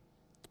 honestly,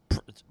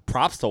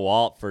 props to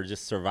Walt for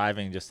just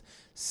surviving just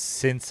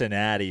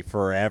Cincinnati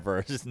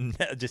forever.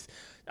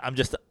 I'm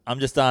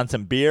just on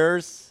some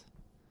beers.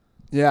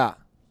 Yeah,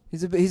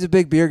 he's a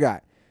big beer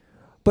guy.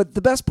 But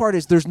the best part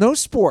is there's no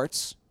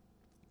sports,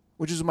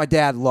 which is what my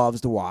dad loves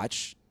to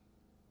watch.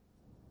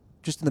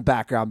 Just in the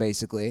background,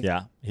 basically.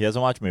 Yeah, he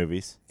doesn't watch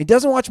movies. He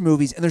doesn't watch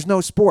movies, and there's no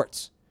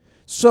sports.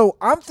 So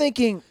I'm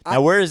thinking.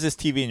 Now, where is this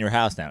TV in your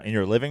house now? In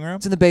your living room?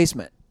 It's in the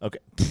basement. Okay.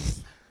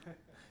 It's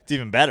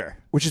even better.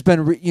 Which has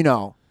been,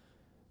 the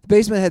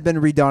basement had been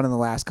redone in the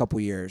last couple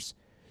years.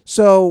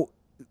 So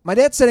my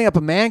dad's setting up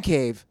a man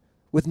cave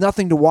with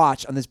nothing to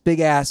watch on this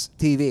big-ass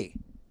TV.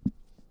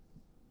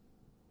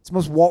 It's the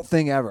most Walt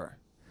thing ever.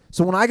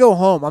 So when I go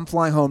home, I'm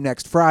flying home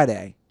next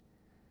Friday.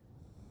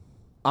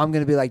 I'm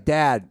going to be like,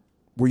 "Dad,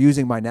 we're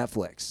using my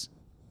Netflix.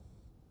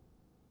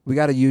 We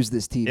got to use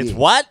this TV." It's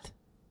what?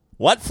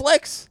 What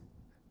flicks?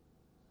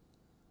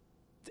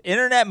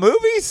 Internet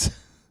movies?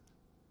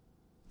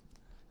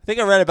 I think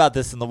I read about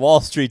this in the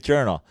Wall Street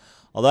Journal,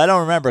 although I don't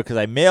remember because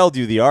I mailed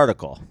you the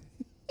article.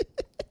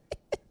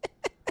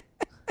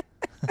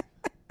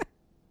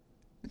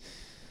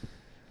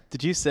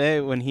 Did you say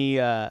when he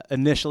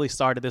initially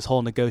started this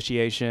whole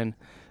negotiation,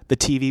 the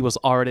TV was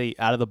already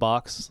out of the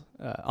box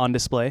on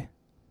display?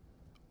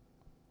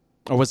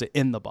 Or was it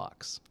in the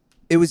box?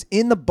 It was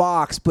in the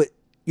box, but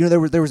there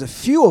was a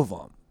few of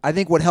them. I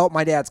think what helped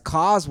my dad's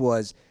cause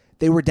was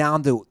they were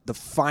down to the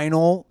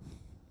final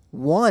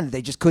one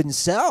they just couldn't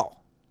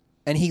sell.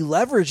 And he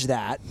leveraged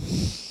that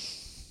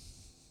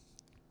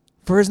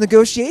for his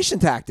negotiation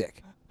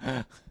tactic.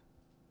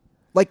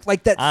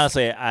 Like that.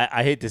 Honestly,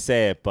 I hate to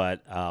say it,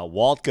 but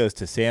Walt Goes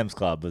to Sam's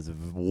Club was a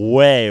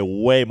way,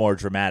 way more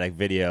dramatic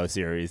video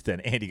series than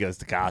Andy Goes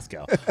to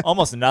Costco.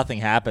 Almost nothing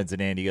happens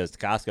in Andy Goes to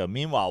Costco.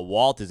 Meanwhile,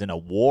 Walt is in a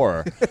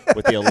war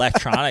with the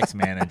electronics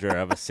manager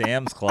of a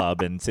Sam's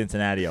Club in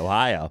Cincinnati,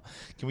 Ohio.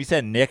 Can we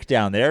send Nick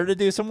down there to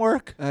do some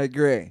work? I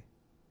agree.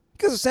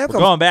 Because Sam's We're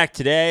going back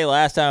today.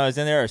 Last time I was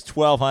in there, it was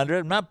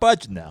 $1,200. I'm not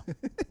budging, though. We're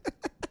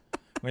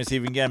going to see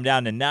if we can get him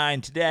down to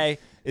 $9 today.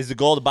 Is the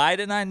goal to buy it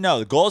at $9? No,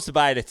 the goal is to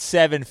buy it at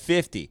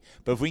 $750.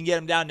 But if we can get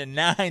him down to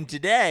 $9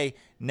 today,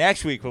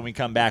 next week when we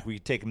come back, we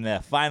can take him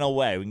the final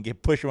way. We can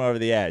push him over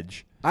the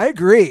edge. I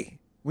agree.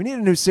 We need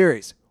a new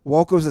series.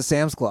 Walt Goes to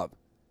Sam's Club.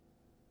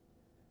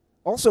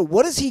 Also,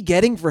 what is he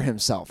getting for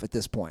himself at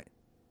this point?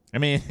 I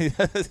mean,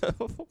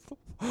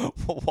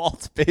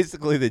 Walt's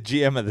basically the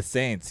GM of the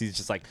Saints. He's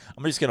just like,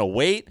 I'm just going to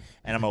wait,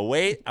 and I'm going to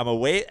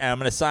wait, and I'm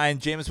going to sign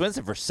Jameis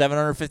Winston for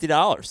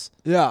 $750.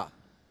 Yeah.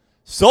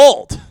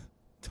 Sold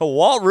to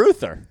Walt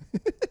Ruther.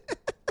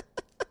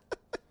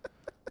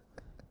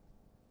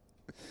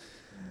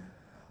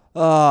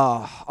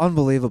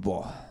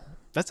 Unbelievable.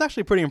 That's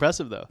actually pretty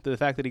impressive, though, the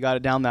fact that he got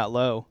it down that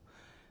low.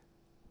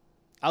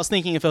 I was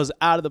thinking if it was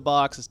out of the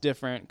box, it's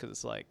different because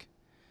it's like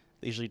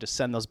they usually just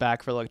send those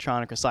back for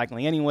electronic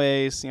recycling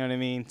anyways, you know what I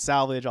mean?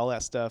 Salvage, all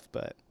that stuff,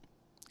 but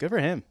good for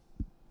him.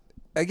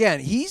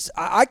 Again,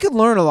 I could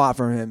learn a lot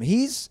from him.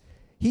 He's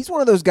one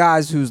of those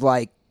guys who's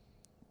like,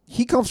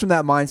 he comes from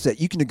that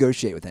mindset. You can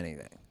negotiate with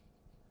anything,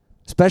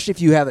 especially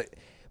if you have it.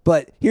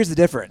 But here's the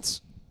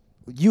difference.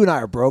 You and I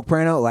are broke,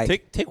 Prano.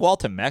 Like, take Walt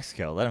to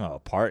Mexico. Let him have a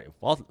party.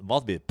 Walt will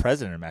be the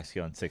president of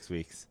Mexico in 6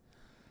 weeks.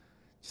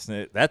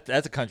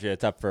 That's a country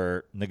that's up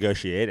for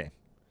negotiating.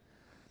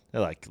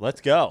 They're like,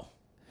 let's go.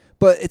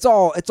 But it's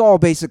all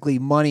basically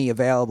money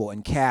available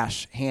and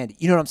cash handy.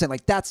 You know what I'm saying?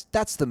 Like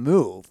that's the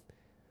move.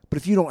 But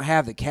if you don't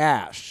have the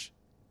cash,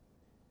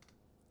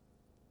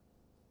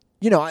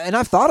 and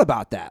I've thought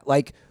about that.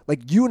 Like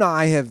you and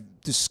I have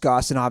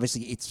discussed, and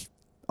obviously it's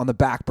on the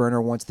back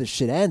burner once this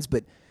shit ends,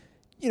 but,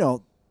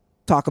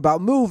 talk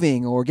about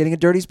moving or getting a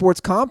Dirty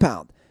Sports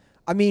compound.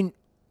 I mean,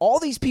 all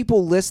these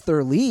people list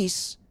their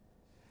lease.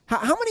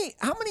 How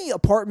many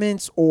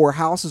apartments or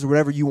houses or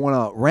whatever you want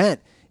to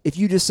rent, if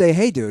you just say,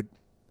 hey, dude,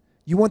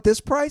 you want this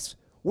price?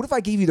 What if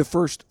I gave you the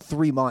first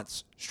 3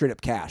 months straight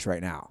up cash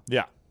right now?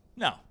 Yeah.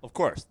 No, of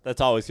course.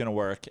 That's always going to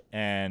work.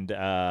 And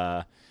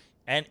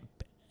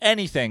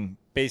anything,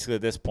 basically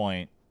at this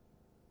point,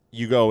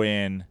 you go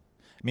in.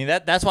 I mean,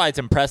 that's why it's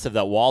impressive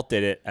that Walt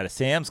did it at a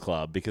Sam's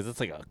Club, because it's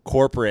like a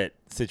corporate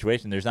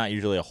situation. There's not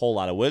usually a whole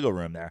lot of wiggle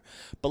room there.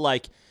 But,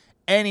 like,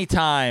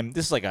 anytime,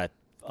 this is like a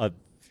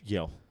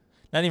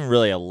not even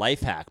really a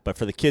life hack, but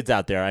for the kids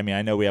out there, I mean,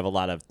 I know we have a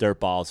lot of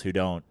dirtballs who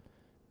don't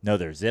know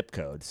their zip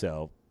code,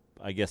 so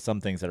I guess some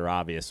things that are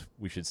obvious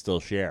we should still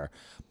share.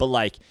 But,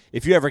 like,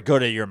 if you ever go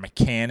to your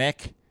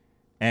mechanic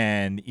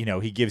and,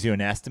 he gives you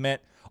an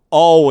estimate,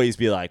 always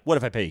be like, what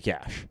if I pay you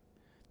cash?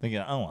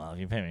 Thinking, oh, well, if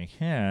you pay me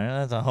cash,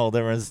 that's a whole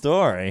different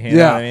story. You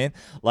know what I mean?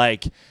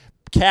 Like,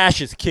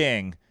 cash is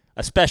king,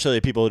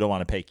 especially people who don't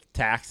want to pay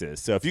taxes.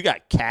 So if you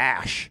got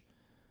cash,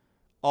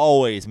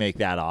 always make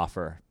that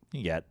offer.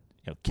 You get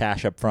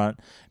cash up front.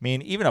 I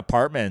mean, even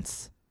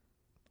apartments,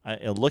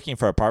 looking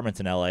for apartments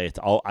in LA,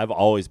 I've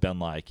always been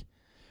like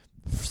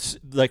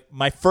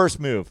my first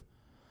move,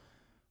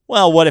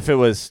 well, what if it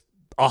was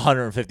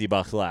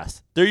 $150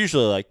 less? They're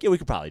usually like, yeah, we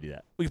could probably do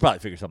that. We could probably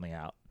figure something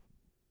out.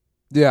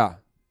 Yeah.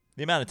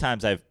 The amount of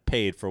times I've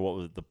paid for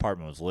what the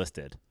apartment was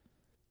listed.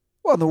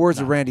 Well, in the words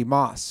of Randy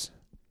Moss,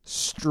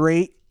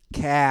 straight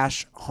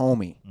cash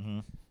homie. Mm-hmm.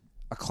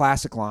 A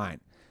classic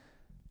line.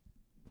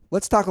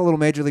 Let's talk a little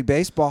Major League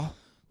Baseball.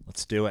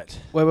 Let's do it.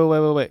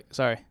 Wait.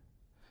 Sorry.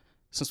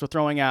 Since we're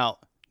throwing out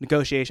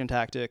negotiation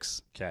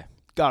tactics, okay,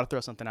 got to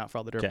throw something out for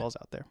all the dirtballs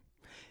out there.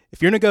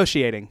 If you're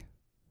negotiating,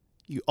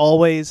 you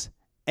always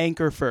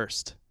anchor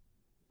first.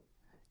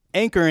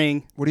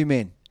 Anchoring. What do you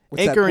mean?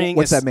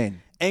 What's that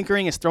mean?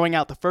 Anchoring is throwing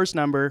out the first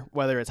number,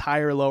 whether it's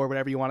higher or lower,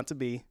 whatever you want it to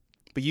be,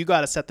 but you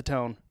got to set the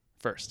tone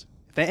first.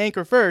 If they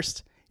anchor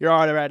first, you're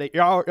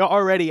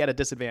already at a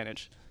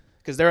disadvantage,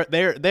 because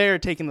they're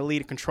taking the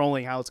lead,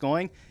 controlling how it's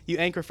going. You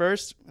anchor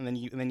first, and then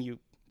you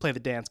play the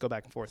dance, go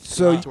back and forth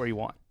to where you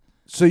want.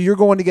 So you're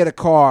going to get a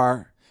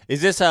car.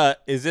 Is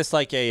this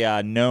like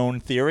a known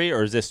theory,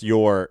 or is this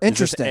your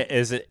interesting?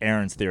 Is it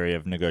Aaron's theory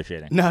of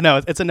negotiating?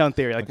 No, it's a known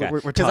theory. Like, okay.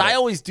 we're because I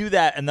always do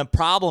that, and the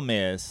problem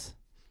is,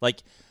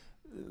 like,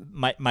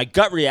 my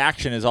gut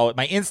reaction is always,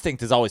 my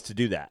instinct is always to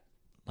do that.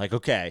 Like,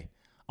 okay,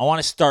 I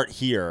want to start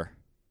here,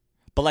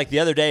 but like the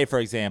other day, for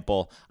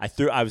example,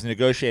 I was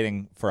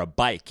negotiating for a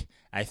bike.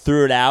 I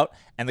threw it out,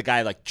 and the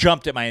guy like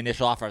jumped at my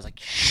initial offer. I was like,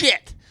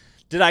 shit,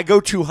 did I go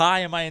too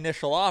high in my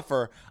initial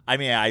offer? I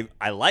mean,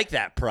 I like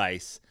that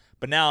price,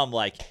 but now I'm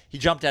like, he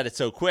jumped at it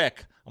so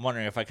quick, I'm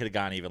wondering if I could have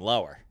gone even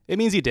lower. It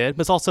means he did,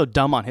 but it's also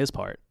dumb on his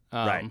part.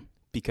 Right.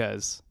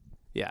 Because,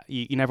 yeah,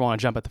 you never want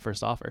to jump at the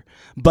first offer.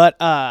 But,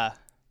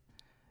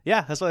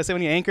 yeah, that's what I say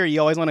when you anchor. You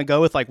always want to go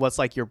with like what's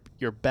like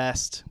your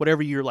best,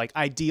 whatever your like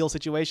ideal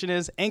situation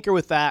is. Anchor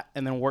with that,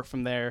 and then work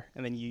from there,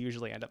 and then you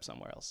usually end up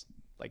somewhere else.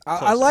 Like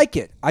I like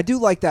it. I do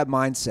like that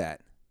mindset.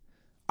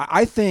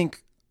 I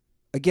think,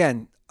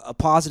 again, a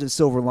positive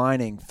silver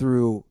lining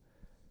through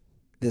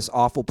this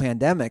awful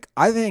pandemic.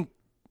 I think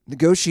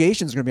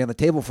negotiations are going to be on the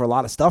table for a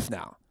lot of stuff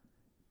now.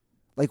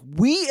 Like,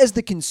 we as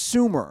the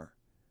consumer,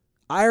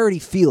 I already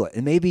feel it,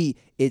 and maybe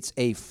it's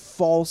a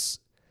false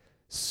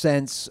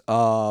sense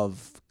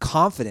of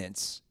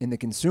confidence in the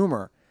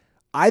consumer.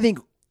 I think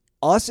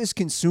us as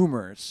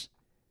consumers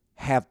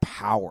have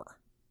power.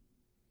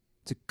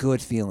 It's a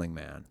good feeling,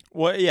 man.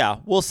 Well, yeah,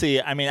 we'll see.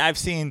 I mean, I've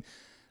seen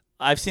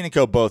it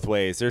go both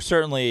ways. There's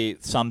certainly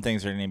some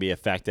things that are going to be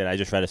affected. I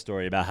just read a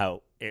story about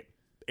how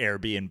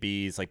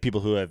Airbnbs, like people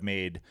who have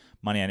made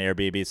money on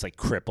Airbnb, it's like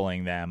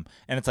crippling them.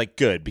 And it's like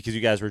good, because you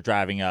guys were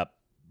driving up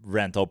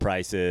rental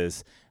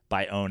prices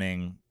by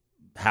owning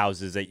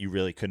houses that you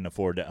really couldn't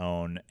afford to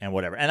own and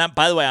whatever. And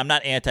by the way, I'm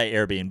not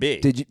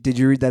anti-Airbnb. Did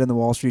you read that in the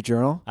Wall Street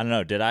Journal? I don't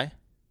know. Did I?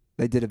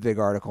 They did a big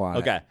article on it.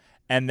 Okay.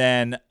 And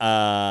then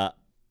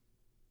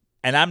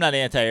and I'm not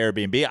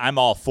anti-Airbnb. I'm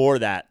all for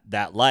that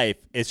life.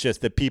 It's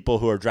just the people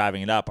who are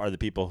driving it up are the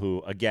people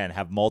who, again,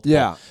 have multiple.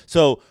 Yeah.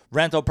 So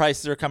rental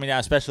prices are coming down,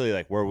 especially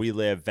like where we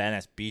live,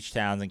 Venice, beach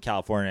towns in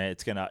California.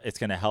 It's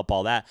gonna help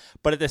all that.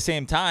 But at the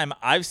same time,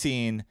 I've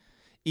seen,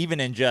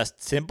 even in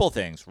just simple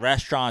things,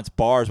 restaurants,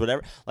 bars,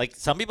 whatever, like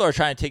some people are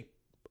trying to take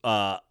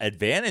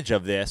advantage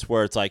of this,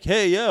 where it's like,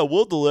 hey, yeah,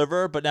 we'll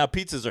deliver, but now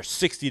pizzas are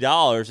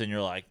 $60, and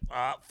you're like,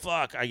 oh,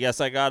 fuck, I guess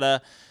I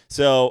gotta.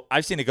 So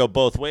I've seen it go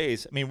both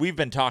ways. I mean, we've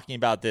been talking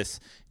about this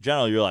in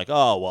general. You're like,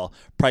 oh, well,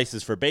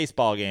 prices for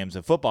baseball games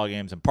and football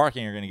games and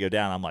parking are going to go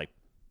down. I'm like,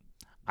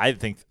 I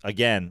think,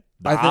 again,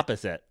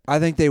 opposite. I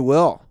think they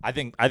will. I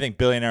think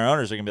billionaire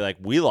owners are going to be like,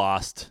 we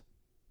lost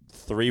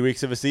 3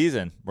 weeks of a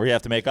season. We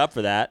have to make up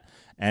for that.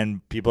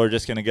 And people are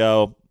just going to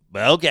go,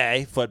 well,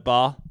 okay,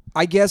 football.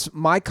 I guess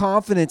my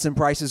confidence in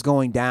prices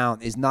going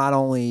down is not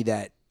only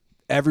that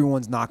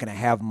everyone's not going to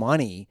have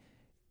money,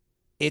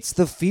 it's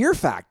the fear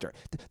factor.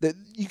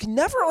 You can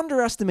never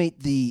underestimate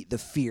the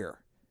fear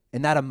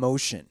and that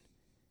emotion.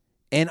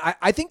 And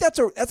I think that's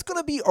going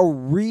to be a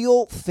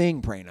real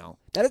thing, Prano.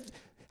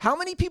 How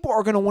many people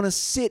are going to want to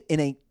sit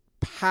in a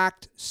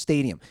packed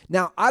stadium?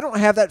 Now, I don't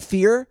have that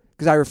fear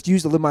because I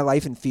refuse to live my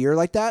life in fear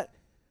like that.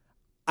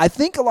 I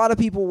think a lot of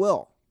people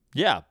will.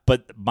 Yeah,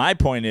 but my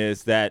point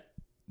is that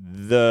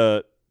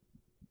the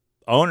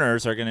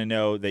owners are going to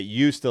know that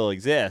you still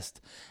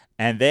exist,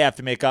 and they have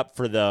to make up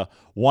for the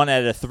 1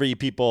 out of 3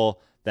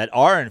 people that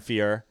are in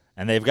fear,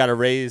 and they've got to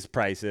raise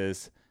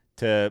prices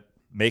to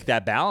make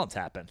that balance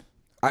happen.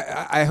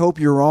 I hope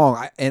you're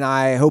wrong, and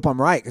I hope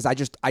I'm right, because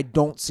I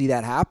don't see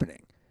that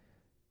happening.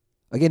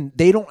 Again,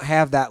 they don't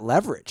have that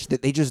leverage.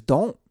 That they just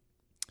don't.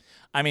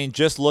 I mean,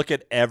 just look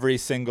at every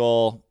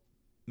single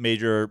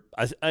major.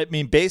 I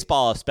mean,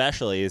 baseball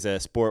especially is a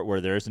sport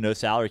where there's no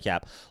salary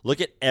cap.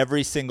 Look at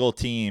every single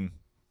team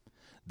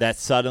that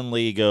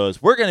suddenly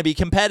goes, we're going to be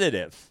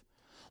competitive.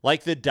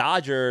 Like the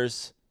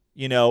Dodgers,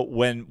 you know,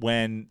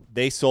 when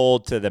they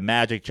sold to the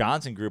Magic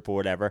Johnson group or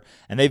whatever,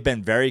 and they've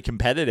been very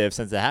competitive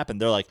since it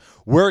happened. They're like,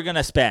 we're going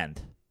to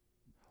spend.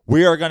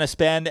 We are going to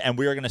spend, and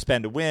we are going to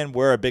spend to win.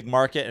 We're a big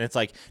market. And it's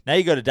like, now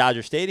you go to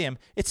Dodger Stadium,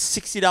 it's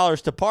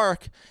 $60 to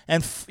park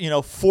and,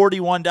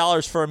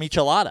 $41 for a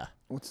michelada.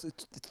 It's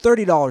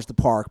 $30 to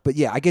park, but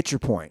yeah, I get your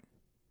point.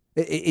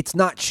 It's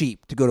not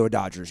cheap to go to a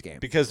Dodgers game.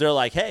 Because they're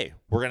like, hey,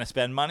 we're going to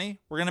spend money.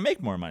 We're going to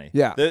make more money.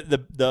 Yeah.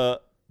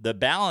 The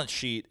balance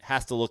sheet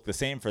has to look the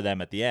same for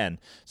them at the end.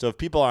 So if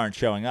people aren't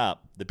showing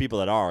up, the people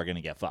that are going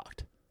to get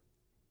fucked.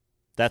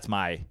 That's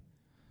my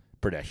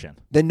prediction.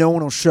 Then no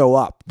one will show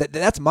up.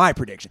 That's my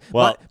prediction.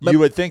 Well, you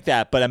would think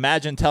that, but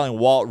imagine telling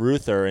Walt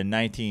Reuther in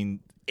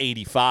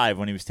 1985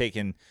 when he was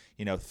taking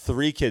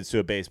 3 kids to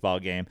a baseball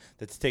game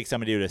that to take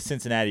somebody to a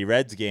Cincinnati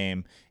Reds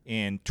game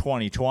in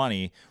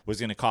 2020 was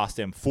going to cost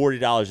him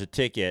 $40 a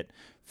ticket,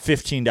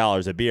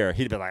 $15 a beer.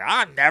 He'd be like,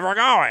 I'm never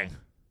going.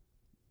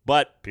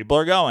 But people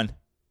are going.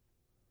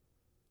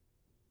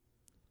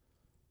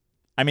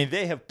 I mean,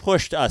 they have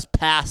pushed us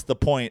past the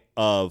point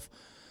of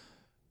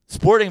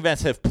sporting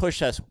events have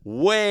pushed us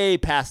way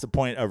past the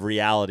point of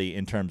reality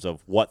in terms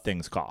of what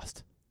things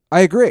cost.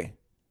 I agree.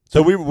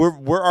 So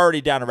we're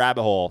already down a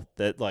rabbit hole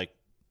that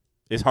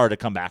is hard to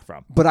come back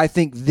from. But I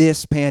think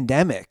this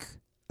pandemic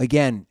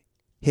again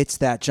hits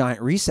that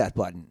giant reset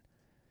button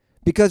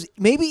because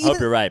maybe even, I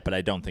hope you're right, but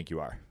I don't think you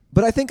are.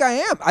 But I think I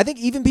am. I think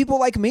even people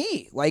like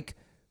me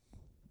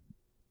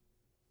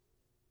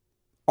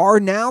are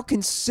now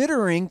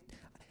considering.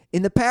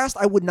 In the past,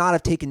 I would not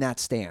have taken that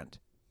stand.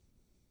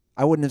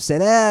 I wouldn't have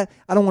said,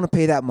 I don't want to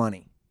pay that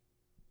money.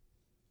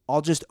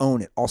 I'll just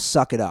own it. I'll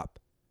suck it up.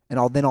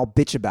 And then I'll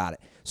bitch about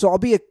it. So I'll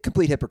be a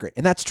complete hypocrite.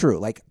 And that's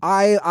true.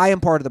 I am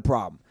part of the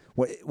problem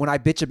when I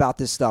bitch about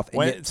this stuff.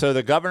 So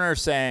the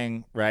governor's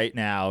saying right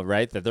now,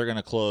 that they're going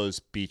to close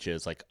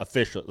beaches,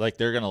 officially.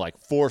 They're going to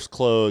force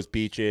close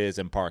beaches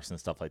and parks and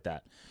stuff like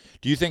that.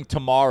 Do you think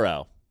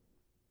tomorrow,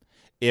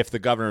 if the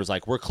governor's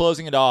like, we're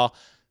closing it all,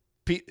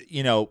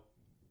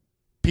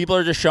 people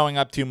are just showing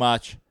up too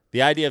much.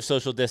 The idea of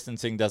social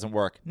distancing doesn't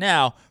work.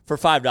 Now, for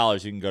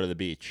 $5, you can go to the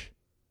beach.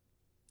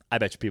 I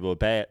bet you people would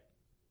pay it.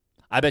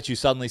 I bet you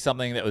suddenly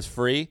something that was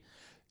free,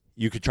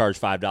 you could charge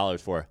 $5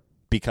 for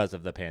because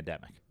of the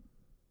pandemic.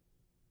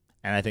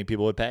 And I think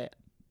people would pay it.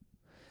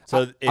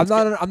 So I'm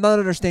not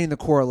understanding the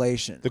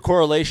correlation. The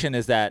correlation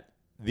is that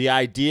the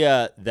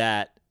idea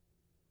that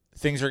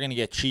things are going to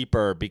get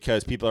cheaper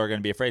because people are going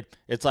to be afraid.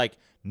 It's like,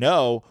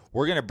 no,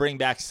 we're going to bring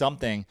back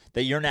something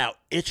that you're now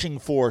itching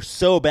for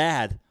so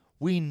bad.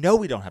 We know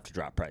we don't have to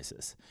drop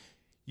prices.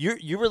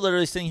 You were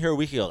literally sitting here a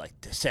week ago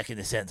the second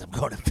this ends, I'm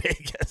going to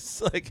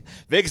Vegas.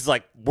 Vegas is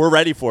we're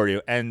ready for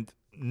you. And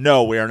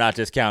no, we are not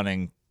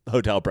discounting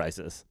hotel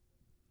prices.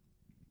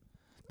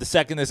 The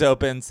second this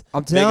opens,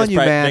 I'm telling you,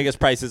 man, Vegas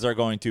prices are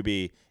going to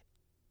be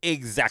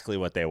exactly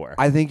what they were.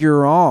 I think you're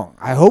wrong.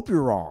 I hope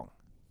you're wrong.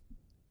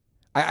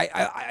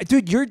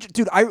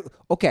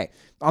 Okay.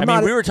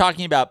 We were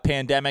talking about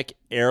pandemic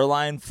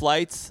airline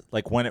flights,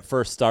 when it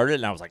first started,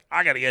 and I was like,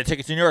 I got to get a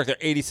ticket to New York. They're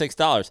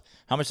 $86.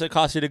 How much does it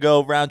cost you to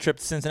go round trip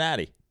to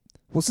Cincinnati?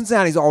 Well,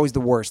 Cincinnati's always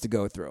the worst to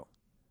go through.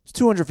 It's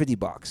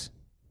 $250.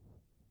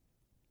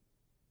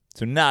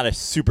 So not a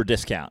super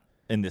discount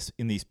in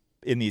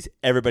these.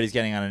 Everybody's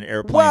getting on an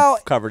airplane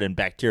covered in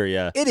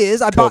bacteria. It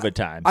is. COVID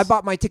times. I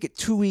bought my ticket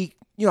 2 weeks.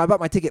 I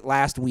bought my ticket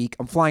last week.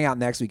 I'm flying out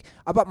next week.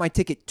 I bought my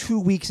ticket 2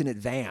 weeks in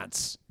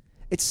advance.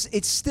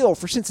 It's still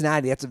for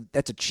Cincinnati.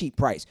 That's a cheap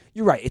price.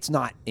 You're right. It's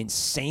not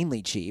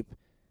insanely cheap.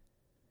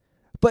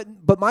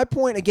 But my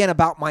point again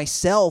about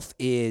myself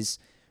is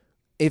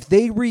if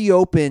they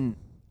reopen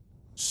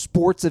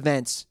sports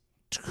events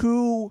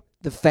to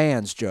the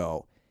fans,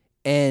 Joe,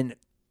 and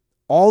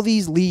all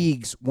these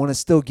leagues want to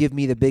still give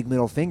me the big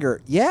middle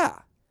finger, yeah,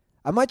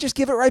 I might just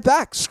give it right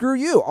back. Screw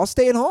you. I'll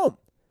stay at home.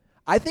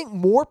 I think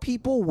more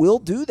people will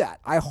do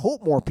that. I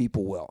hope more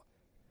people will.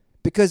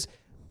 Because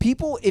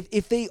people,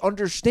 if they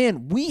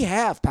understand, we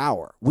have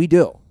power. We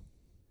do.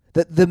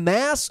 The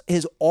mass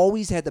has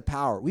always had the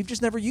power. We've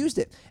just never used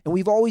it, and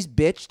we've always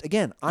bitched.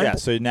 Again,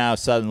 so now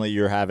suddenly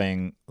you're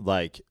having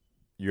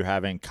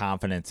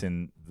confidence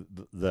in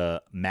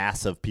the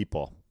mass of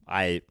people.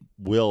 I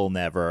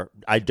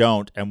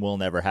don't and will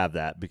never have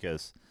that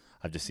because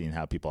I've just seen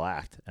how people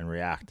act and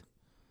react.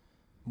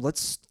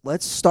 Let's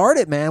start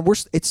it, man.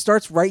 It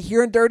starts right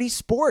here in Dirty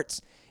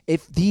Sports.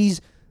 If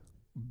these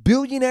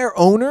billionaire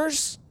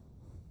owners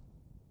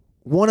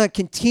want to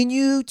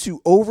continue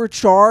to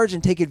overcharge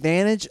and take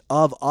advantage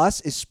of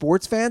us as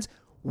sports fans,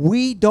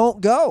 we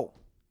don't go.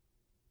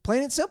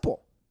 Plain and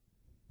simple.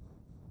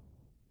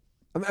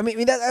 I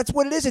mean that's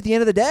what it is at the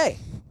end of the day.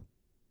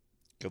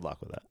 Good luck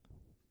with that.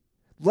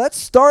 Let's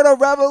start a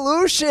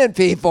revolution,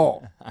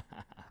 people.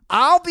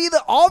 I'll be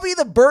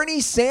the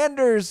Bernie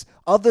Sanders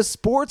of the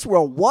sports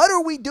world. What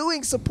are we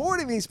doing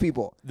supporting these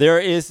people?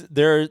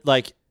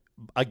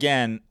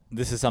 Again,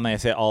 this is something I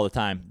say all the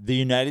time. The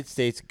United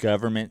States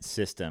government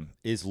system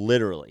is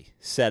literally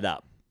set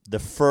up. The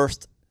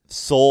first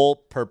sole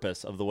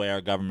purpose of the way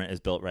our government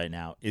is built right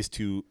now is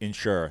to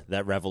ensure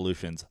that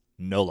revolutions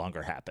no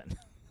longer happen.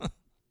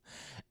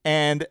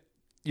 And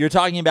you're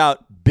talking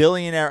about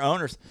billionaire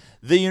owners.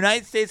 The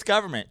United States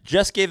government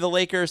just gave the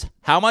Lakers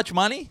how much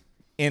money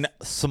in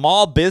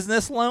small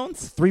business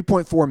loans?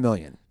 $3.4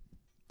 million.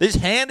 They just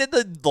handed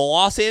the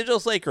Los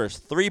Angeles Lakers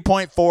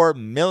 $3.4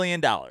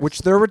 million. Which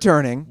they're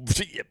returning.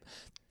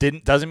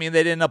 Doesn't mean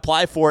they didn't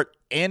apply for it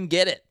and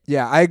get it.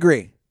 Yeah, I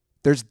agree.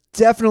 There's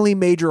definitely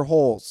major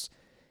holes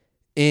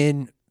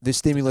in the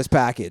stimulus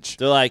package.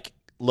 They're like,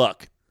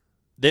 look,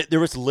 there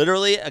was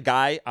literally a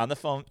guy on the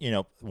phone,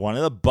 one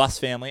of the Bus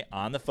family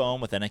on the phone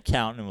with an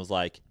accountant and was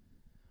like,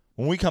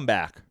 when we come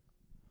back,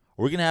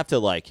 we're going to have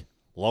to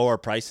lower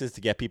prices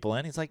to get people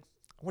in. He's like,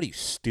 what are you,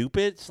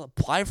 stupid? Just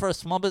apply for a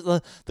small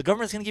business. The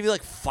government's going to give you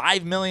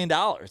 $5 million.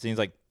 And he's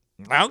like,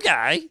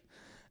 okay.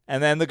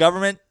 And then the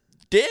government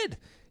did.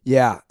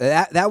 Yeah,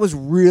 that was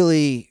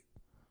really,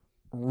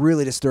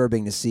 really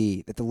disturbing to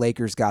see that the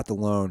Lakers got the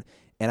loan.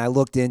 And I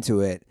looked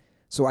into it.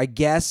 So I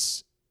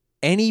guess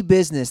any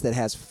business that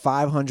has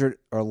 500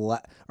 or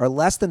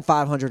less than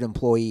 500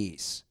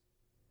 employees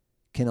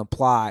can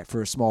apply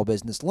for a small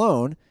business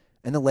loan.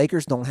 And the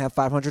Lakers don't have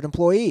 500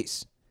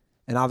 employees.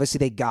 And obviously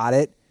they got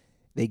it.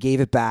 They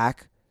gave it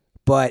back.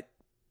 But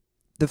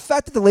the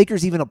fact that the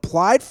Lakers even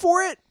applied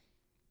for it,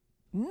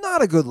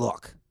 not a good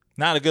look.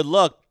 Not a good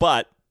look,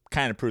 but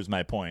kind of proves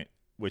my point,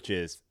 which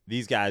is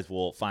these guys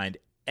will find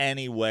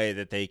any way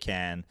that they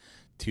can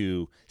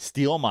to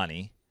steal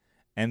money.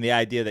 And the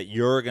idea that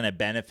you're going to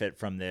benefit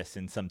from this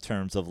in some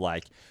terms of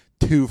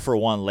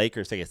 2-for-1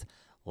 Lakers tickets.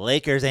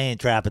 Lakers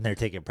ain't dropping their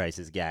ticket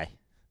prices, guy.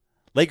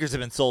 Lakers have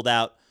been sold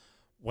out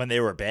when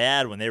they were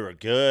bad, when they were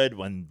good,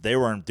 when they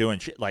weren't doing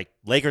shit.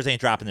 Lakers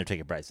ain't dropping their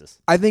ticket prices.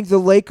 I think the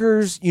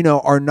Lakers,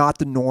 are not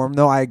the norm,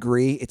 though. I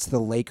agree. It's the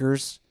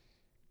Lakers,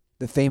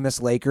 the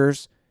famous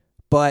Lakers.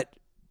 But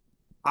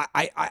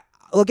I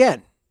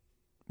again,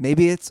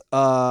 maybe it's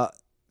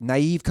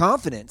naive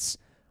confidence.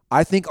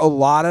 I think a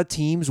lot of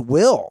teams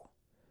will.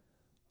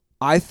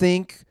 I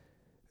think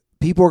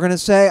people are going to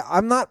say,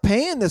 I'm not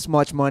paying this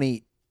much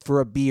money for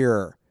a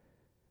beer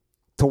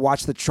to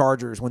watch the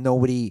Chargers when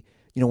nobody,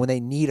 when they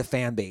need a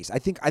fan base. I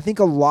think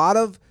a lot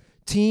of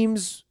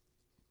teams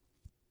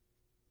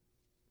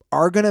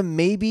are going to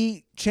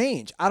maybe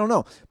change. I don't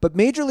know. But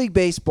Major League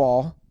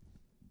Baseball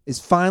is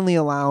finally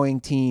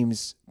allowing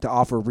teams to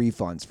offer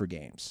refunds for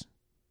games.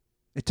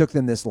 It took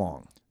them this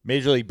long.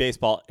 Major League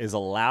Baseball is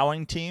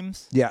allowing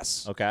teams?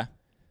 Yes. Okay.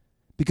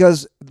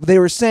 Because they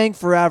were saying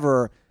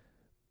forever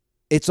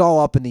it's all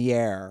up in the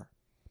air.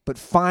 But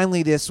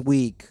finally this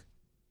week,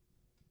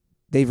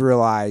 they've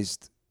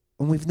realized,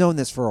 and we've known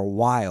this for a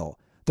while,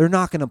 they're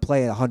not going to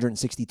play a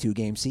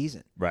 162-game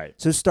season. Right.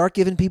 So start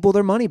giving people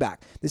their money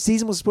back. The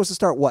season was supposed to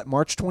start,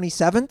 March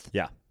 27th?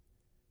 Yeah.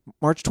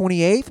 March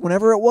 28th,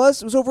 whenever it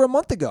was over a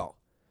month ago.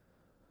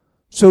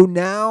 So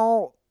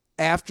now,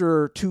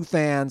 after 2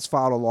 fans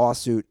filed a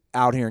lawsuit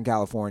out here in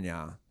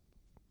California,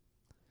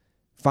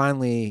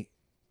 finally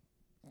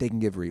they can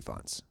give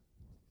refunds.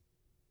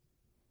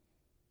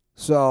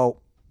 So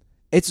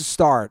it's a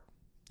start.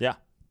 Yeah.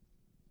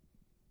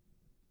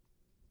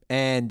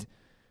 And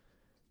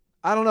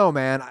I don't know,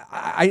 man.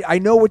 I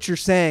know what you're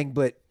saying,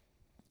 but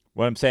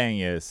what I'm saying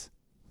is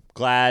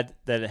glad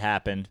that it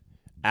happened.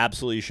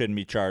 Absolutely shouldn't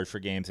be charged for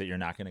games that you're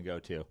not going to go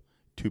to.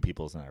 2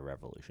 people's not a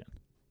revolution.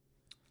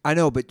 I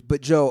know,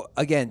 but Joe,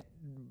 again,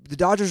 the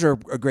Dodgers are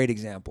a great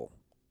example.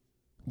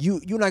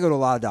 You and I go to a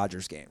lot of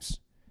Dodgers games.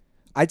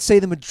 I'd say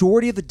the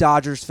majority of the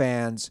Dodgers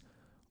fans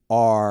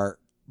are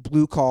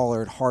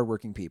blue-collared,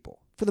 hardworking people,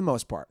 for the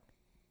most part.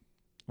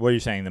 What are you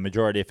saying? The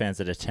majority of fans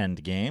that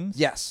attend games?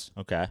 Yes.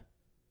 Okay.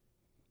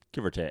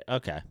 Give or take.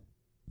 Okay.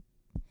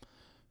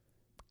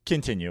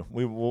 Continue.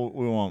 We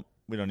won't.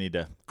 We don't need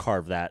to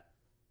carve that.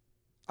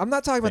 I'm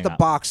not talking about the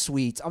box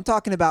suites. I'm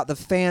talking about the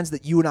fans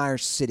that you and I are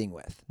sitting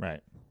with.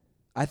 Right.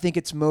 I think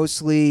it's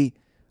mostly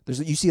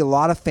you see a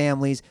lot of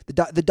families.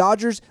 The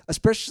Dodgers,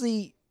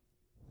 especially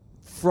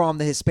from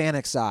the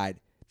Hispanic side,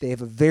 they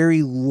have a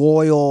very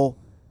loyal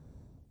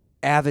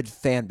avid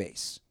fan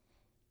base.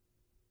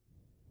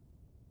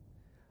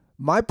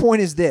 My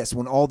point is this,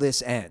 when all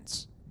this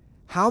ends,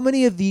 how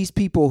many of these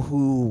people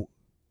who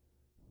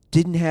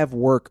didn't have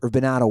work or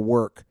been out of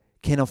work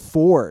can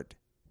afford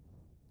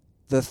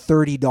the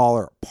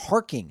 $30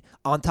 parking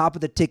on top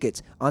of the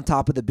tickets, on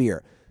top of the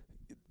beer?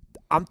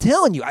 I'm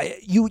telling you,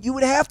 you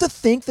would have to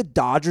think the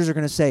Dodgers are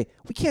going to say,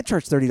 we can't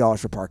charge $30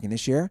 for parking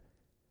this year.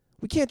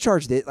 We can't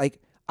charge this. Like,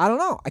 I don't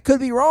know. I could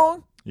be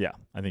wrong. Yeah,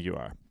 I think you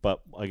are.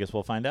 But I guess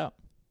we'll find out.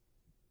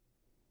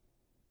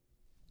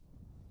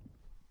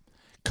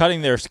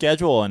 Cutting their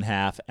schedule in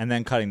half and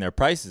then cutting their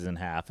prices in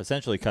half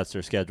essentially cuts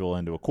their schedule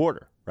into a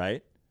quarter,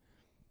 right?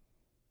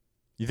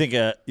 You think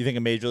a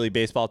Major League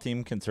Baseball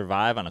team can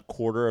survive on a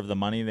quarter of the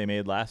money they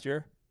made last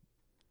year?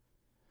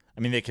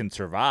 I mean, they can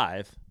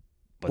survive,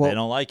 but they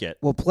don't like it.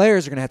 Well,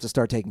 players are going to have to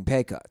start taking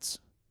pay cuts.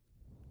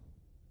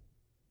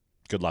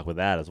 Good luck with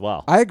that as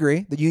well. I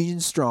agree. The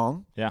union's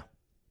strong. Yeah.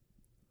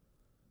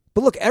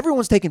 But look,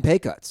 everyone's taking pay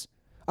cuts.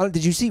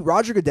 Did you see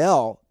Roger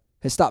Goodell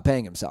has stopped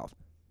paying himself?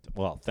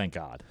 Well, thank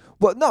God.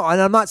 Well, no, and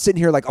I'm not sitting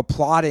here like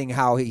applauding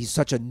how he's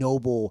such a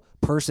noble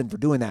person for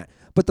doing that.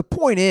 But the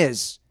point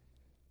is,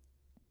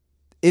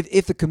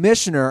 if the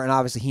commissioner, and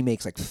obviously he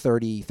makes like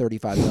 30,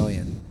 35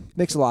 million,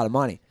 makes a lot of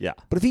money. Yeah.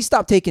 But if he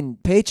stopped taking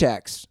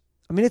paychecks,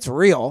 I mean, it's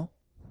real.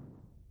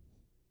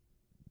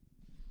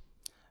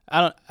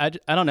 I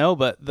don't know,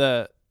 but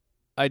the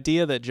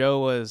idea that Joe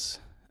was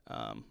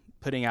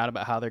putting out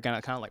about how they're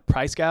gonna kind of like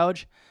price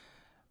gouge,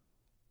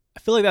 I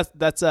feel like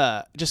that's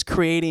just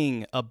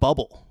creating a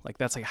bubble. Like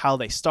that's like how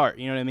they start.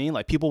 You know what I mean?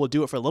 Like people will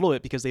do it for a little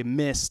bit because they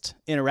missed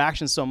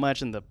interaction so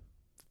much in the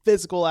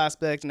physical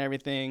aspect and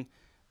everything.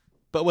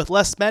 But with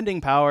less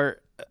spending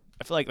power,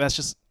 I feel like that's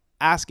just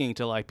asking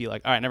to like be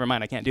like, all right, never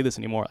mind, I can't do this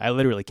anymore. I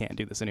literally can't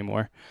do this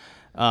anymore.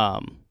 I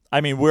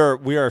mean,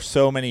 we are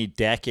so many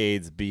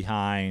decades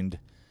behind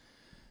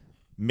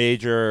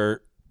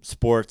major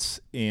sports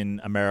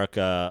in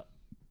America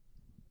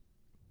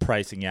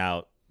pricing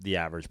out the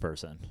average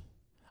person.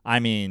 I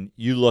mean,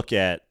 you look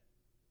at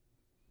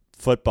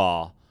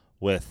football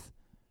with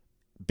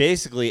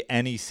basically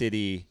any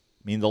city.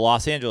 I mean, the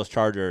Los Angeles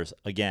Chargers,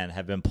 again,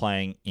 have been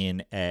playing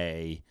in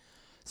a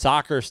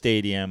soccer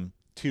stadium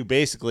to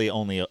basically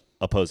only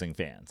opposing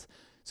fans.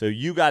 So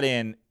you got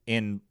in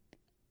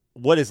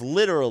what is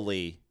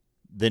literally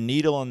the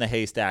needle in the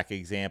haystack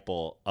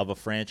example of a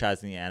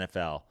franchise in the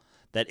NFL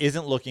that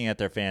isn't looking at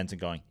their fans and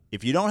going,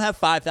 if you don't have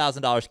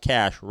 $5,000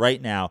 cash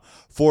right now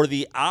for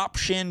the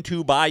option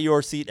to buy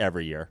your seat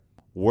every year,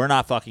 we're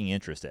not fucking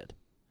interested.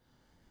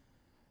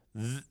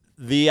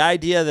 The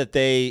idea that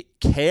they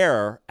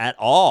care at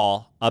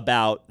all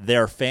about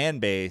their fan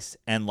base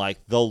and like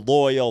the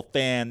loyal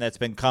fan that's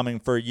been coming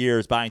for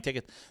years buying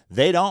tickets,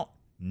 they don't.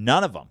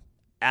 None of them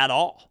at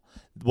all.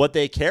 What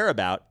they care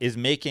about is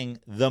making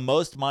the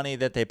most money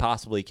that they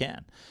possibly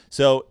can.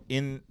 So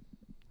in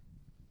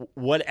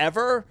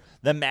whatever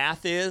the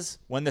math is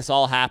when this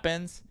all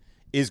happens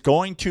is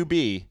going to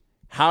be,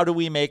 how do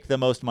we make the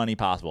most money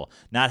possible?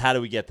 Not how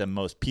do we get the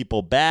most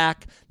people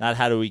back, not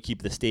how do we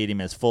keep the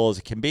stadium as full as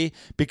it can be.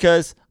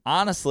 Because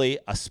honestly,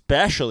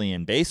 especially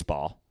in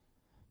baseball,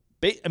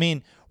 I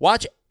mean,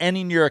 watch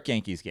any New York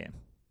Yankees game.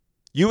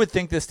 You would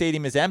think the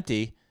stadium is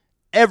empty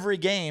every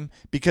game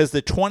because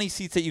the 20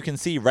 seats that you can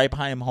see right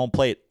behind home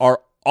plate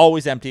are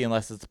always empty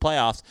unless it's the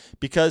playoffs,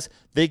 because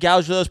they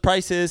gouge those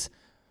prices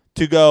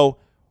to go,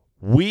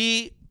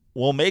 we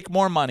will make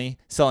more money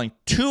selling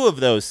 2 of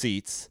those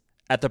seats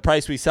at the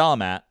price we sell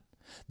them at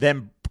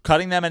than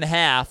cutting them in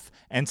half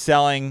and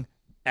selling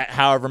at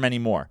however many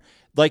more.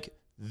 Like,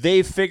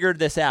 they've figured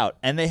this out,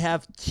 and they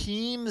have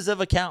teams of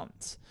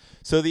accountants.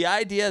 So the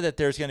idea that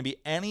there's going to be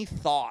any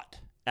thought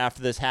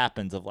after this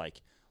happens of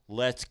like,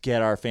 let's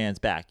get our fans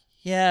back.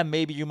 Yeah,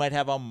 maybe you might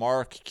have a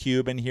Mark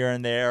Cuban here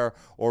and there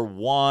or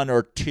 1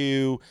 or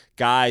 2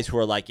 guys who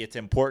are like, it's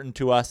important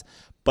to us.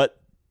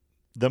 But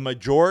the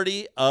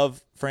majority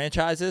of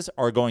franchises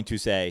are going to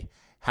say,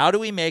 how do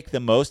we make the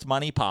most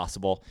money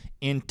possible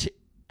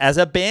as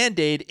a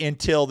Band-Aid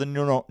until the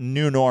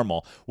new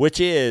normal, which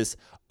is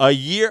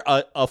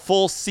a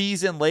full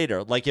season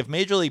later. Like if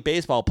Major League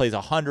Baseball plays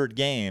 100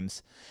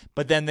 games,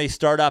 but then they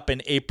start up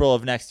in April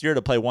of next year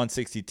to play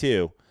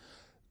 162,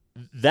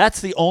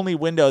 that's the only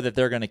window that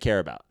they're going to care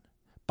about.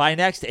 By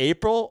next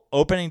April,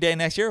 opening day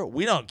next year,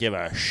 we don't give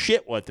a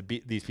shit what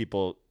these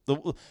people,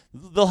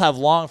 they'll have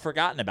long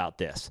forgotten about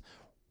this.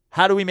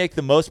 How do we make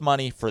the most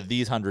money for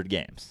these 100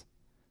 games?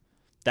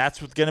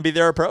 That's what's going to be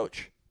their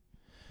approach.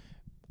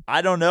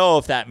 I don't know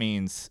if that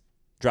means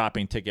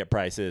dropping ticket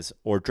prices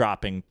or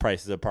dropping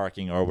prices of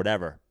parking or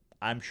whatever.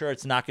 I'm sure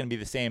it's not going to be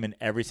the same in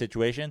every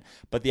situation,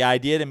 but the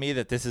idea to me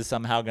that this is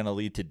somehow going to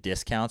lead to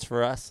discounts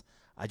for us,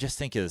 I just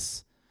think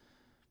is,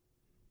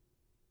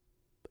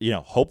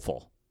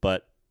 hopeful,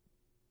 but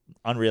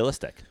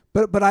unrealistic.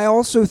 But I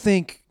also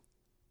think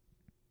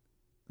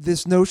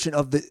this notion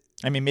of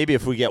maybe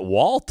if we get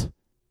Walt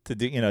to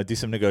do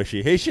some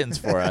negotiations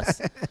for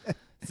us,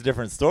 it's a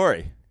different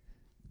story.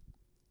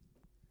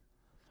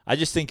 I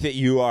just think that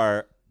you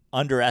are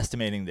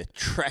underestimating the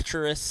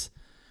treacherous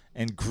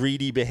and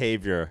greedy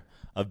behavior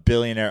of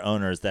billionaire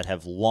owners that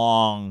have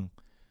long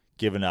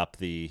given up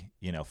the,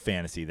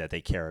 fantasy that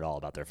they care at all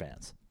about their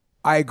fans.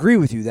 I agree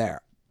with you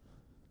there.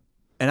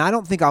 And I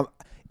don't think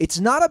it's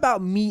not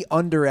about me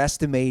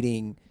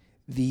underestimating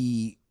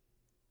the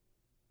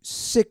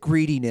sick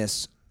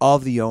greediness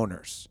of the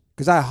owners,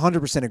 because I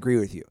 100% agree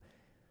with you.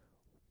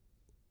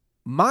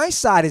 My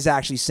side is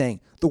actually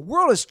saying the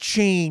world has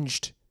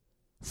changed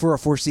for a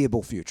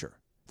foreseeable future,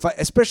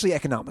 especially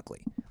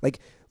economically. Like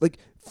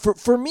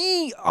for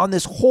me on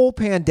this whole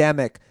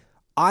pandemic,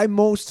 I'm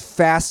most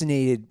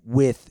fascinated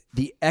with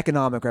the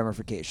economic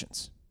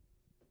ramifications.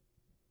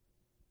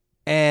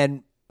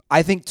 And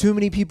I think too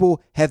many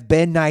people have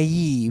been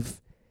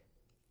naive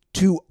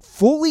to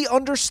fully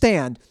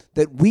understand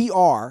that we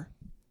are,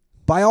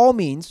 by all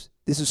means,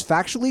 this is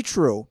factually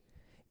true,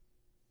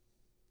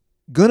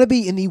 going to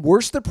be in the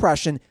worst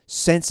depression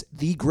since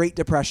the Great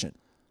Depression.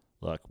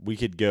 Look, we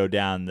could go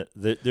down.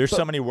 There's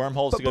so many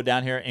wormholes to go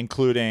down here,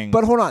 including.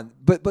 But hold on.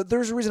 But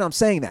there's a reason I'm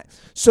saying that.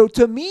 So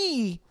to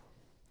me,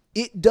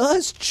 it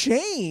does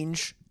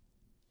change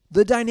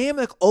the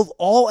dynamic of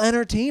all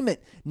entertainment,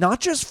 not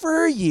just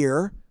for a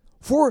year,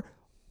 for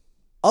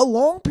a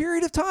long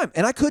period of time.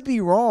 And I could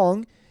be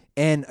wrong.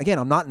 And again,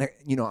 I'm not an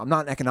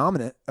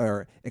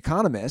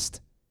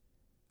economist,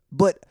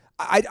 but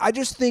I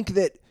just think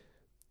that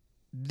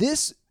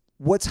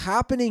what's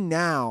happening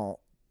now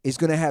is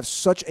going to have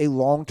such a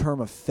long-term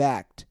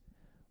effect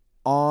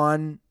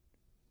on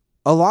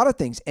a lot of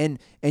things. And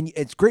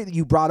it's great that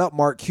you brought up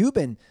Mark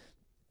Cuban.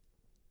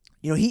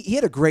 He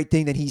had a great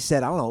thing that he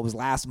said, I don't know, it was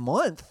last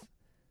month.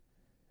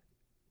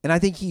 And I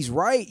think he's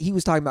right. He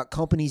was talking about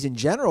companies in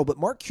general, but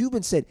Mark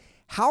Cuban said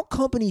how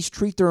companies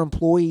treat their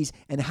employees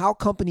and how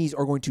companies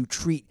are going to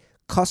treat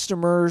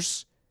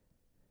customers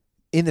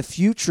in the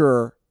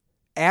future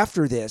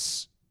after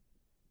this,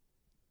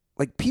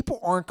 like, people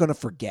aren't going to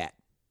forget,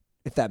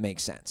 if that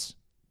makes sense.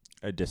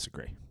 I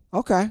disagree.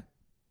 Okay.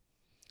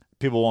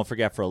 People won't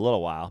forget for a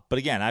little while. But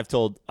again, I've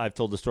told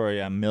the story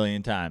a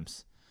million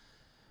times.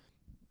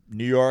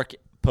 New York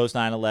post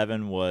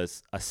 9/11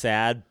 was a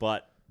sad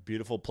but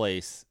beautiful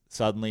place.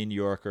 Suddenly New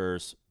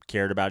Yorkers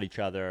cared about each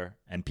other,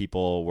 and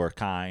people were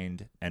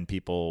kind, and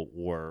people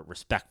were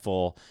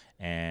respectful,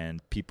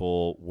 and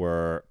people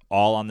were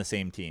all on the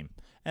same team.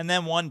 And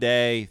then one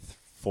day,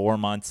 4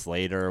 months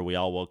later, we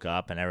all woke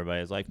up and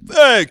everybody was like,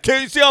 "Hey,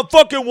 can't you see I'm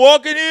fucking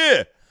walking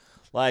here?"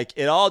 Like,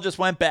 it all just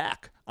went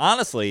back.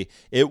 Honestly,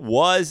 it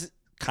was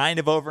kind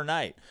of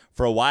overnight.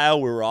 For a while,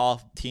 we were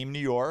all Team New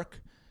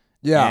York.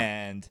 Yeah.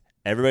 And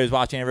everybody was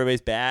watching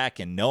everybody's back,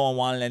 and no one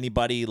wanted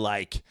anybody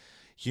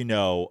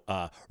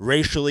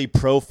racially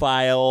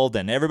profiled,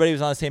 and everybody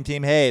was on the same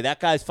team. Hey, that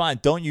guy's fine.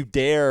 Don't you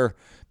dare,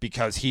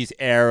 because he's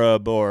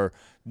Arab or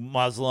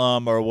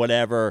Muslim or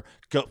whatever,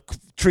 go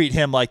treat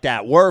him like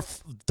that.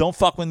 Don't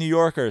fuck with New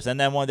Yorkers. And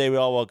then one day we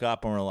all woke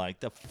up and we're like,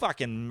 the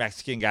fucking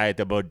Mexican guy at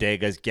the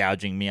bodega is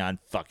gouging me on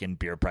fucking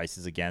beer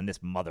prices again, this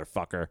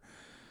motherfucker.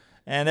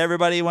 And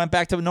everybody went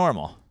back to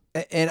normal.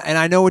 And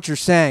I know what you're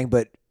saying,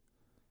 but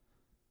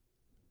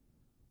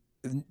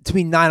to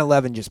me,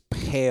 9/11 just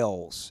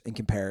pales in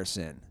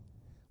comparison.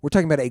 We're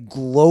talking about a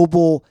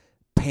global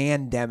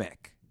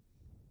pandemic.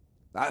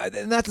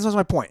 And that's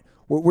my point.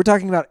 We're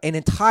talking about an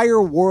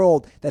entire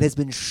world that has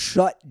been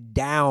shut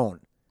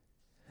down.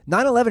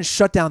 9/11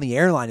 shut down the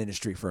airline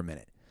industry for a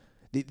minute.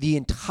 The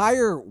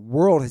entire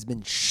world has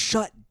been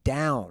shut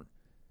down.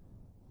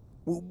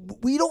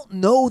 We don't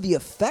know the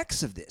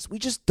effects of this. We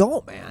just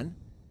don't, man.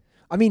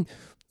 I mean,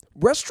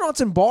 restaurants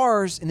and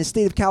bars in the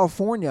state of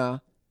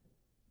California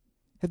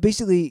have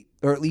basically,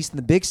 or at least in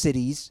the big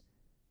cities,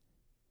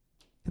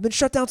 have been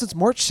shut down since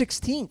March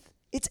 16th.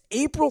 It's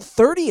April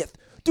 30th.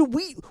 Dude,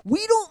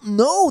 we don't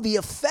know the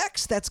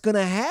effects that's going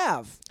to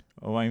have.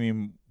 Oh, I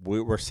mean,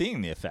 we're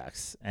seeing the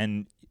effects.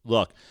 And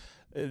look,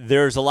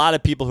 there's a lot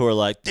of people who are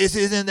like, this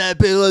isn't that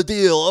big of a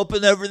deal.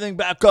 Open everything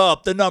back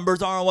up. The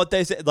numbers aren't what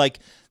they say. Like,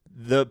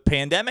 the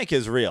pandemic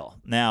is real.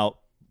 Now,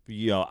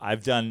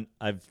 I've done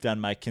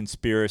my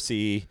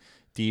conspiracy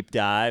deep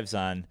dives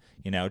on,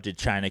 did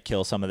China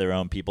kill some of their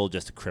own people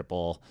just to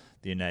cripple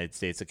the United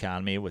States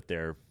economy with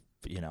their,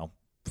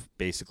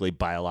 basically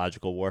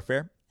biological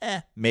warfare?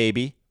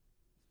 Maybe.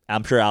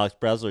 I'm sure Alex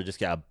Bresler just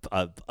got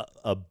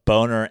a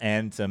boner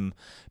and some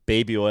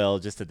baby oil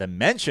just at the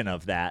mention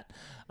of that.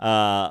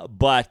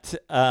 But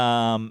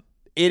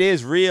it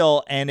is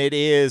real, and it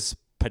is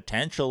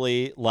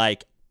potentially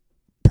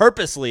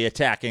purposely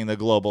attacking the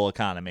global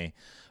economy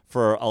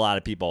for a lot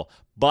of people.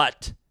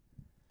 But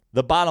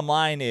the bottom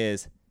line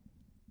is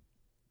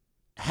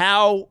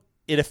how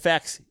it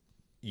affects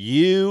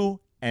you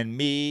and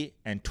me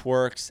and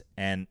Twerks,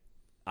 and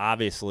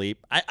obviously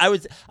I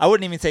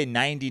wouldn't even say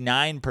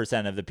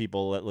 99% of the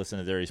people that listen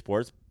to Dirty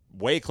Sports,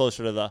 way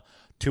closer to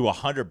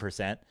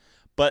 100%,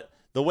 but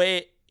the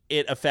way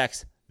it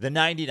affects the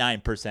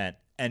 99%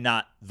 and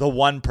not the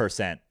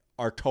 1%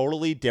 are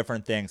totally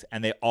different things,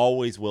 and they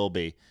always will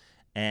be.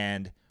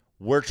 And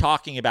we're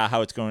talking about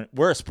how it's going.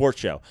 We're a sports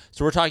show,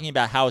 so we're talking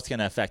about how it's going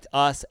to affect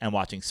us and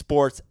watching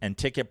sports and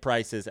ticket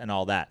prices and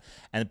all that.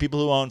 And the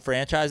people who own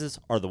franchises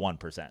are the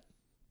 1%.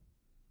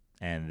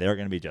 And they're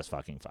going to be just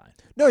fucking fine.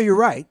 No, you're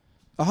right.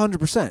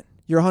 100%.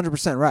 You're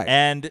 100% right.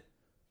 And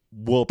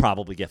we'll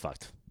probably get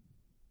fucked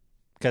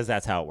because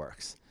that's how it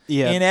works.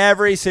 Yeah. In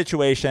every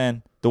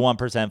situation, the 1%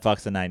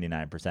 fucks the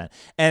 99%.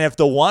 And if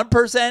the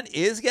 1%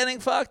 is getting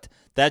fucked,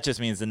 that just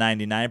means the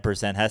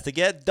 99% has to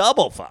get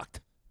double fucked.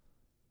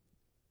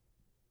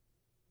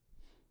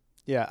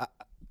 Yeah,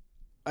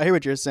 I hear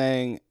what you're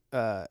saying,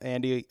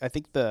 Andy. I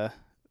think the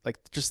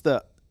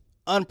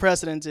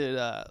unprecedented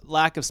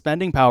lack of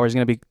spending power is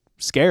going to be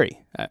scary.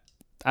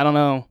 I don't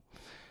know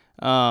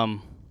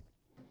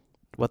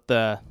what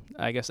the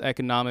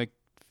economic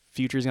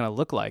future is going to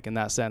look like in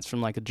that sense,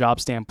 from like a job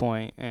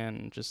standpoint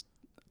and just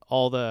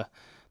all the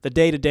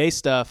day-to-day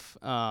stuff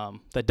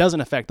that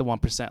doesn't affect the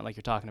 1% like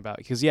you're talking about.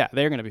 Because they're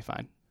going to be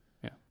fine.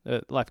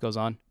 Yeah, life goes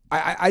on.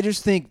 I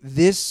just think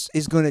this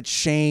is going to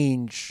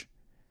change.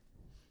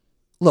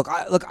 Look,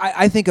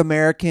 I think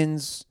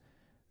Americans,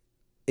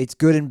 it's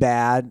good and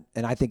bad,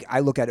 and I think I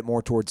look at it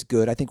more towards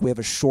good. I think we have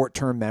a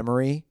short-term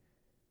memory,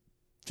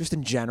 just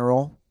in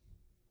general,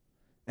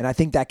 and I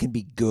think that can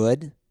be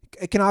good.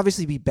 It can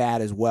obviously be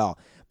bad as well,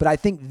 but I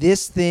think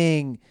this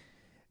thing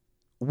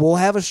will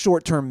have a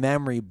short-term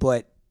memory,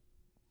 but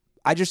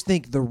I just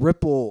think the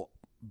ripple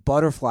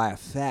butterfly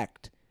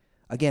effect,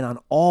 again, on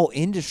all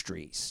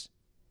industries,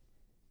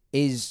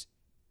 it's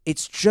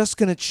just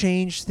going to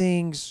change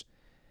things.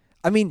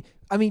 I mean,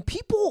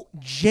 people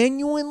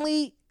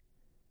genuinely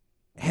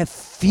have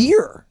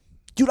fear.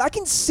 Dude, I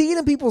can see it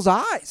in people's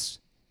eyes.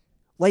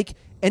 Like,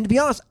 and to be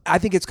honest, I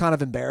think it's kind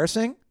of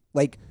embarrassing.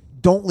 Like,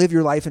 don't live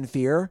your life in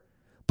fear.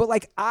 But,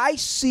 like, I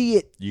see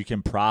it. You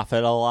can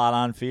profit a lot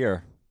on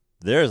fear.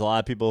 There's a lot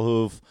of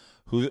people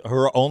who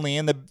are only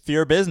in the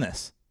fear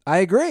business. I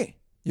agree.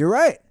 You're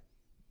right.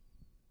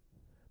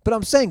 But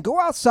I'm saying, go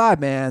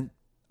outside, man.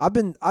 I've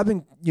been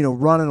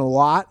running a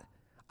lot.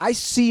 I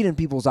see it in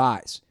people's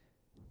eyes.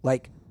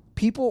 Like,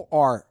 people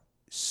are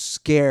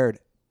scared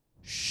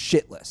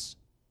shitless.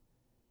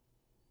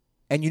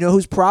 And you know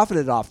who's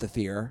profited off the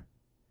fear?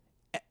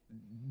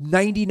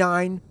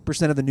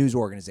 99% of the news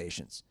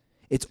organizations.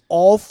 It's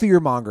all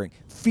fear-mongering.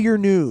 Fear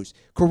news.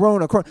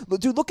 Corona.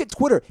 Dude, look at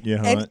Twitter. You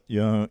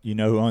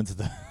know who owns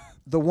the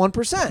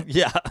 1%.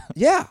 Yeah.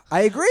 Yeah,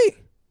 I agree.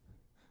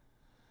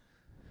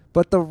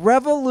 But the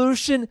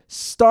revolution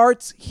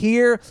starts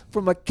here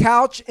from a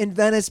couch in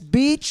Venice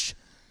Beach.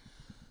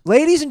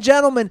 Ladies and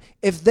gentlemen,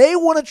 if they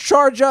want to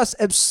charge us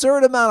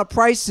absurd amount of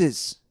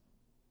prices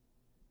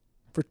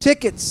for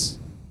tickets,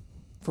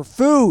 for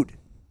food,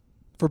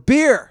 for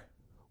beer,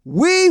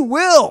 we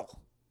will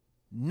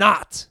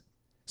not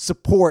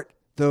support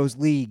those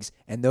leagues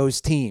and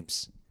those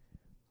teams.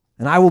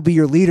 And I will be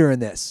your leader in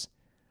this.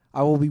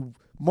 I will be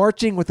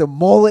marching with a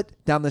mullet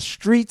down the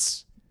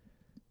streets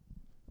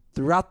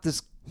throughout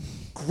this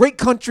great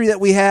country that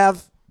we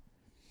have.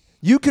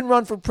 You can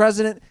run for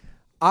president.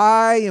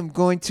 I am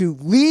going to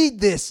lead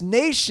this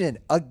nation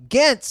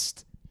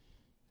against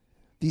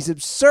these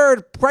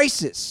absurd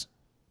prices.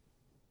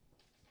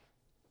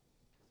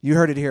 You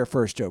heard it here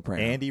first, Joe Prano.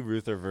 Andy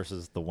Ruther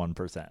versus the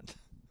 1%.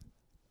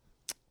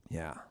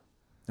 Yeah,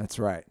 that's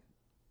right.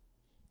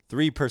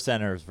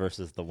 3%ers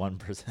versus the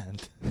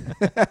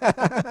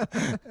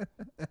 1%.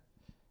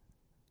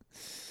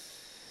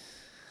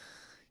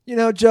 You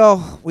know,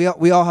 Joe, we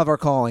all have our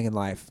calling in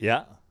life.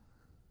 Yeah.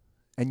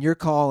 And your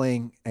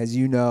calling, as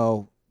you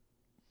know,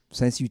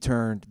 since you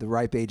turned the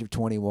ripe age of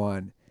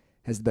 21,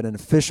 has been an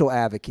official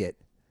advocate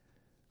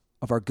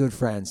of our good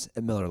friends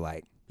at Miller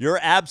Lite. You're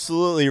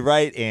absolutely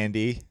right,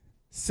 Andy.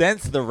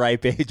 Since the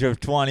ripe age of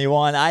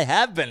 21, I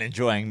have been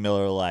enjoying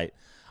Miller Lite.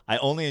 I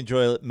only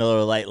enjoy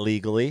Miller Lite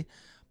legally,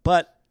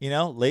 but,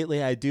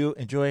 lately I do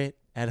enjoy it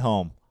at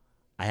home.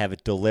 I have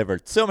it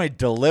delivered. So many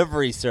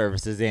delivery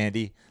services,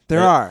 Andy.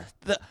 There are.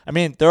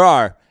 There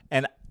are.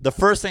 And the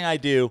first thing I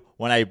do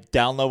when I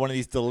download one of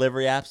these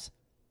delivery apps,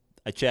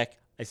 I check.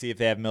 I see if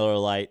they have Miller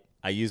Lite.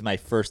 I use my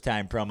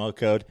first-time promo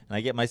code, and I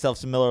get myself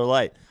some Miller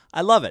Lite.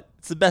 I love it.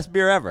 It's the best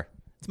beer ever.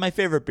 It's my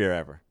favorite beer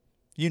ever.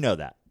 You know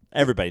that.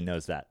 Everybody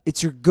knows that.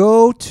 It's your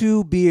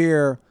go-to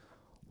beer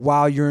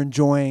while you're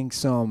enjoying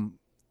some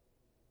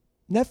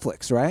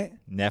Netflix, right?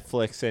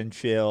 Netflix and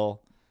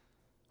chill,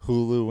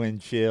 Hulu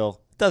and chill.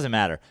 Doesn't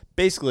matter.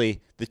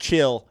 Basically, the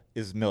chill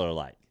is Miller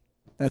Lite.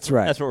 That's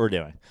right. That's what we're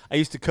doing. I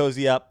used to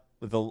cozy up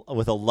with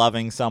a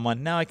loving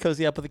someone. Now I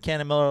cozy up with a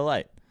can of Miller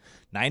Lite.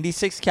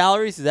 96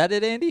 calories. Is that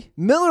it, Andy?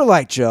 Miller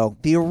Lite, Joe.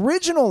 The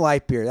original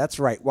light beer. That's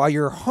right. While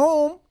you're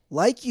home,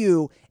 like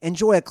you,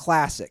 enjoy a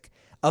classic.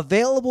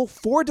 Available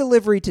for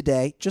delivery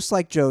today, just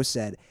like Joe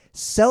said.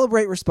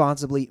 Celebrate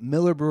responsibly.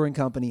 Miller Brewing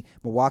Company,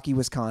 Milwaukee,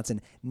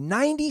 Wisconsin.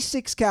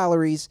 96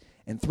 calories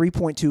and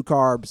 3.2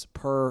 carbs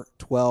per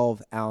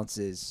 12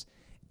 ounces.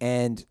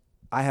 And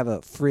I have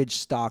a fridge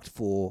stocked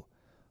full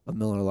of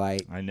Miller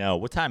Lite. I know.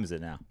 What time is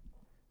it now?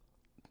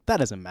 That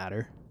doesn't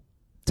matter.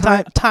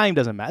 Time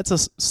doesn't matter. It's a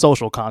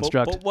social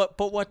construct.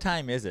 But what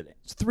time is it?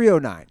 It's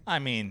 3:09. I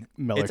mean,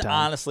 Miller it's time.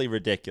 honestly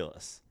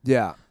ridiculous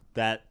Yeah.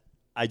 that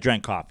I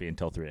drank coffee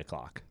until 3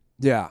 o'clock.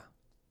 Yeah.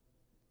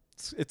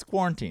 It's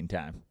quarantine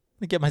time.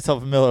 Let me get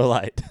myself a Miller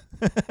Lite.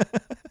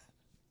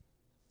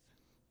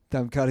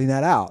 I'm cutting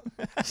that out.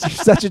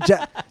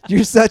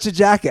 You're such a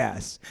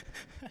jackass.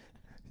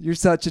 You're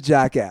such a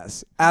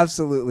jackass.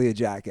 Absolutely a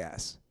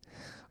jackass.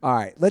 All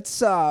right,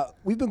 let's.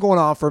 We've been going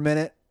on for a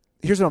minute.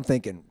 Here's what I'm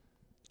thinking.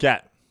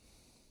 Cat.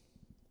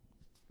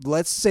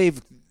 Let's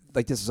save.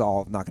 Like, this is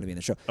all not going to be in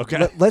the show.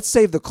 Okay. Let's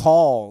save the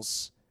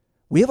calls.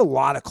 We have a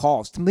lot of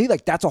calls. To me,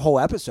 like, that's a whole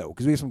episode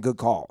because we have some good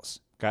calls.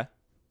 Okay.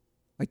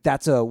 Like,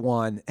 that's a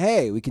one.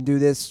 Hey, we can do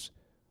this.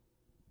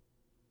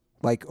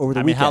 Like over the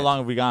I mean, weekend. how long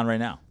have we gone right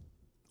now?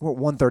 We're at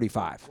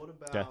 1:35. What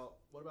Okay.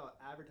 about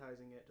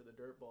advertising it to the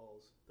Dirt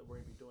Balls that we're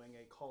going to be doing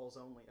a calls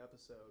only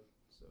episode?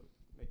 So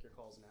make your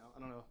calls now. I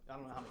don't know how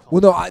many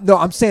calls. Well, no,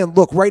 I'm saying,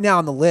 look, right now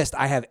on the list,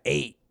 I have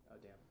 8. Oh,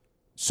 damn.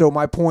 So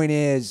my point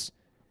is,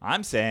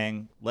 I'm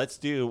saying let's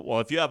do. Well,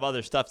 if you have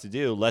other stuff to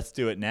do, let's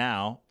do it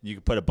now. You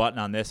can put a button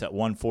on this at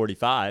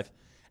 1:45,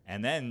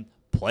 and then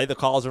play the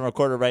calls and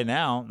record it right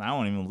now. And I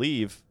won't even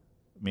leave.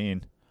 I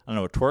mean, I don't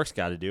know what Twerk's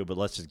got to do, but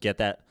let's just get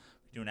that.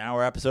 Do an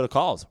hour episode of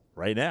calls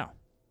right now,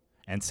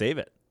 and save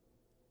it.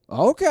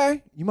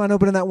 okay, you mind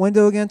opening that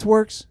window again,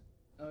 Twerks?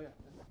 Oh yeah.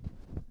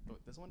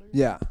 This one?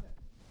 Yeah.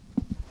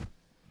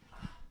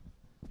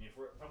 If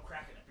I'm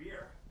cracking a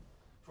beer,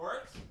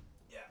 Twerks.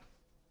 Yeah.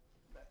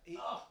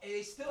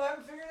 They still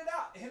haven't figured it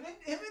out. Him and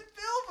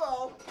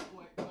Bilbo.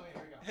 Wait, oh,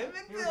 here we go. Him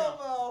and Here we go.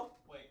 Bilbo.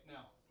 Wait, no.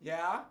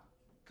 Yeah.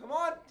 Come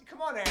on,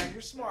 Aaron.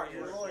 You're smart.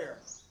 You're a lawyer.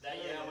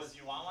 That was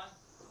you want one?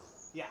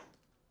 Yeah.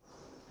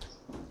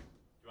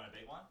 You want a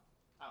big one?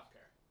 I don't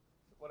care.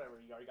 Whatever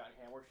you already got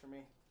in hand works for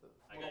me.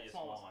 I got you a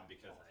small one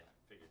because I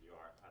figured you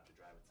have to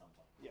drive at some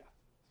point. Yeah,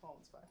 small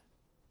one's fine.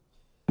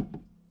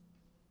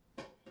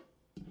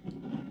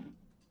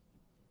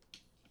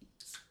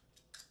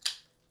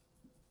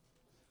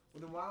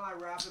 Well, then why don't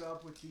I wrap it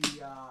up with the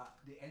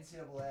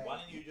NCAA? Why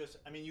don't you just?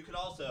 I mean, you could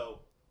also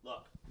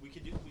look. We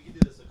could do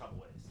this a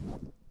couple ways.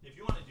 If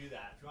you want to do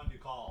that, if you want to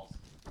do calls,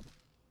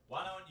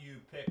 why don't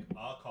you pick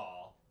a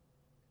call?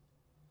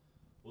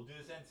 We'll do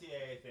this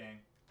NCAA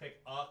thing. Pick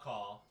a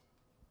call.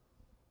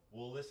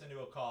 We'll listen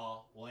to a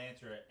call. We'll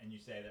answer it, and you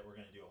say that we're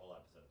going to do a whole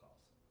episode of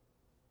calls.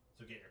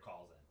 So get your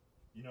calls in.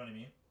 You know what I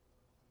mean?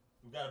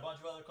 We've got a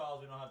bunch of other calls.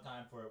 We don't have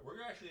time for it.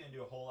 We're actually going to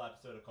do a whole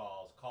episode of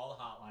calls. Call the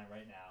hotline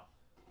right now.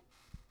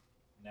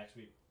 Next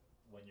week,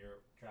 when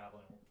you're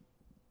traveling,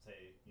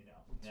 say,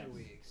 2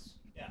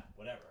 weeks. Yeah,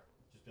 whatever.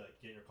 Just be like,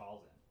 get your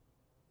calls in.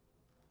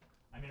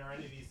 I mean, are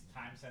any of these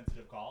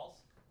time-sensitive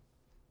calls?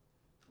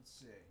 Let's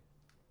see.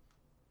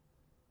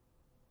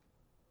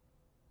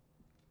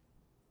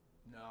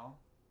 No.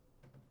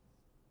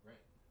 Great.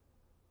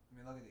 I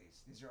mean, look at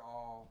these. These are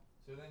all.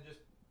 So then just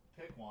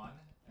pick one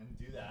and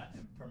do that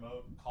and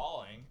promote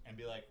calling and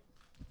be like,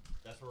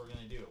 that's what we're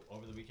going to do.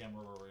 Over the weekend,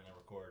 we're going to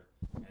record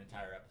an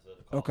entire episode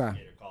of calls. Okay.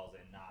 Get your calls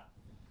in, not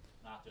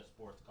just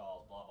sports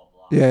calls, blah, blah,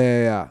 blah.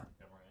 Yeah.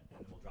 And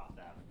we'll drop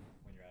that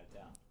when you're out of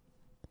town.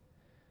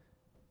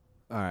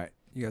 All right.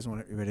 You guys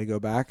you ready to go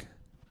back?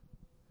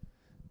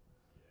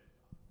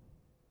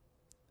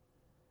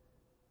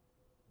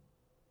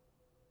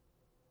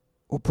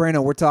 Well,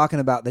 Prano, we're talking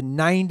about the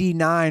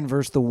 99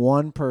 versus the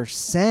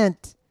 1%.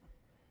 It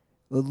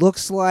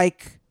looks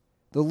like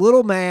the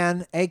little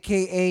man,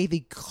 a.k.a. the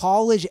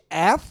college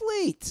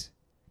athlete,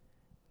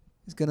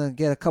 is going to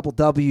get a couple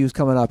W's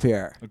coming up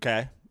here.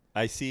 Okay.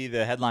 I see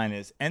the headline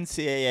is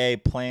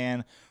NCAA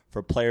plan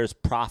for players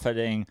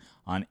profiting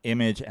on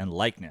image and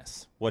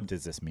likeness. What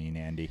does this mean,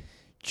 Andy?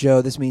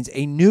 Joe, this means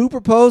a new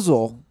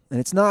proposal, and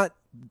it's not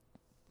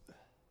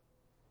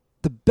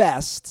the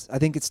best. I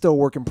think it's still a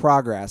work in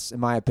progress, in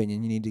my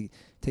opinion. You need to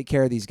take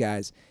care of these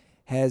guys.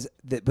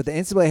 But the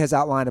NCAA has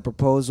outlined a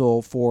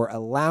proposal for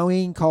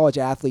allowing college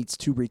athletes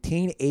to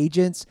retain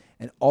agents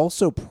and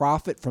also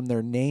profit from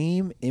their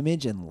name,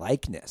 image, and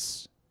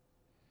likeness.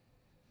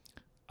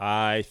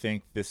 I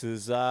think this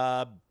is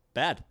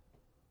bad.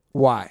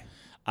 Why?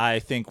 I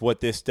think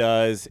what this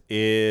does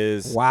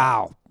is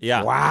Wow.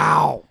 Yeah.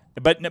 Wow.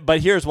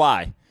 But here's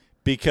why.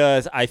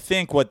 Because I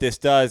think what this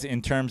does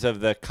in terms of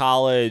the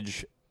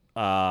college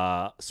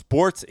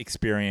sports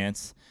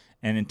experience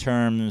and in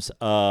terms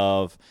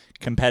of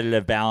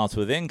competitive balance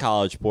within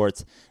college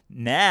sports,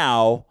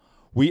 now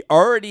we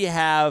already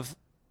have,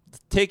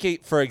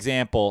 for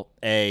example,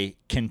 a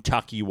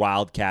Kentucky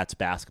Wildcats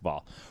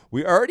basketball.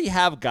 We already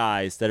have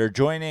guys that are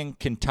joining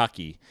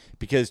Kentucky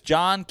because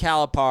John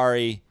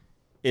Calipari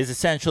is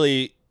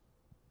essentially,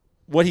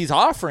 what he's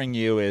offering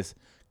you is,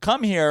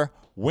 come here,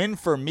 win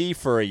for me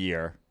for a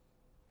year,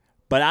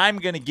 but I'm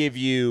going to get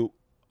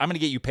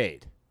you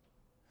paid.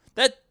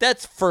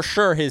 That's for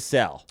sure his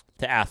sell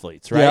to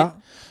athletes, right? Yeah.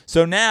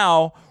 So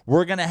now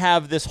we're going to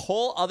have this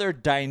whole other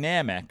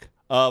dynamic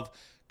of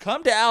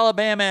come to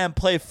Alabama and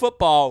play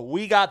football.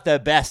 We got the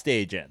best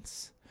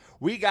agents.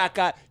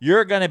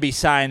 You're going to be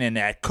signing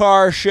at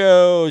car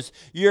shows.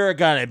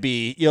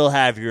 You'll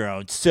have your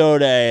own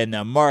soda in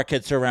the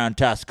markets around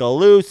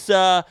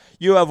Tuscaloosa.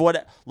 You have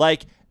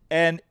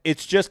and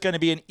it's just going to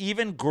be an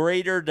even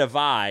greater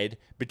divide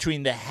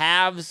between the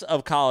haves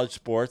of college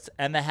sports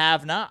and the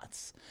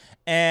have-nots.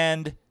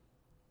 And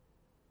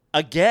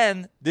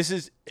again,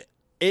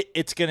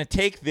 it's going to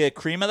take the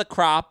cream of the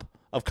crop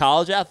of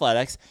college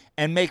athletics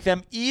and make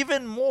them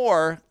even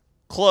more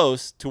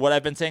close to what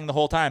I've been saying the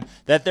whole time,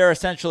 that they're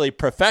essentially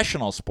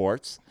professional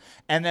sports,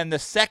 and then the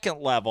second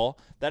level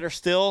that are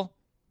still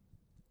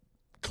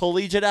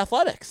collegiate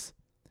athletics.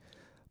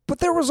 But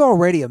there was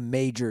already a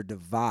major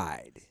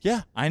divide.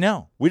 Yeah, I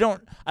know.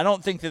 I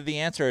don't think that the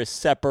answer is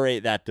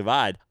separate that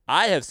divide.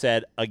 I have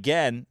said,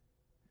 again,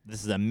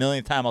 this is a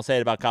millionth time I'll say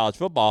it about college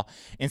football,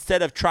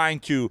 instead of trying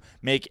to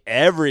make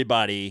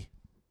everybody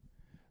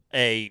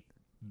a,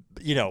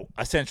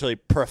 essentially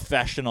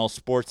professional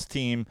sports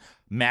team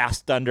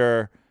masked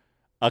under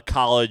a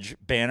college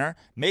banner,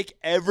 make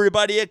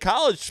everybody a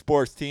college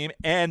sports team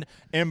and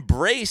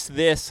embrace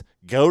this.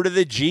 Go to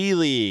the G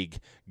League,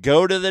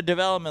 go to the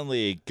Development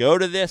League, go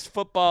to this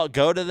football,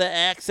 go to the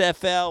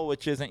XFL,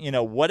 which isn't,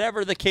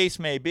 whatever the case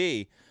may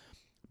be.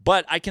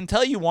 But I can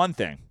tell you one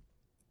thing.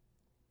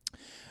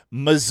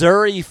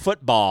 Missouri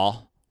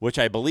football, which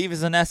I believe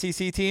is an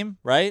SEC team,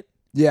 right?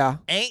 Yeah.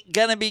 Ain't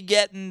going to be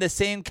getting the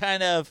same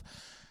kind of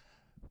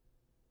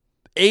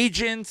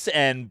agents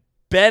and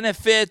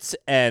benefits,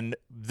 and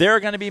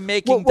they're going to be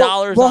making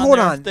dollars on hold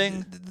their on.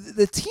 thing.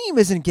 The team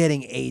isn't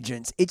getting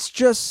agents. It's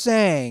just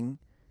saying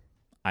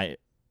I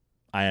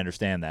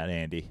understand that,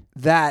 Andy.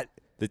 That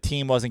the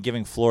team wasn't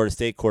giving Florida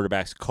State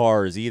quarterbacks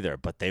cars either,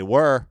 but they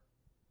were.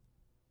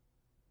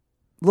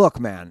 Look,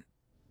 man,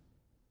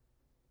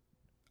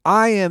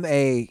 I am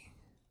a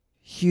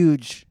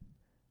huge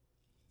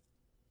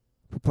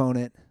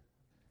proponent.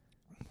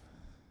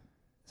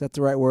 Is that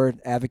the right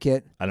word?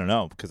 Advocate? I don't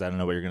know, because I don't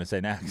know what you're going to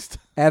say next.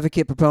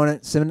 Advocate,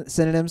 proponent,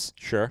 synonyms?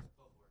 Sure.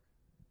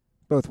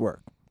 Both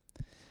work.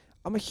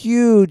 I'm a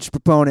huge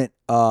proponent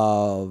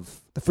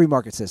of the free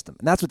market system,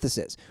 and that's what this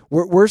is.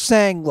 We're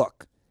saying,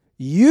 look,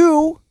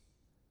 you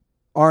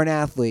are an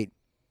athlete,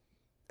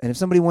 and if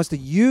somebody wants to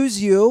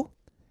use you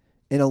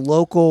in a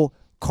local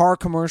car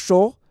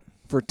commercial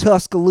for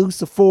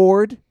Tuscaloosa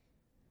Ford,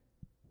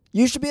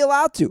 you should be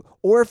allowed to.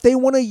 Or if they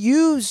want to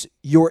use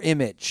your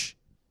image,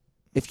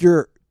 if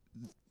you're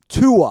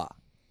Tua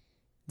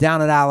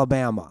down at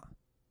Alabama,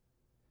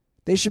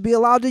 they should be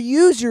allowed to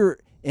use your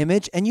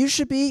image, and you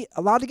should be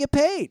allowed to get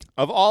paid.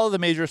 Of all of the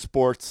major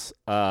sports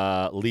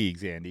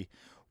leagues, Andy,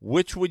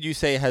 which would you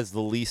say has the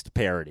least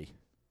parity?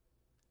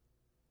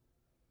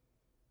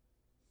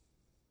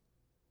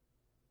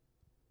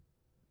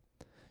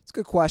 It's a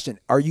good question.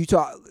 Are you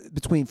talking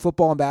between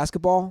football and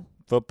basketball?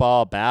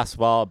 Football,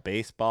 basketball,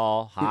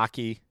 baseball,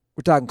 hockey.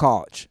 We're talking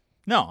college.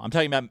 No, I'm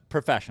talking about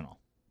professional.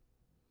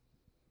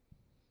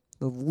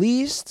 The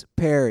least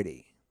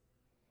parity.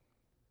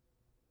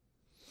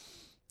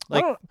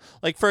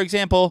 Like for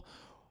example,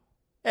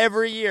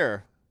 every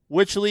year,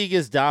 which league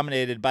is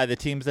dominated by the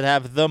teams that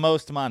have the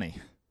most money?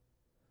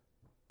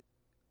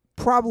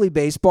 Probably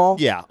baseball.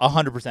 Yeah,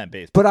 100%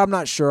 baseball. But I'm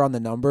not sure on the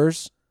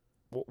numbers.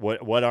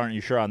 What aren't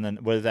you sure on the?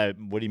 What is that?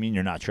 What do you mean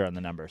you're not sure on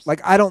the numbers? Like,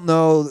 I don't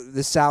know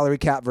the salary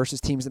cap versus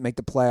teams that make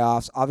the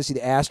playoffs. Obviously, the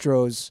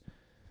Astros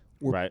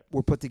were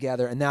put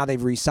together, and now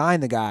they've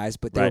re-signed the guys,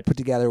 but they were put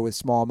together with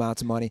small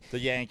amounts of money. The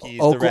Yankees,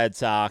 the Red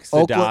Sox,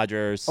 the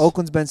Dodgers.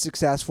 Oakland's been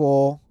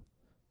successful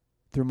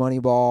through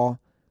Moneyball.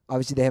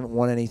 Obviously, they haven't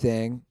won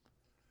anything.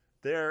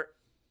 There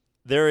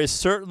is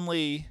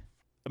certainly,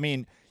 I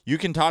mean, you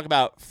can talk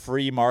about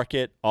free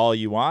market all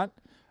you want,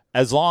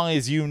 as long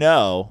as you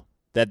know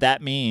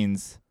that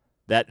means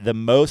that the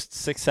most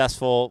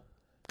successful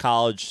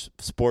college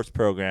sports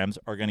programs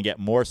are going to get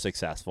more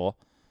successful,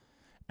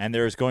 and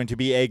there's going to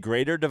be a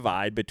greater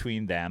divide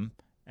between them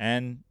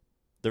and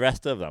the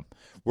rest of them.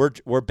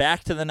 We're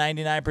back to the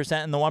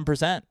 99% and the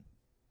 1%.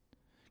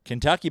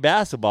 Kentucky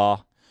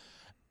basketball,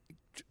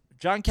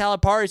 John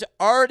Calipari's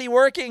already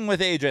working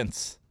with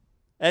agents,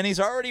 and he's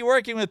already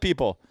working with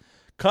people.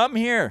 Come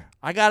here.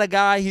 I got a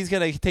guy. He's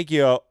going to take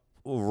you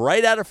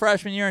right out of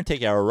freshman year and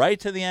take you right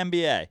to the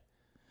NBA.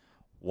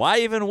 Why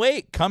even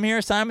wait? Come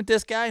here, sign with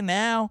this guy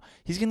now.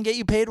 He's going to get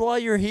you paid while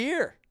you're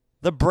here.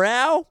 The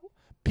brow,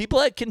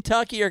 people at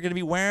Kentucky are going to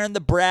be wearing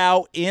the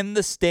brow in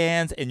the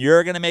stands, and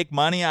you're going to make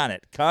money on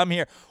it. Come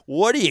here.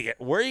 Where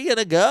are you going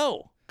to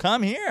go?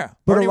 Come here.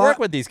 Already work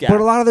with these guys. But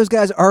a lot of those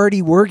guys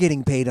already were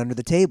getting paid under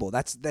the table.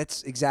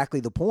 That's exactly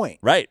the point.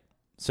 Right.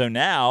 So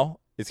now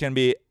it's going to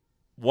be,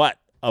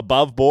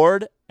 above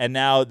board, and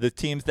now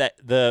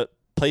the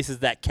places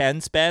that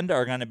can spend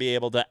are going to be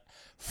able to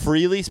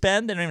freely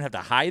spend. They don't even have to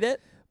hide it.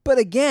 But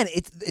again,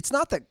 it's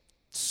not the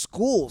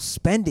school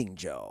spending,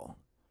 Joe.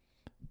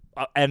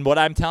 And what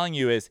I'm telling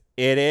you is,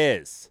 it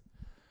is.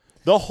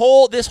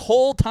 This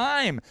whole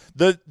time,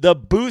 the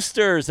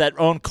boosters that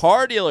own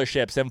car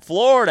dealerships in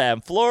Florida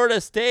and Florida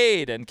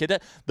State and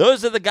Kentucky,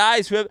 those are the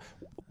guys who have.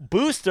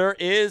 Booster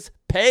is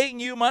paying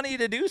you money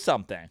to do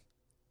something.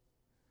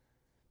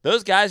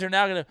 Those guys are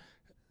now going to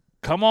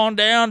come on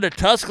down to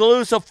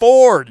Tuscaloosa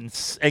Ford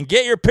and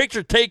get your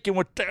picture taken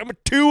with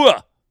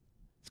Tua.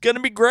 It's going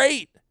to be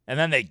great. And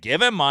then they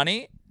give him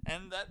money,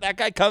 and that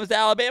guy comes to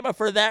Alabama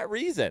for that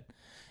reason.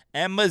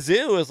 And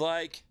Mizzou is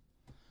like,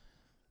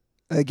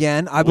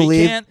 again, I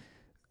believe,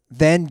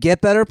 then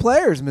get better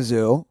players,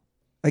 Mizzou.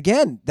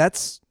 Again,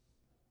 that's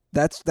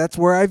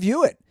where I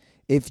view it.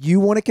 If you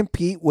want to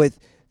compete with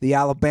the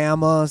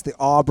Alabamas, the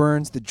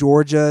Auburns, the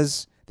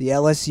Georgias, the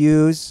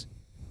LSUs,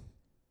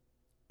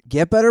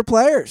 get better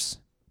players.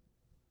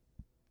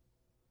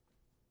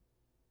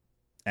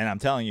 And I'm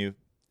telling you,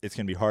 it's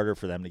going to be harder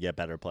for them to get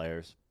better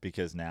players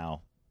because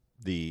now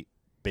the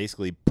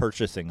basically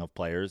purchasing of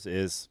players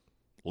is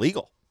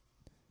legal.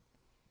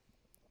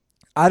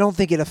 I don't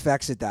think it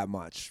affects it that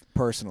much,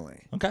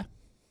 personally. Okay.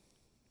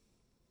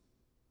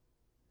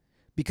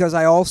 Because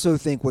I also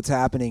think what's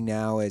happening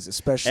now is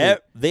especially...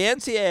 The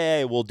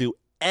NCAA will do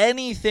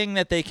anything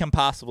that they can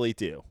possibly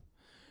do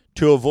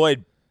to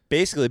avoid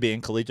basically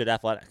being collegiate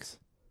athletics.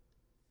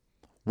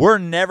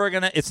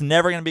 It's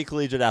never going to be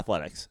collegiate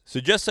athletics. So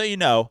just so you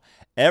know,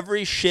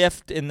 every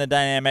shift in the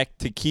dynamic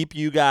to keep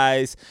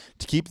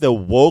the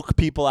woke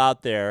people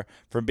out there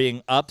from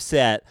being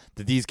upset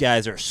that these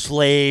guys are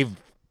slave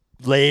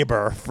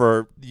labor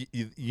for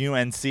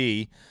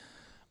UNC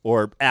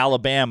or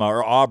Alabama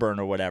or Auburn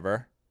or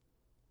whatever,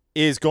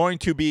 is going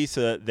to be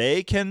so that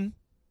they can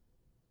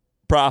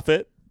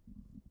profit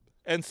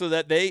and so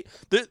that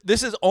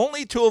this is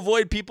only to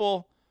avoid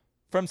people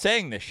from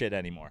saying this shit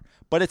anymore.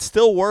 But it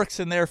still works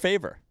in their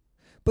favor.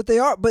 But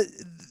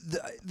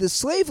the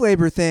slave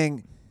labor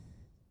thing,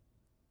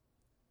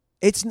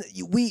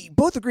 we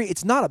both agree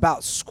it's not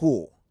about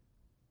school.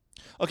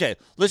 Okay,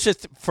 let's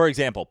just, for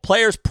example,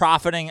 players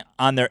profiting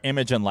on their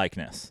image and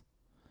likeness.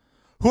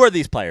 Who are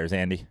these players,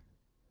 Andy?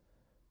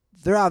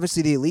 They're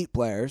obviously the elite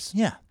players.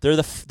 Yeah, they're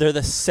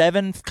the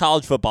 7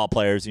 college football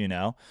players, you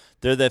know.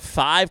 They're the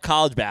 5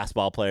 college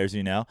basketball players,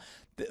 you know.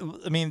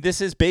 I mean,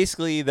 this is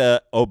basically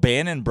the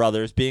O'Bannon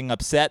brothers being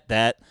upset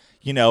that,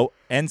 you know,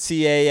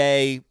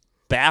 NCAA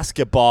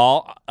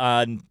basketball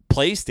on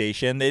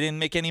PlayStation, they didn't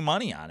make any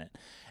money on it.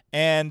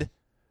 And,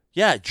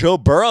 yeah, Joe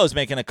Burrow's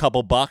making a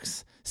couple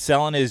bucks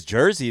selling his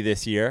jersey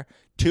this year.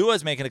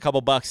 Tua's making a couple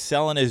bucks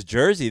selling his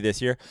jersey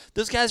this year.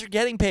 Those guys are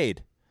getting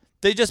paid.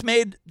 They just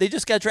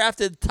got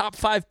drafted top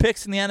 5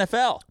 picks in the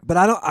NFL. But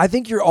I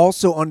think you're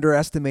also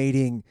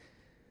underestimating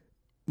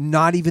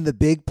not even the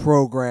big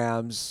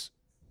programs,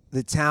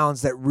 the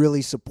towns that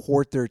really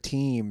support their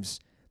teams.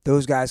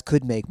 Those guys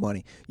could make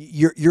money.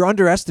 You're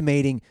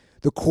underestimating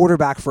the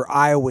quarterback for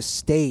Iowa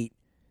State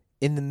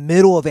in the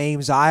middle of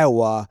Ames,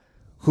 Iowa,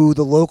 who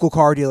the local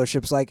car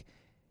dealership's like,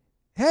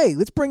 hey,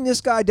 let's bring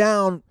this guy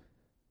down.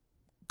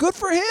 Good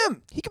for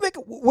him. He can make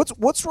it.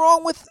 What's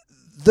wrong with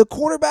the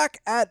quarterback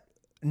at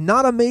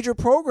not a major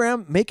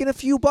program making a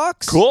few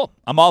bucks? Cool.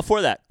 I'm all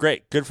for that.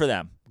 Great. Good for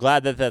them.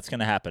 Glad that that's going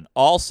to happen.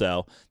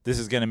 Also, this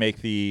is going to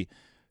make the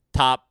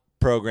top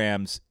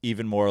programs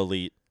even more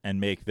elite and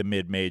make the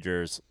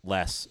mid-majors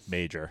less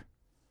major.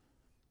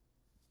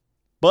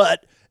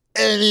 But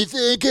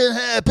anything can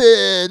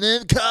happen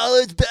in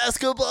college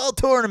basketball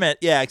tournament.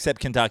 Yeah, except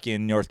Kentucky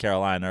and North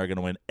Carolina are going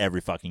to win every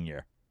fucking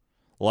year,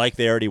 like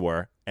they already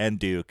were, and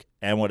Duke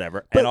and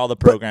whatever, and all the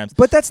programs.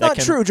 But that's not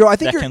true, Joe. I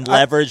think you can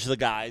leverage the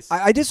guys.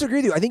 I disagree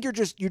with you. I think you're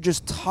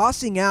just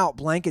tossing out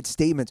blanket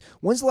statements.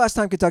 When's the last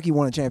time Kentucky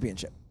won a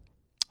championship?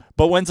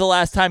 But when's the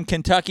last time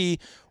Kentucky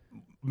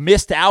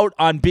missed out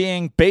on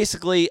being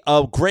basically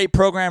a great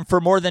program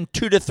for more than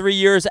 2 to 3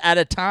 years at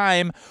a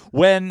time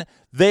when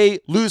they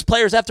lose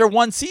players after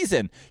one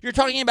season? You're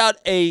talking about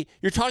a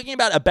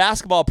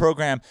basketball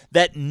program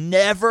that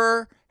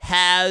never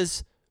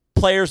has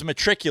players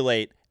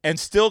matriculate and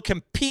still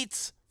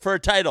competes for a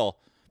title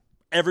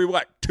every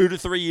 2 to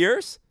 3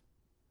 years?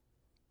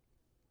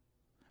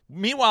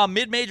 Meanwhile,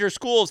 mid-major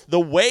schools, the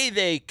way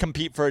they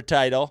compete for a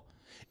title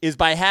is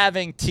by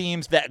having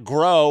teams that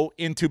grow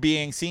into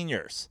being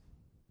seniors.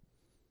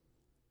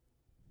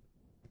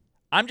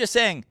 I'm just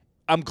saying,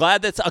 I'm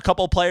glad that a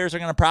couple players are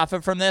going to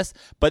profit from this,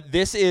 but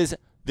this is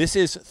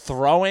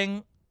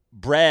throwing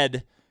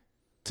bread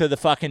to the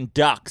fucking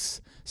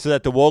ducks so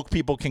that the woke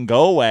people can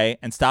go away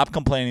and stop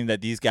complaining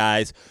that these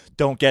guys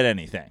don't get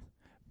anything.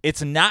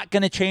 It's not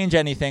going to change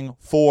anything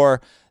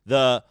for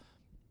the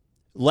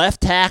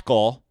left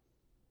tackle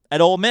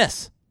at Ole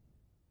Miss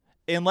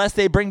unless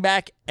they bring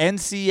back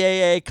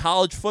NCAA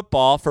college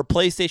football for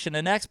PlayStation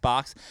and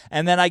Xbox,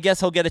 and then I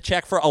guess he'll get a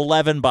check for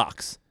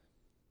 $11.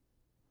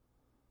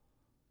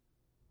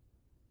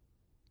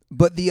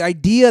 But the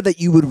idea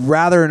that you would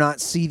rather not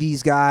see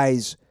these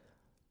guys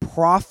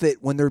profit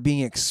when they're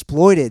being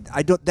exploited,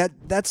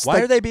 that's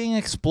why are they being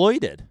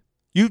exploited?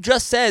 You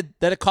just said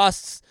that it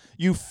costs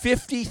you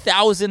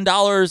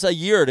 $50,000 a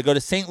year to go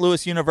to St.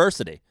 Louis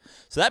University.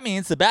 So that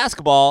means the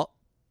basketball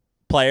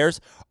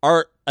players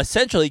are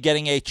essentially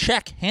getting a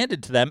check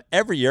handed to them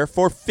every year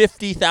for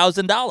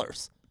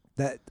 $50,000.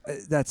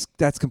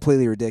 That's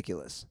completely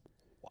ridiculous.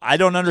 I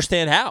don't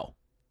understand how.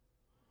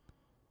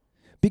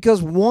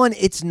 Because one,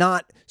 it's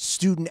not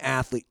student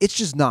athlete. It's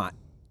just not.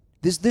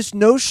 This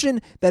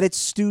notion that it's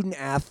student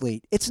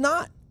athlete, it's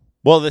not.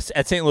 Well, this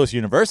at St. Louis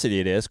University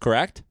it is,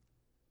 correct?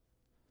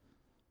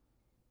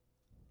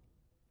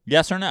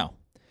 Yes or no?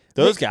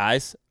 Those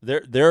guys,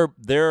 their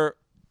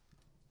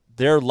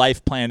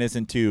life plan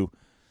isn't to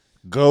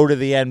go to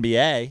the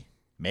NBA.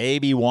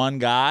 Maybe one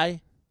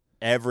guy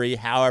every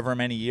however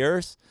many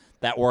years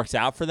that works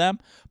out for them,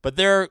 but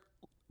their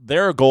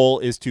goal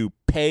is to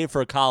pay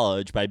for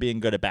college by being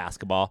good at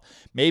basketball,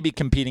 maybe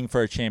competing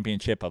for a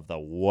championship of the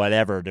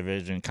whatever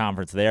division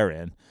conference they're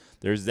in.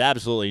 There's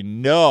absolutely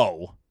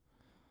no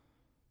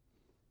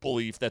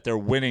belief that they're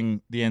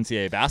winning the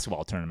NCAA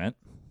basketball tournament.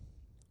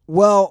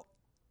 Well,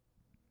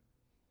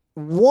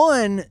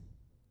 one,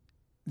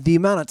 the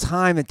amount of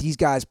time that these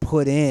guys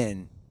put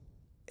in,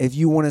 if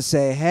you want to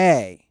say,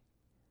 hey,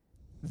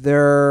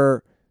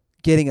 they're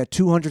getting a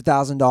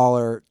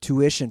 $200,000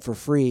 tuition for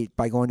free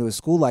by going to a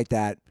school like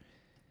that,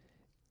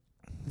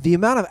 the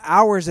amount of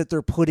hours that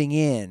they're putting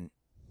in,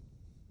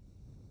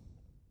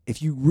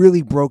 if you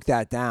really broke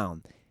that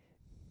down,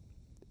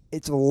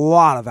 it's a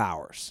lot of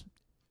hours.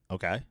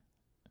 Okay.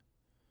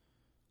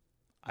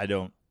 I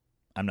don't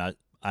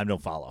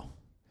follow.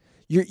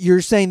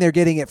 You're saying they're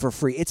getting it for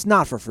free. It's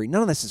not for free.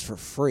 None of this is for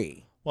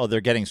free. Well,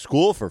 they're getting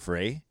school for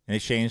free in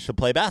exchange to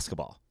play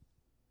basketball.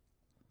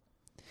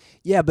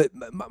 Yeah, but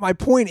my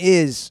point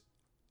is,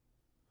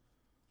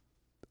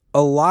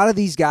 a lot of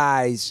these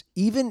guys,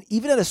 even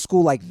at a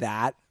school like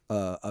that,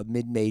 a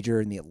mid-major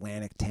in the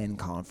Atlantic 10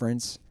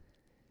 Conference,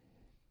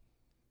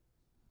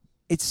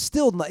 it's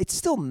still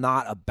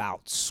not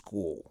about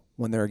school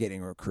when they're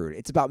getting recruited.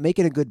 It's about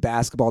making a good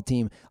basketball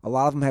team. A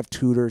lot of them have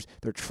tutors.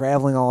 They're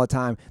traveling all the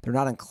time. They're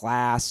not in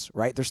class,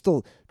 right? They're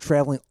still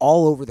traveling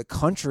all over the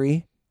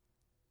country.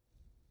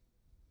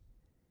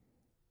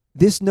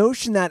 This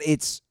notion that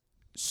it's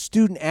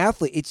student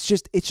athlete, it's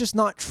just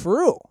not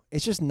true.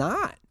 It's just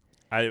not.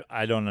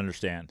 I don't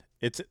understand.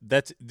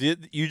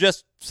 You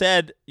just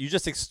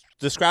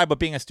described what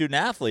being a student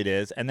athlete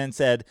is, and then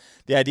said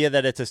the idea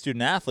that it's a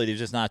student athlete is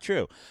just not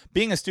true.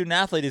 Being a student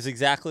athlete is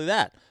exactly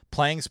that: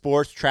 playing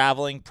sports,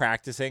 traveling,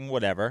 practicing,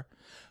 whatever,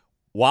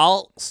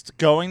 while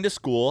going to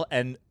school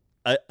and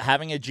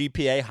having a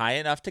GPA high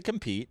enough to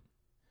compete,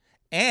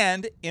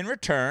 and in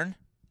return,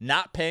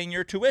 not paying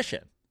your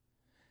tuition.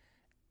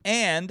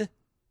 And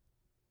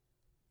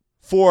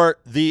for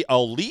the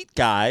elite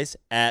guys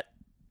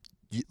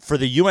for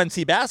the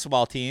UNC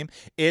basketball team,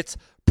 it's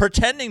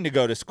pretending to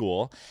go to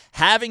school,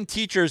 having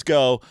teachers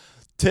go,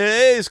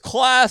 today's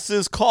class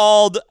is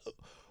called,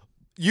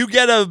 you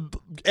get a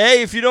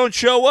A if you don't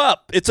show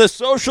up. It's a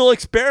social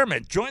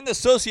experiment. Join the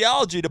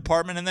sociology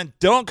department and then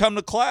don't come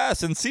to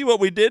class and see what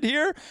we did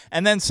here.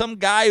 And then some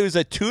guy who's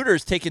a tutor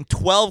is taking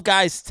 12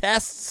 guys'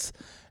 tests.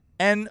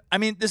 And, I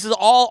mean, this is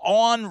all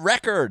on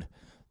record.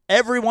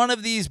 Every one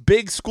of these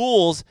big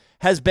schools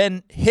has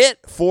been hit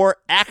for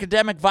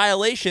academic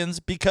violations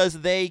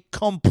because they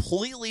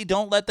completely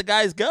don't let the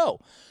guys go.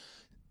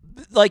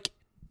 Like,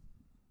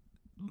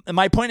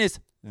 my point is,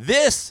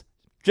 this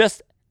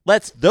just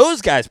lets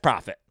those guys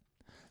profit.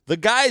 The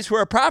guys who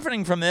are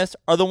profiting from this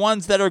are the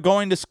ones that are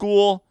going to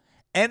school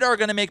and are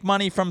going to make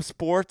money from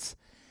sports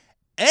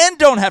and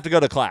don't have to go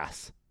to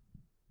class.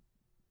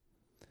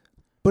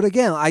 But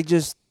again, I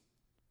just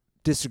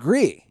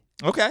disagree.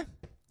 Okay.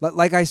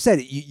 Like I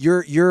said,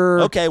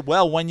 you're okay.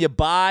 Well, when you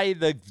buy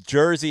the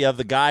jersey of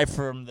the guy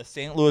from the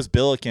St. Louis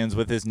Billikens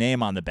with his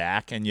name on the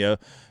back, and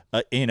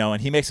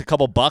and he makes a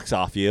couple bucks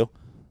off you,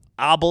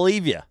 I'll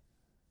believe you.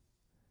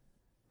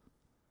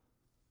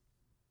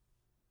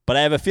 But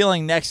I have a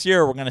feeling next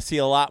year we're going to see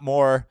a lot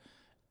more,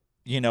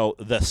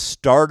 the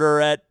starter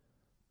at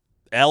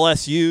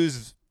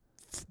LSU's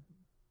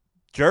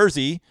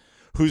jersey,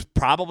 who's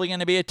probably going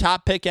to be a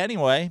top pick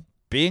anyway,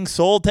 being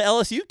sold to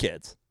LSU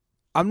kids.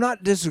 I'm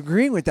not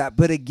disagreeing with that,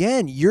 but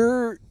again,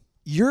 you're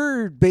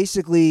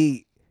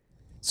basically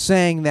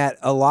saying that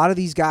a lot of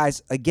these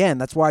guys, again,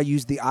 that's why I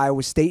use the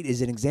Iowa State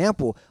as an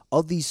example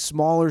of these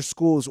smaller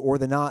schools or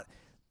the not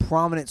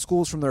prominent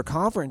schools from their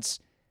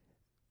conference.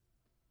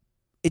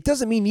 It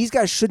doesn't mean these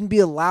guys shouldn't be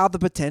allowed the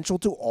potential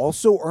to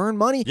also earn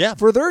money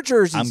for their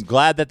jerseys. I'm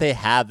glad that they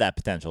have that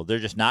potential. They're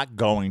just not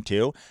going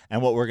to.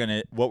 And what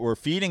we're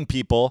feeding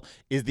people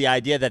is the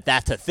idea that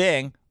that's a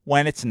thing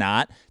when it's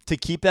not, to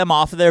keep them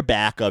off of their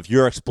back of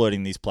you're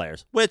exploiting these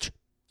players, which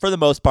for the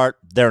most part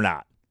they're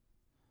not.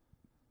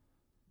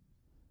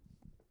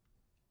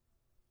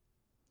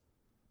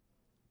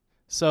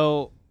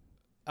 So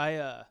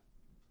I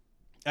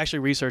actually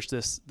researched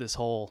this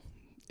whole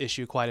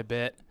issue quite a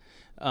bit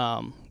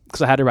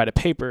because I had to write a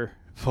paper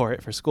for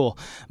it for school.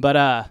 But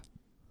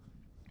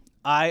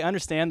I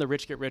understand the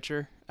rich get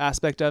richer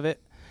aspect of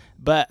it,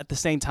 but at the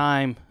same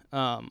time,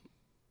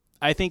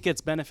 I think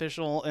it's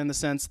beneficial in the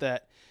sense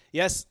that,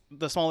 yes,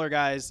 the smaller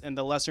guys and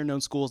the lesser-known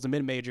schools, the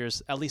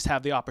mid-majors, at least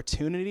have the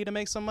opportunity to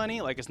make some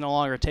money. Like, it's no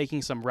longer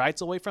taking some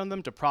rights away from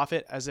them to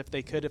profit as if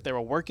they could if they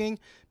were working,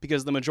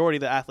 because the majority of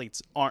the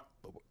athletes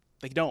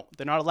They don't.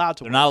 They're not allowed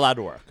to. They're not allowed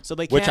to work. So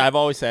they can't. Which I've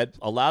always said,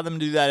 allow them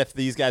to do that if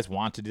these guys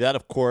want to do that.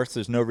 Of course,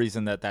 there's no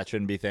reason that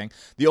shouldn't be a thing.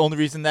 The only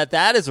reason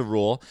that is a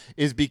rule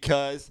is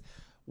because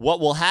what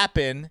will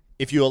happen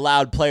if you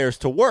allowed players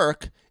to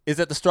work is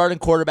that the starting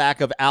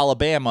quarterback of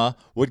Alabama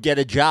would get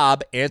a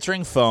job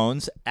answering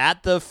phones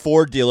at the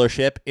Ford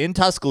dealership in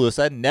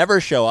Tuscaloosa,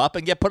 never show up,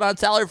 and get put on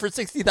salary for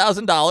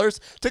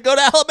 $60,000 to go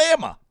to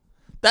Alabama.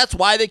 That's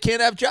why they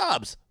can't have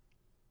jobs.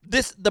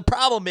 The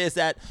problem is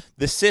that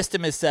the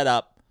system is set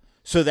up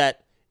so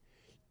that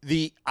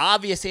the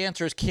obvious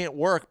answers can't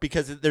work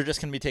because they're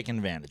just going to be taken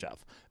advantage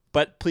of.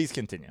 But please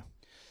continue.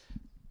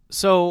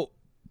 So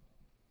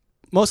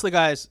most of the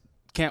guys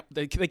can't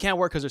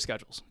work because their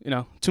schedules.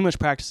 Too much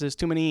practices,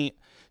 too many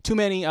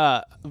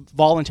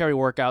voluntary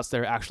workouts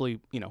that are actually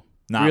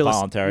not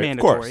voluntary,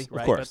 mandatory,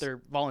 of course. But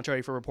they're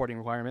voluntary for reporting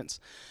requirements.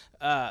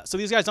 So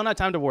these guys don't have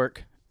time to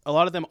work. A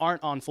lot of them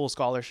aren't on full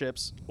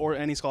scholarships or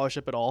any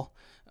scholarship at all.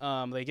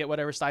 They get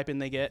whatever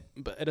stipend they get,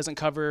 but it doesn't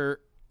cover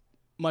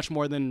much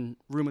more than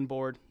room and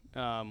board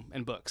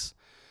and books.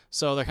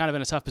 So they're kind of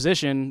in a tough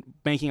position,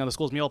 banking on the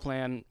school's meal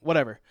plan,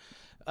 whatever.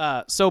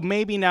 So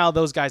maybe now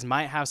those guys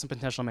might have some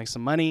potential to make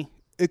some money.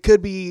 It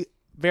could be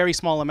very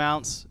small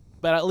amounts,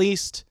 but at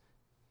least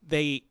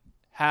they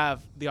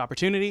have the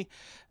opportunity.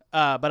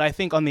 But I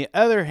think on the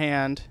other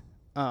hand,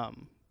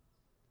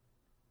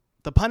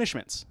 the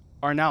punishments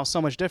are now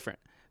so much different.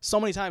 So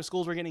many times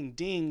schools were getting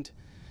dinged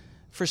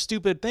for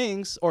stupid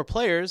things, or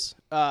players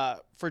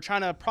for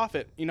trying to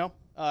profit.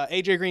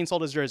 AJ Green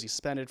sold his jersey,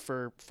 suspended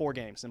for 4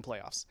 games in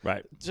playoffs.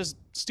 Right. Just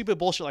stupid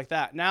bullshit like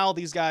that. Now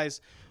these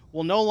guys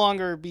will no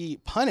longer be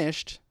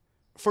punished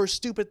for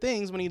stupid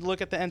things. When you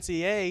look at the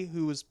NCAA,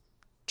 who is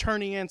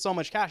turning in so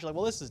much cash, you're like,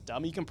 well, this is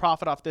dumb. You can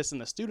profit off this in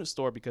the student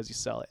store because you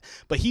sell it.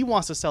 But he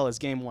wants to sell his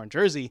game-worn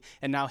jersey,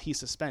 and now he's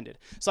suspended.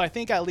 So I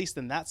think at least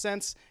in that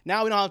sense,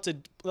 now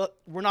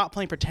we're not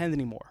playing pretend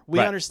anymore. We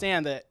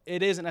understand that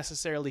it isn't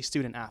necessarily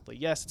student-athlete.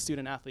 Yes, it's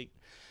student-athlete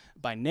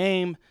by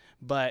name,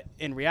 but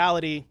in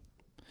reality,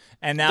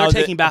 and now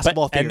they're taking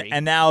basketball theory.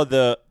 And now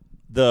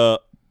the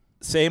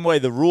same way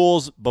the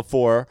rules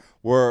before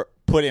were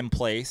put in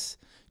place,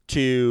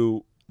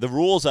 to the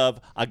rules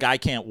of a guy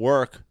can't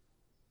work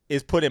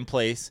is put in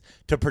place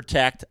to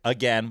protect,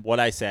 again, what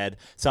I said,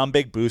 some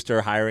big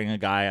booster hiring a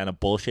guy on a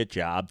bullshit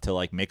job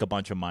to make a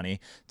bunch of money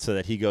so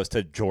that he goes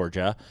to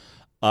Georgia,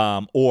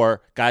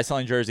 or guys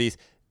selling jerseys.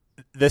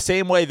 The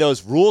same way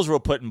those rules were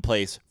put in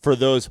place for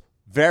those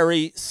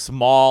very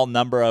small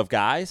number of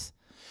guys,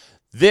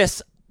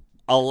 this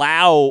I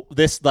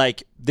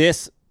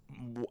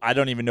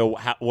don't even know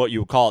what you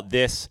would call it,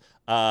 this,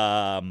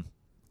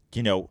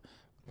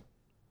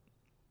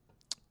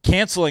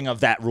 canceling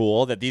of that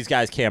rule that these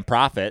guys can't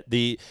profit,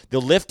 the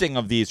lifting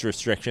of these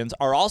restrictions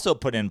are also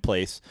put in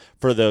place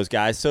for those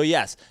guys. So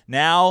yes,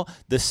 now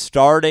the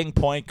starting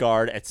point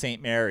guard at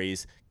St.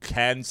 Mary's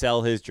can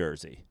sell his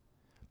jersey.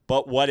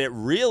 But what it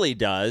really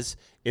does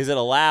is it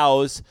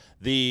allows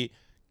the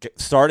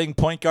starting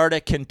point guard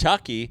at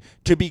Kentucky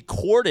to be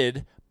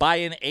courted by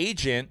an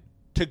agent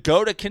to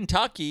go to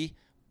Kentucky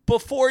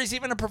before he's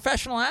even a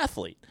professional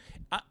athlete.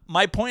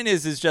 My point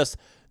is just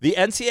the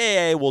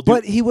NCAA will do.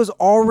 But he was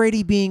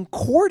already being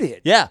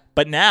courted. Yeah,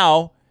 but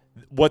now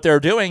what they're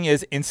doing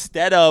is,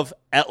 instead of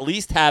at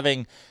least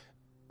having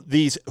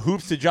these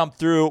hoops to jump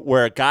through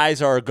where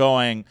guys are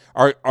going,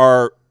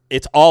 are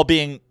it's all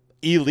being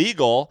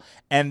illegal,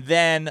 and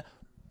then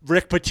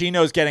Rick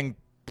Pitino's getting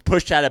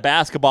pushed out of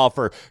basketball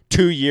for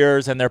 2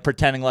 years and they're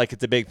pretending like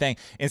it's a big thing.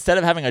 Instead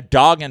of having a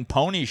dog and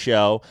pony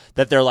show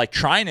that they're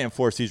trying to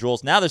enforce these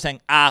rules, now they're saying,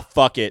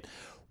 fuck it.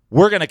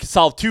 We're going to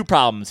solve 2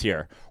 problems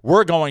here.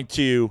 We're going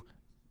to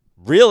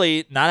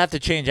really not have to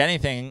change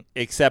anything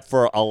except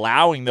for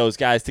allowing those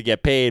guys to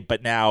get paid,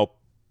 but now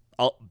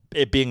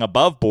it being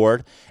above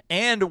board.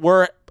 And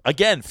we're,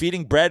 again,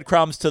 feeding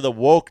breadcrumbs to the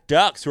woke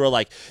ducks who are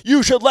like,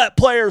 you should let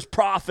players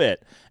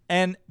profit.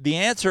 And the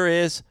answer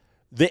is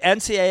the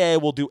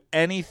NCAA will do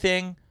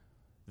anything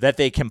that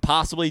they can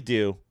possibly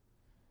do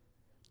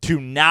to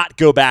not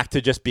go back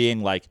to just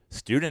being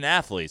student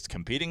athletes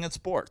competing in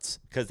sports,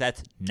 because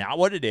that's not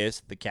what it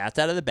is. The cat's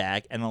out of the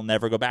bag, and they'll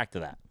never go back to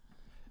that.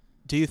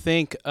 Do you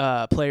think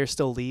players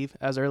still leave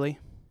as early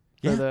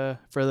for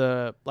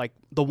the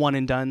one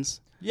and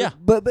dones? Yeah,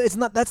 but it's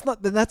not.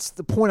 That's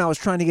the point I was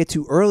trying to get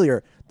to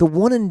earlier. The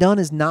one and done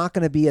is not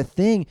going to be a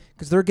thing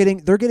because they're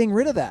getting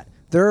rid of that.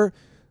 They're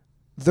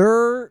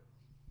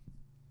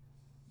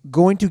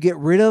going to get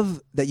rid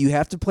of that. You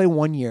have to play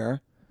 1 year.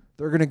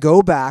 They're going to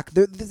go back.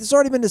 This has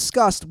already been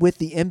discussed with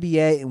the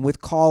NBA and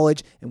with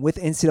college and with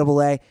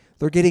NCAA.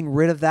 They're getting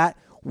rid of that.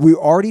 We've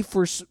already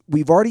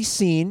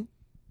seen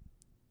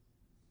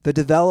the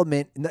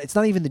development. It's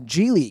not even the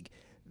G League.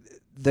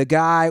 The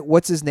guy,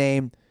 what's his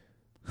name,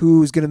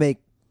 who's going to make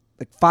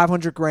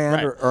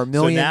 $500,000 or $1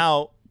 million.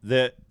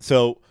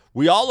 So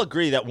we all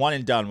agree that one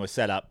and done was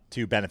set up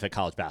to benefit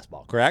college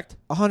basketball, correct?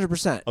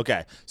 100%.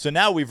 Okay. So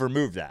now we've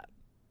removed that.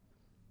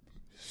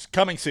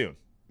 Coming soon.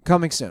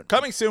 In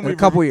a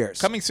couple years.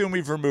 Coming soon,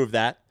 we've removed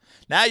that.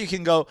 Now you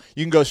can go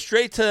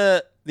straight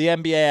to the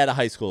NBA out of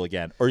high school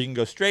again, or you can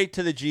go straight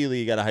to the G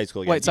League out of high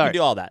school again. Wait, sorry. You can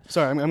do all that.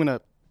 Sorry, I'm going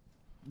to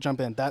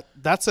jump in.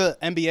 That's a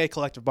NBA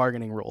collective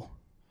bargaining rule.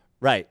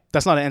 Right.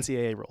 That's not an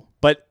NCAA rule.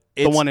 But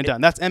The one and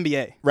done. That's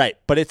NBA. Right.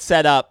 But it's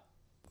set up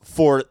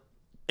for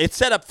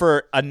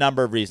a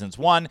number of reasons.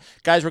 One,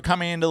 guys were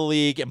coming into the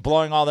league and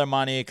blowing all their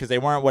money because they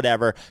weren't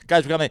whatever.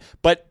 Guys were coming,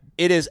 but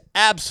it is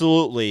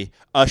absolutely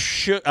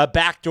a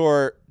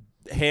backdoor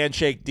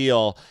handshake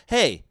deal.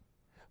 Hey,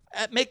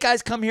 make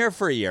guys come here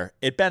for a year.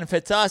 It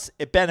benefits us.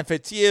 It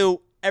benefits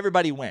you.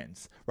 Everybody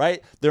wins,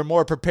 right? They're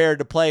more prepared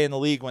to play in the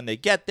league when they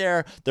get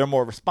there. They're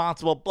more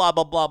responsible, blah,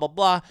 blah, blah, blah,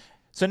 blah.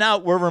 So now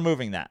we're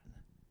removing that.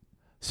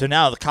 So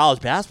now the college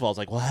basketball is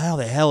like, well, how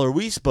the hell are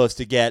we supposed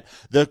to get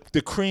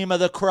the cream of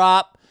the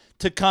crop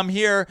to come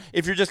here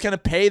if you're just going to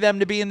pay them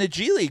to be in the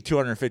G League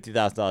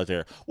 $250,000 a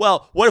year?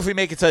 Well, what if we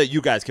make it so that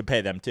you guys can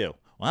pay them too?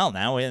 Well,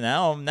 now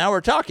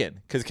we're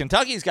talking because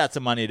Kentucky's got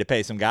some money to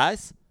pay some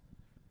guys.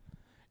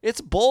 It's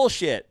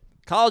bullshit.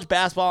 College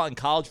basketball and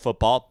college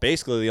football,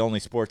 basically the only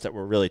sports that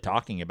we're really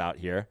talking about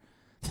here.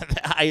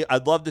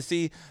 I'd love to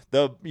see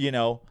the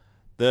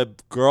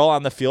girl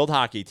on the field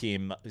hockey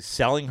team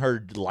selling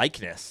her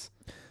likeness.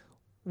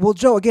 Well,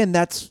 Joe, again,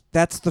 that's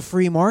the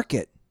free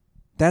market.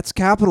 That's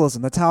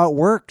capitalism. That's how it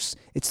works.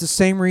 It's the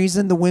same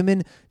reason the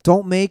women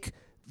don't make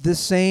the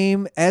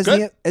same as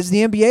the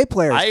NBA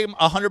players. I am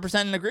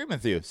 100% in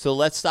agreement with you. So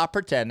let's stop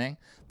pretending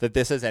that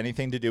this has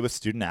anything to do with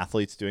student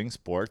athletes doing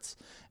sports.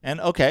 And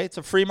okay, it's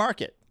a free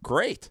market.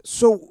 Great.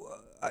 So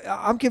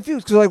I'm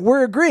confused because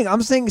we're agreeing.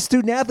 I'm saying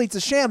student athletes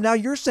a sham. Now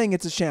you're saying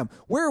it's a sham.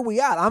 Where are we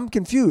at? I'm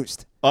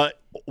confused.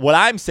 What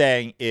I'm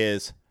saying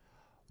is,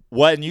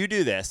 when you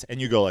do this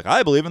and you go like,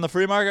 I believe in the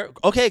free market.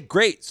 Okay,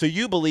 great. So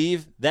you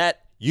believe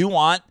that you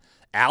want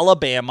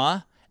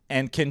Alabama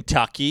and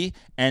Kentucky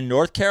and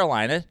North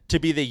Carolina to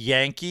be the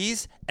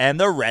Yankees and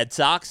the Red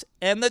Sox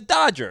and the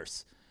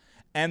Dodgers.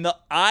 And the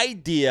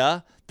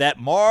idea that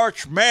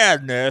March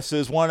Madness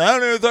is when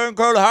anything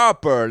could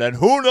happen and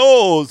who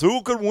knows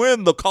who could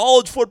win the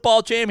college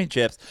football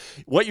championships.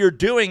 What you're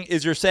doing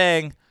is you're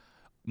saying,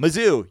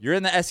 Mizzou, you're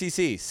in the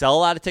SEC. Sell a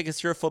lot of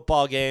tickets to your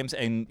football games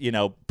and,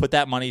 put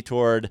that money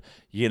toward,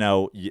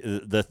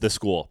 the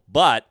school.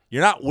 But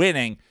you're not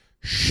winning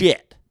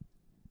shit.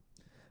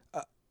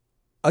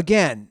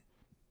 Again,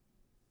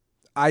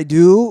 I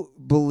do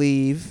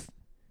believe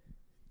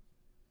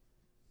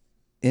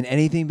in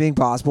anything being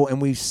possible,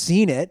 and we've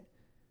seen it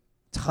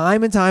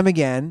time and time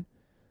again.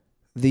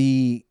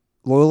 The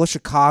Loyola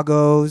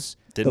Chicagos.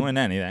 Didn't win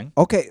anything.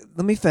 Okay,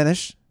 let me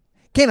finish.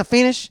 Can I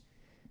finish?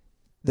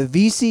 The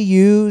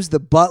VCUs, the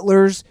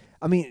Butlers,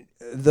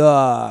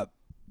 the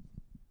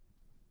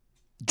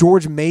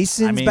George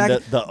Masons.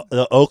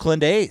 The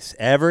Oakland A's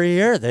every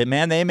year. They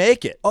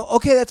make it. Oh,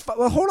 okay, that's fine.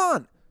 Well, hold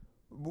on.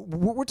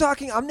 We're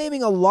talking. I'm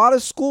naming a lot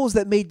of schools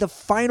that made the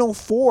Final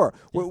Four.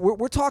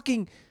 We're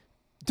talking.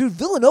 Dude,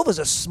 Villanova's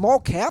a small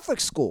Catholic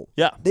school.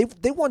 Yeah,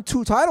 they won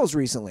 2 titles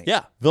recently.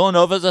 Yeah,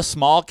 Villanova's a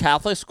small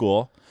Catholic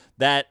school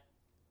that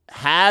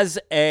has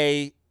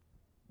a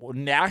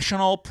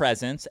national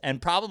presence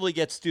and probably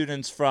gets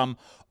students from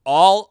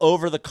all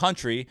over the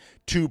country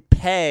to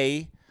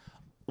pay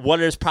what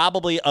is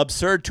probably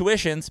absurd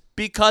tuitions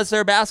because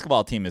their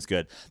basketball team is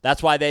good.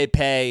 That's why they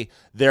pay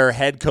their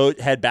head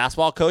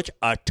basketball coach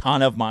a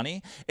ton of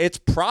money. It's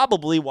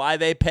probably why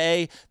they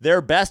pay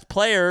their best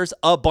players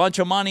a bunch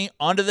of money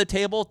under the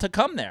table to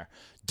come there.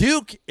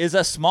 Duke is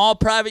a small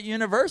private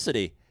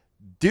university.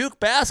 Duke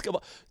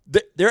basketball.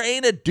 There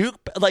ain't a Duke.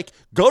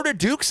 Go to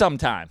Duke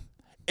sometime.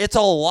 It's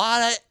a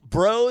lot of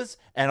bros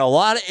and a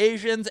lot of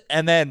Asians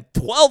and then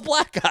 12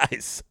 black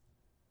guys.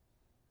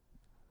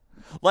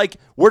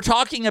 We're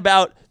talking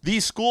about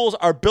these schools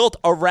are built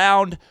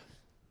around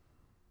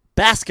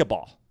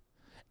basketball.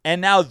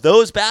 And now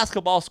those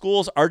basketball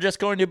schools are just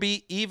going to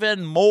be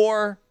even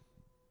more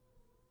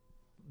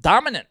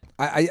dominant.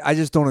 I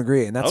just don't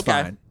agree, and that's okay.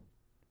 Fine.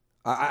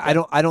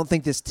 I don't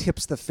think this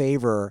tips the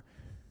favor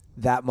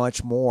that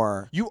much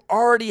more. You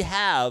already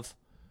have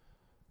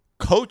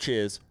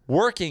coaches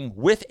working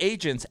with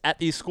agents at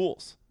these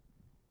schools.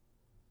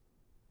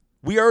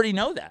 We already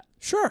know that.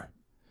 Sure.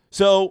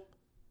 So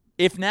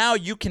if now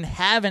you can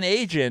have an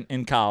agent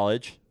in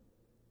college,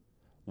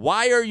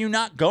 why are you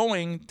not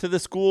going to the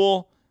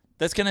school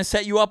that's going to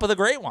set you up with a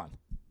great one?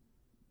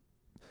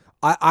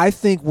 I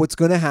think what's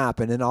going to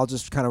happen, and I'll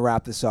just kind of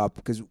wrap this up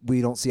because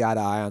we don't see eye to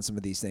eye on some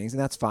of these things,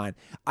 and that's fine.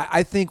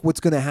 I think what's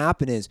going to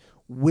happen is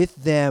with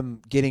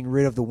them getting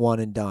rid of the one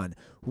and done,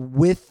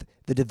 with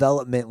the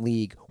development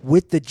league,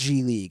 with the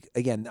G League,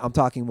 again, I'm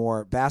talking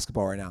more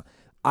basketball right now,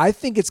 I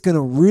think it's going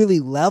to really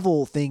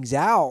level things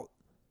out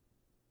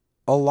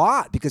a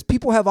lot because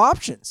people have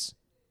options,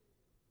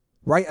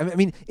 right? I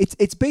mean,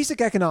 it's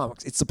basic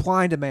economics. It's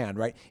supply and demand,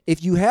 right?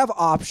 If you have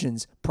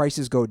options,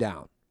 prices go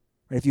down.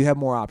 Right? If you have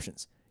more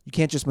options. You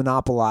can't just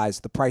monopolize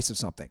the price of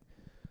something.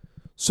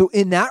 So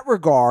in that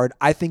regard,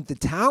 I think the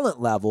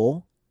talent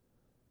level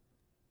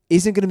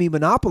isn't going to be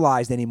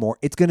monopolized anymore.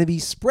 It's going to be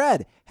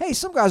spread. Hey,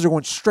 some guys are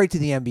going straight to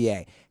the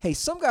NBA. Hey,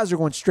 some guys are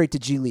going straight to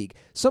G League.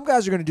 Some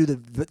guys are going to do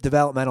the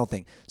developmental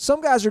thing.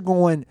 Some guys are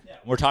going. Yeah.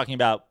 We're talking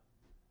about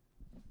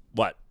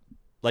what?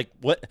 Like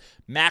what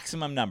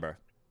maximum number?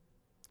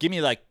 Give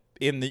me like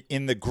in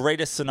the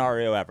greatest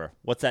scenario ever.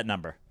 What's that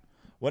number?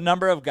 What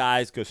number of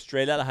guys go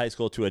straight out of high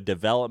school to a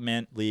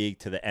development league,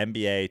 to the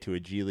NBA, to a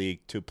G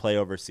League, to play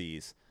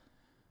overseas?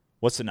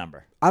 What's the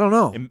number? I don't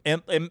know.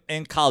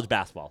 In college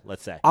basketball,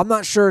 let's say. I'm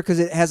not sure because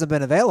it hasn't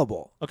been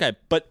available. Okay,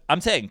 but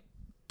I'm saying,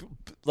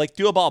 like,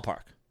 do a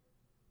ballpark.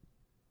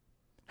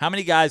 How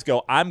many guys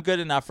go, I'm good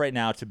enough right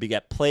now to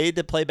get paid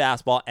to play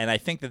basketball, and I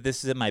think that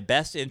this is in my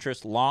best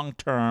interest long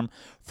term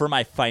for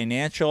my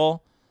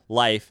financial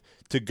life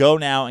to go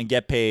now and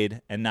get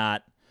paid and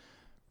not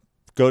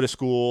go to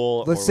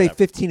school? Let's say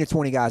 15 or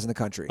 20 guys in the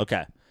country.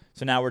 Okay,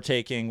 so now we're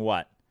taking,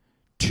 what,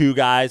 2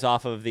 guys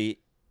off of the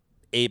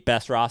 8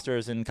 best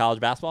rosters in college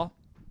basketball?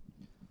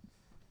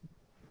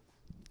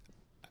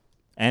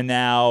 And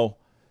now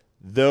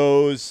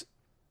those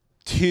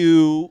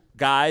 2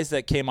 guys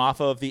that came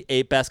off of the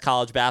 8 best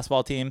college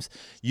basketball teams,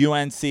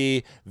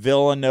 UNC,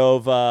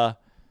 Villanova,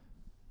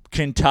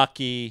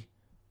 Kentucky,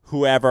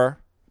 whoever,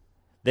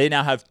 they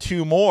now have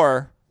 2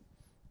 more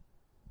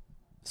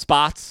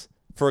spots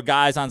for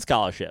guys on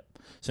scholarship.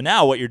 So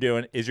now what you're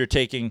doing is you're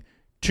taking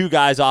 2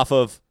 guys off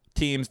of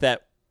teams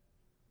that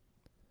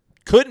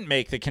couldn't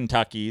make the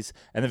Kentuckys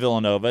and the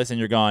Villanovas, and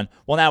you're going,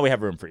 well, now we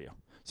have room for you.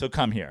 So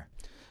come here.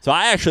 So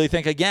I actually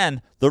think,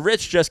 again, the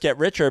rich just get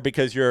richer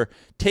because you're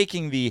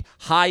taking the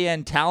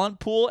high-end talent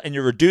pool and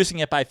you're reducing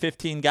it by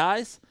 15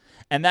 guys,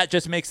 and that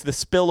just makes the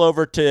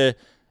spillover to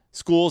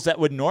schools that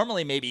would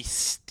normally maybe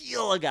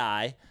steal a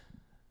guy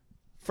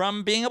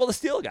from being able to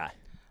steal a guy.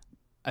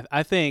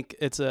 I think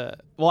it's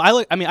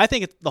I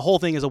think the whole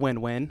thing is a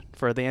win-win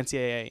for the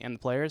NCAA and the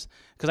players,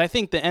 because I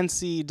think the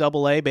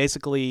NCAA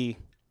basically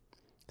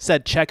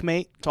said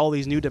checkmate to all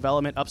these new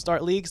development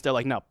upstart leagues. They're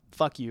like, no,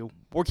 fuck you.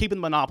 We're keeping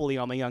the monopoly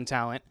on the young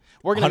talent.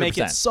 We're going to make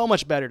it so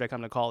much better to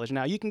come to college.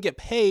 Now, you can get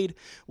paid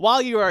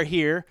while you are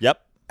here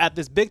at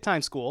this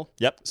big-time school.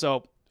 Yep.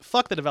 So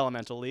fuck the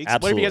developmental leagues.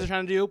 Absolutely. Whatever you guys are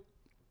trying to do,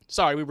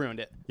 sorry, we ruined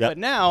it. Yep. But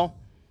now,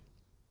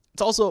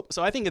 it's also –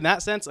 so I think in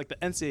that sense, like the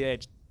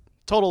NCAA,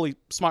 totally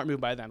smart move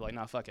by them. Like,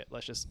 nah, fuck it.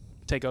 Let's just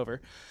take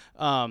over.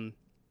 And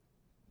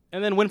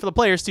then win for the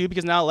players, too,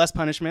 because now less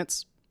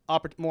punishments,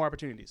 more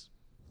opportunities.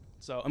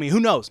 So, I mean, who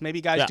knows? Maybe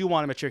guys do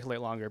want to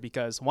matriculate longer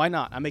because why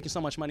not? I'm making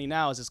so much money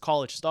now as this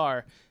college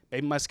star.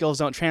 Maybe my skills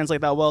don't translate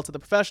that well to the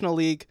professional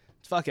league.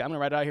 Fuck it. I'm going to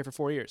ride it out here for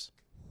 4 years.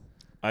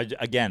 I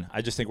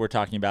just think we're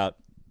talking about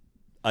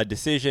a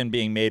decision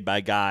being made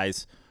by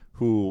guys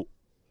who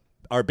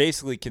are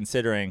basically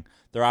considering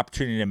their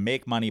opportunity to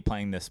make money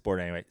playing this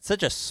sport anyway. It's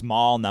such a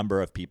small number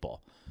of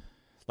people.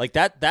 Like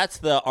that's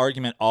the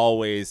argument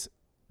always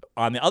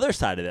on the other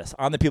side of this.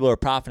 On the people who are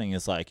profiting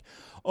is like,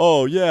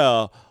 oh,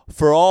 yeah,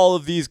 for all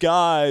of these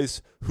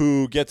guys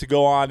who get to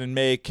go on and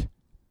make,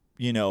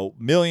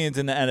 millions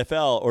in the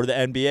NFL or the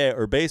NBA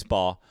or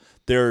baseball,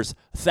 there's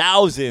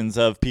thousands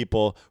of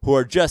people who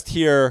are just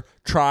here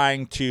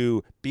trying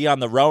to be on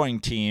the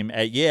rowing team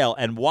at Yale.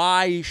 And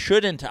why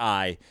shouldn't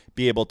I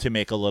be able to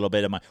make a little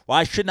bit of money?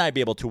 Why shouldn't I be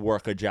able to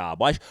work a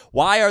job?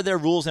 Why are there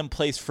rules in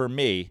place for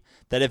me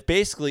that have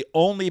basically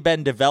only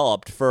been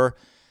developed for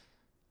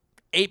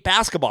 8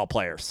 basketball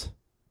players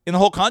in the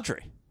whole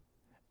country?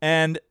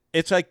 And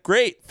it's like,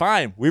 great,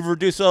 fine. We've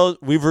reduced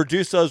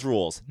those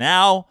rules.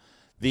 Now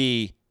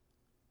the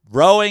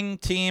rowing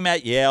team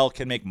at Yale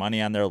can make money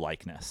on their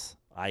likeness.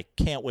 I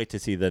can't wait to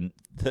see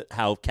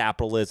how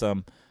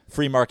capitalism,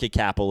 free market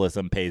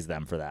capitalism, pays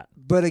them for that.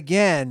 But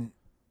again,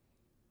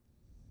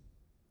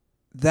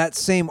 that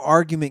same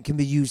argument can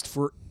be used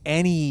for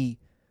any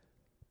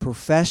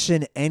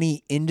profession,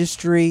 any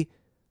industry.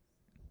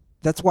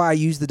 That's why I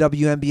use the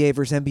WNBA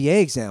versus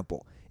NBA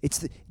example. It's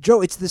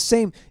the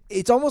same.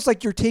 It's almost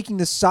like you're taking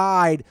the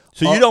side.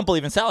 So you don't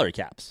believe in salary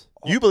caps?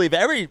 You believe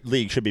every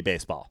league should be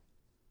baseball?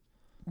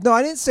 No,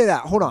 I didn't say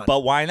that. Hold on. But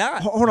why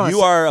not? Hold on.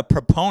 You are a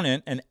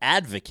proponent, an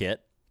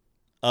advocate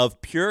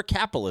of pure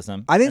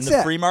capitalism and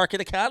the free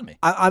market economy.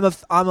 I'm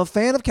a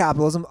fan of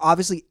capitalism.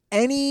 Obviously,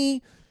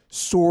 any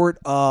sort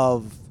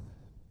of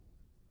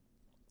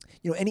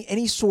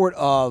any sort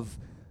of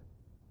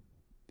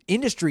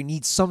industry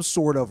needs some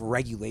sort of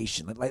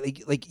regulation.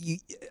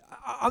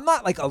 I'm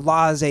not like a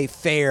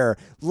laissez-faire.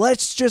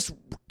 Let's just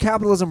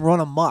capitalism run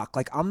amok.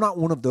 Like, I'm not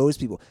one of those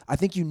people. I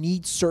think you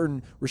need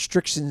certain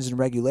restrictions and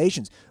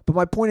regulations. But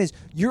my point is,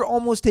 you're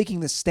almost taking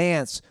the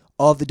stance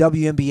of the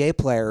WNBA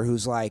player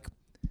who's like,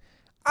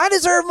 I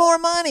deserve more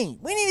money.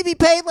 We need to be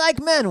paid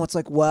like men. Well, it's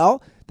like,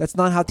 well, that's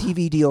not how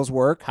TV deals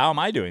work. How am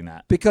I doing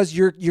that? Because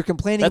you're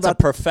complaining about... That's a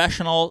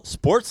professional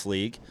sports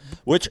league,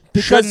 which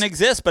shouldn't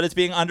exist, but it's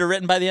being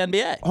underwritten by the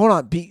NBA. Hold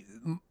on.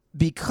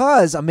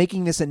 Because I'm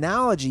making this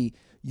analogy,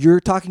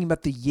 you're talking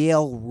about the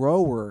Yale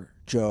rower,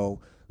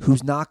 Joe,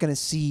 who's not going to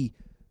see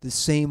the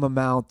same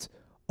amount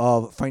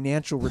of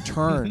financial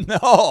return.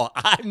 No,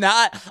 I'm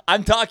not.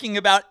 I'm talking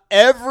about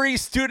every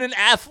student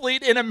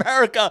athlete in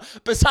America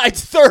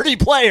besides 30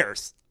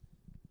 players.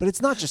 But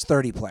it's not just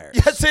 30 players.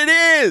 Yes, it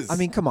is. I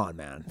mean, come on,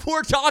 man.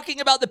 We're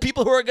talking about the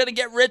people who are going to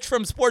get rich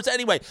from sports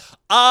anyway.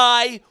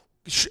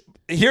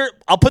 Here,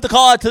 I'll put the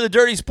call out to the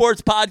Dirty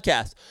Sports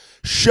Podcast.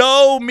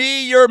 Show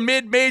me your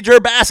mid-major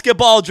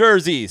basketball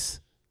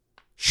jerseys.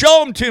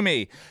 Show them to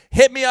me.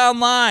 Hit me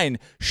online.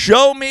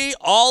 Show me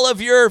all of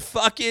your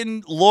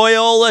fucking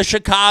Loyola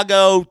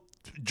Chicago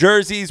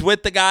jerseys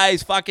with the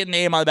guy's fucking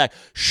name on the back.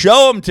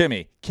 Show them to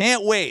me.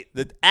 Can't wait.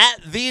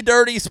 At the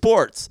Dirty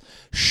Sports.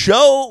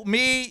 Show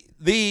me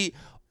the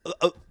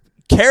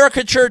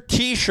caricature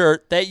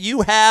T-shirt that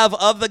you have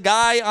of the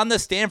guy on the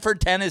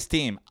Stanford tennis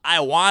team. I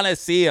want to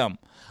see him.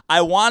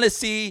 I want to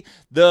see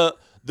the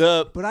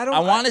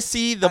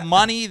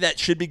money that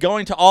should be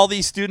going to all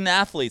these student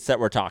athletes that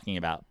we're talking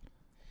about.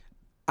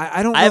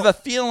 I don't know. I have a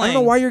feeling. I don't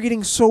know why you're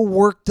getting so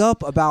worked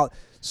up about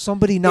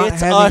somebody not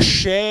it's having. It's a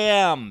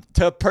sham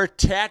to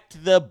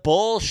protect the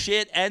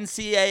bullshit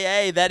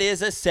NCAA that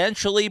is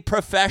essentially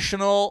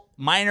professional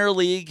minor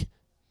league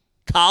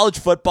college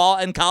football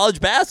and college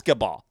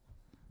basketball.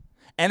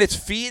 And it's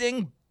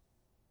feeding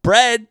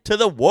bread to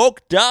the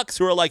woke ducks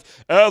who are like,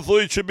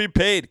 athletes should be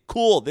paid.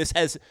 Cool. This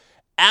has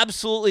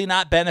absolutely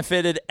not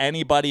benefited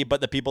anybody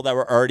but the people that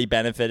were already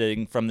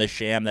benefiting from the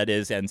sham that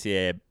is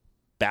NCAA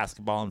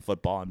basketball and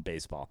football and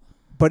baseball.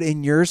 But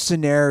in your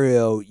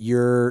scenario,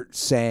 you're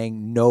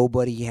saying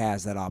nobody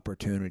has that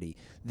opportunity.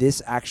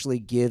 This actually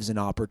gives an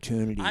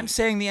opportunity. I'm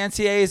saying the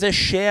NCAA is a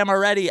sham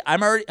already.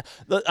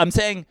 I'm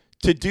saying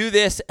to do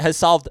this has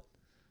solved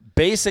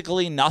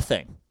basically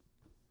nothing.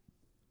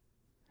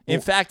 In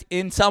fact,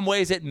 in some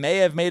ways, it may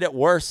have made it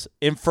worse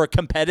for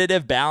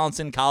competitive balance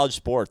in college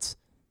sports.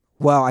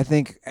 Well, I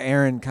think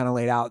Aaron kind of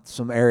laid out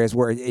some areas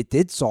where it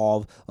did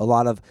solve a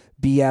lot of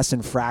BS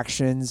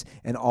infractions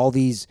and all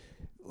these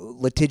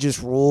litigious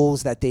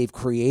rules that they've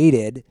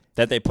created.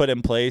 That they put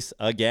in place,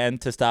 again,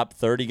 to stop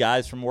 30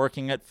 guys from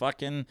working at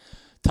fucking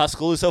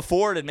Tuscaloosa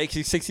Ford and make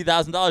you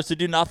 $60,000 to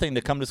do nothing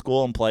to come to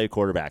school and play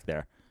quarterback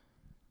there.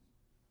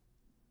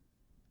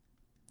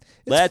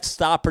 Let's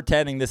stop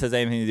pretending this has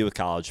anything to do with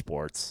college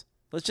sports.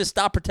 Let's just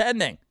stop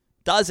pretending.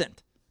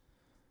 Doesn't.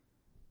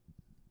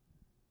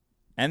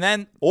 And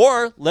then,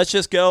 or let's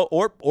just go,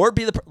 or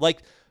be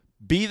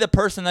the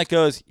person that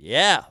goes,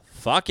 yeah,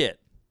 fuck it.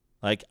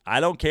 Like, I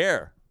don't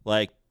care.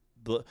 Like,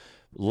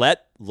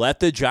 let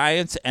the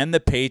Giants and the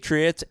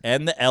Patriots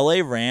and the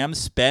LA Rams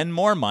spend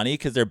more money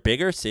because they're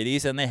bigger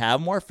cities and they have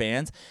more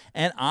fans.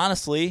 And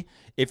honestly,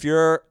 if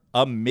you're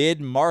a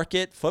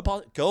mid-market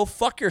football, go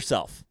fuck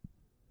yourself.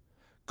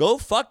 Go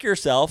fuck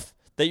yourself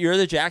that you're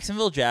the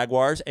Jacksonville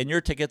Jaguars and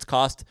your tickets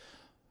cost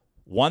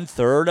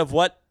 1/3 of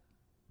what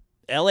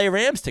LA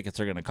Rams tickets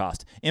are going to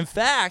cost. In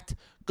fact,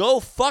 go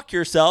fuck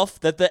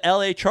yourself that the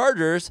LA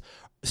Chargers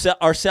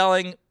are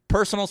selling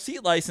personal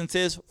seat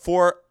licenses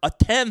for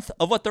 1/10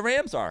 of what the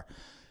Rams are.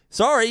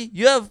 Sorry,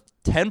 you have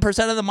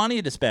 10% of the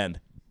money to spend.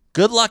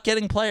 Good luck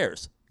getting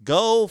players.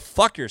 Go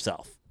fuck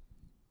yourself.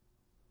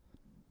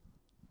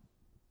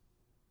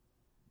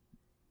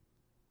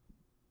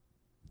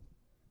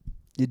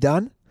 You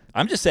done?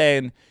 I'm just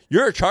saying,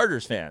 you're a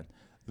Chargers fan.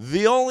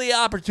 The only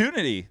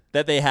opportunity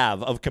that they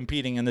have of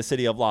competing in the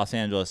city of Los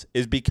Angeles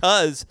is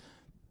because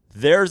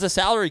there's a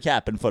salary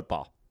cap in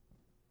football.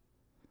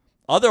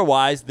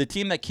 Otherwise, the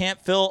team that can't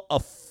fill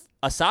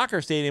a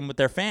soccer stadium with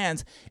their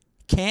fans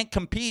can't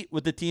compete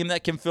with the team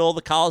that can fill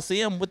the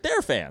Coliseum with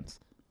their fans.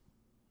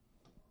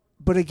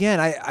 But again,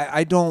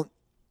 I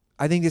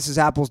think this is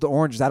apples to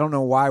oranges. I don't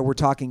know why we're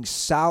talking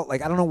I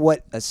don't know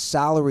what a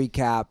salary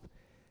cap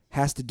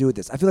has to do with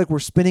this. I feel like we're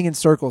spinning in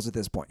circles at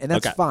this point, and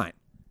that's fine.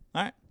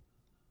 All right.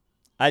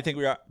 I think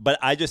we are, but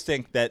I just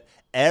think that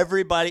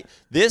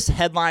this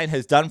headline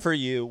has done for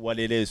you what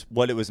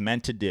it was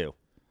meant to do.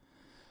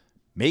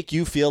 Make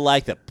you feel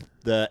like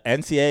the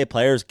NCAA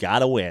players got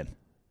to win.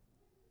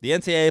 The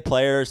NCAA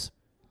players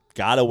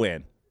got to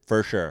win,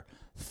 for sure.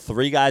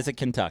 3 guys at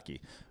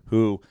Kentucky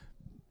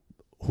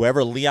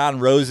whoever Leon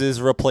Rose's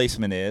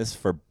replacement is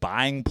for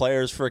buying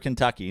players for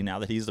Kentucky, now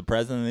that he's the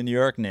president of the New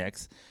York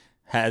Knicks,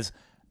 has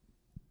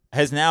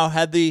now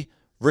had the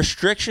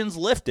restrictions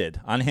lifted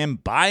on him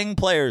buying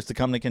players to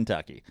come to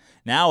Kentucky.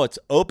 Now it's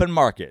open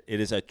market. It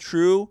is a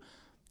true,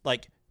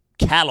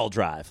 cattle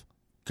drive.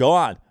 Go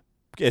on.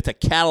 It's a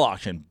cattle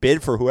auction.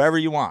 Bid for whoever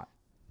you want.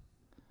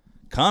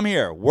 Come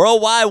here.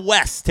 Worldwide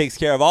West takes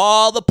care of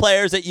all the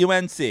players at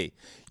UNC.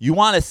 You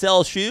want to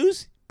sell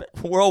shoes?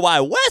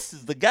 Worldwide West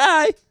is the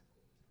guy.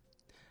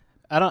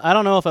 I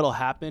don't know if it'll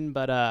happen,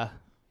 but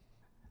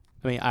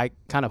I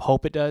kind of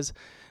hope it does.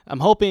 I'm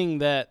hoping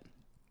that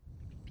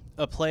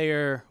a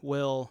player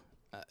will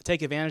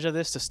take advantage of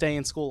this to stay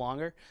in school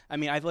longer. I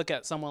mean, I look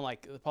at someone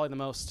like probably the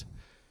most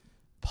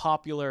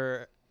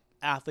popular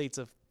athletes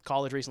of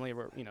college recently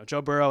were,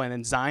 Joe Burrow and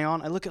then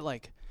Zion. I look at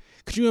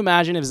could you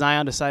imagine if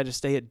Zion decided to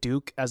stay at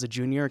Duke as a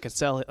junior and could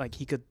sell it,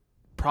 he could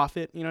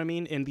profit, you know what I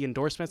mean, in the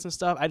endorsements and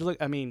stuff.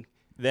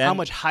 How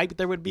much hype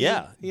there would be,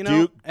 yeah,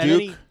 Duke,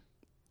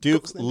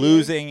 Duke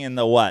losing in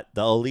the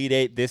Elite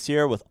Eight this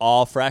year with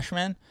all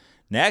freshmen.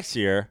 Next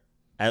year,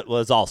 it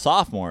was all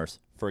sophomores.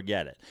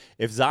 Forget it.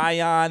 If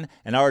Zion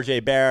and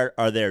RJ Barrett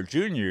are their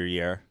junior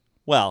year,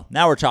 well,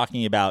 now we're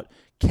talking about,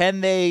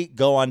 can they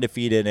go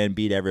undefeated and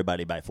beat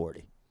everybody by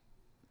 40?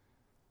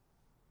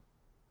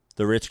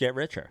 The rich get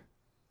richer.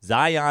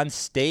 Zion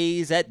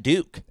stays at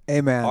Duke.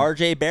 Amen.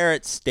 RJ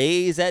Barrett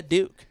stays at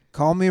Duke.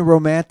 Call me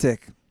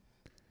romantic,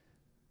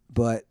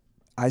 but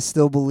I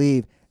still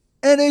believe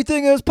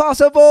anything is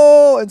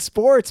possible in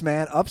sports,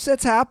 man.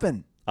 Upsets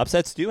happen.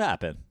 Upsets do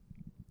happen.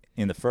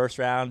 In the first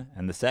round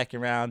and the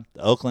second round,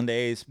 the Oakland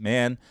A's,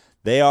 man,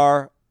 they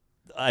are,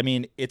 I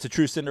mean, it's a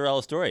true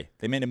Cinderella story.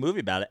 They made a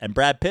movie about it, and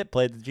Brad Pitt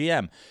played the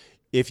GM.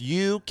 If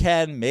you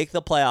can make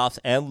the playoffs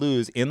and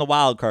lose in the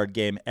wild card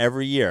game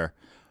every year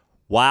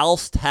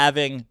whilst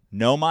having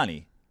no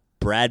money,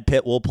 Brad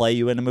Pitt will play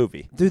you in a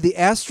movie. Dude, the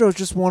Astros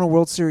just won a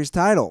World Series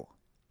title.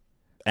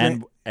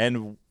 And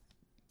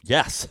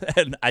yes,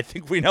 and I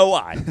think we know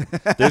why.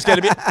 There's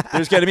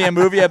gonna be a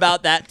movie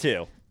about that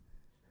too.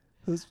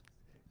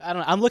 I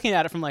don't know. I'm looking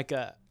at it from like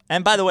a.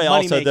 And by the way,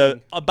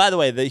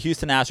 the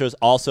Houston Astros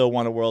also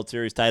won a World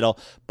Series title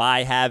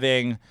by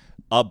having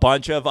a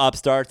bunch of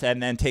upstarts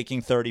and then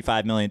taking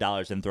 $35 million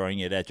and throwing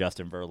it at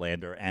Justin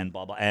Verlander and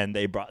blah blah. And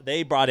they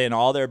brought in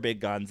all their big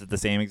guns at the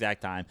same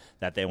exact time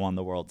that they won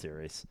the World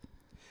Series.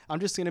 I'm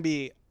just gonna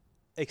be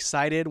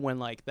excited when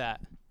like that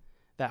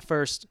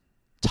first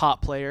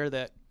top player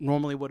that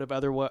normally would have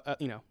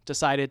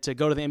decided to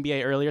go to the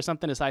NBA early or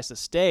something decides to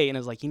stay and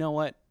is like, you know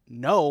what?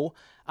 No,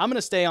 I'm going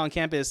to stay on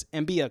campus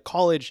and be a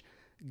college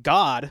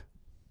god,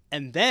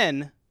 and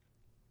then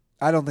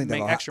I don't think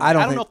that'll happen. I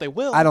don't know if they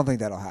will. I don't think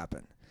that'll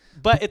happen.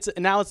 But it's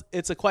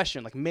a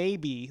question. Like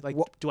maybe,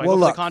 do I go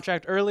for the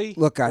contract early?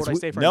 Look, guys, or do I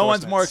stay for no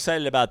one's more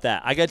excited about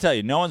that. I got to tell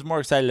you, no one's more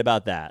excited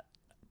about that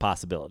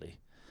possibility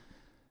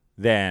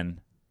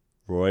than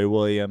Roy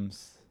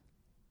Williams,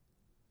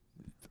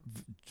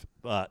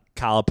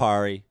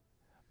 Calipari,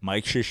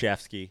 Mike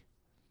Krzyzewski.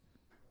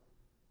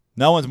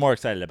 No one's more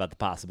excited about the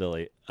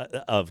possibility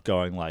of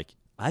going like,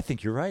 I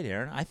think you're right,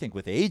 Aaron. I think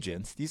with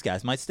agents, these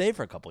guys might stay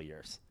for a couple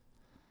years.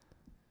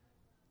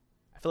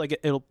 I feel like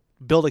it'll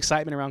build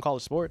excitement around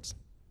college sports.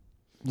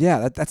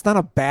 Yeah, that's not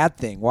a bad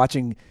thing.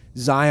 Watching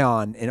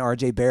Zion and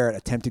RJ Barrett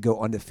attempt to go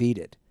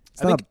undefeated.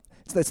 It's not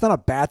a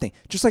bad thing.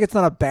 Just like it's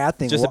not a bad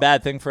thing. It's just a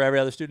bad thing for every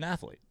other student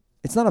athlete.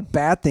 It's not a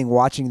bad thing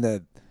watching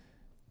the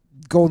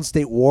Golden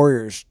State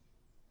Warriors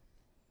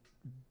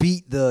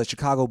beat the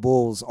Chicago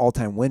Bulls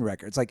all-time win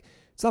record. It's like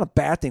it's not a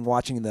bad thing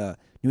watching the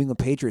New England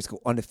Patriots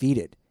go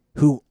undefeated,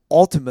 who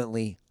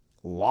ultimately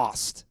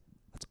lost.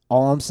 That's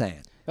all I'm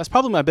saying. That's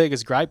probably my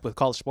biggest gripe with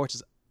college sports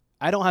is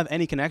I don't have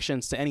any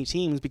connections to any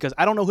teams because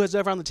I don't know who's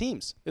ever on the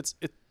teams. It's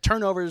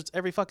turnovers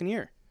every fucking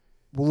year.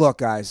 Well, look,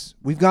 guys,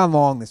 we've gone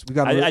long.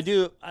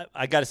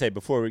 I got to say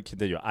before we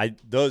continue,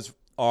 those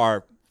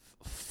are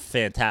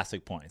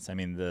fantastic points. I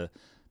mean, the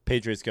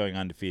Patriots going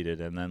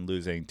undefeated and then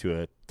losing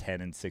to a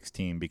 10-6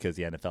 team because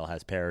the NFL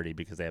has parity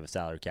because they have a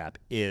salary cap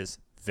is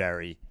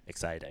very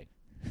exciting.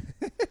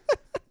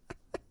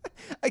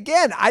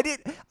 Again,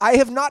 I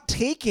have not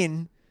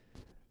taken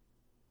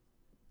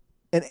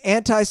an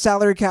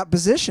anti-salary cap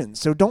position,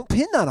 so don't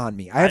pin that on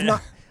me. I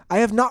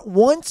have not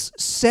once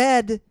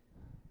said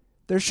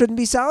there shouldn't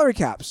be salary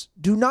caps.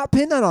 Do not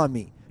pin that on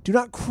me. Do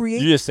not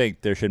create. You just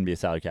think there shouldn't be a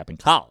salary cap in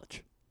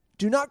college.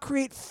 Do not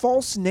create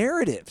false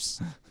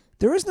narratives.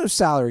 There is no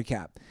salary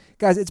cap.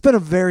 Guys, it's been a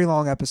very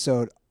long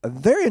episode, a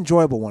very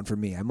enjoyable one for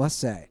me, I must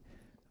say.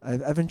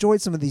 I've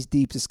enjoyed some of these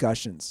deep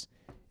discussions.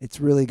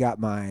 It's really got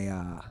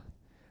my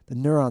the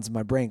neurons in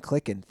my brain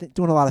clicking,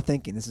 doing a lot of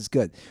thinking. This is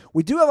good.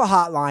 We do have a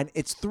hotline.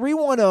 It's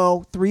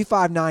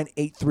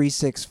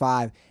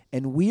 310-359-8365,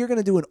 and we are going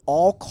to do an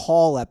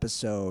all-call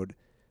episode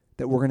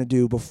that we're going to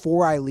do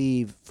before I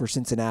leave for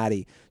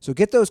Cincinnati. So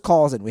get those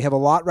calls in. We have a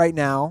lot right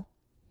now.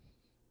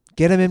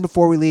 Get them in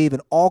before we leave.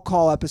 An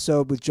all-call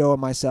episode with Joe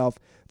and myself,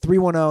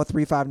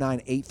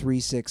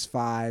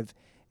 310-359-8365.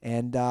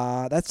 And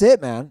that's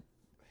it, man.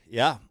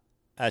 Yeah.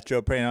 At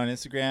Joe Prane on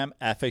Instagram,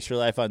 at Fix Your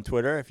Life on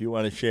Twitter. If you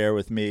want to share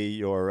with me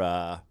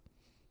your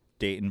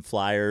Dayton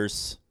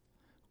Flyers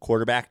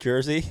quarterback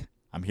jersey,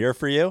 I'm here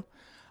for you.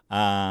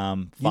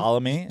 Follow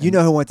me. You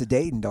know who went to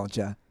Dayton, don't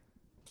you?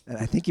 And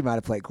I think he might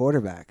have played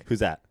quarterback. Who's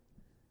that?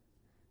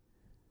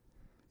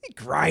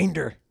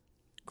 Grinder.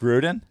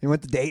 Gruden? He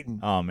went to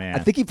Dayton. Oh man. I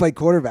think he played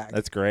quarterback.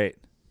 That's great.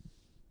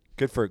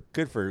 Good for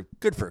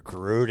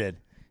Gruden.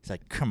 He's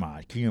like, come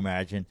on, can you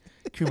imagine?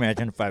 Can you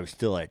imagine if I was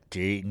still at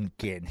Dayton,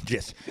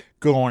 just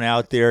going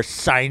out there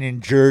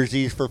signing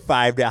jerseys for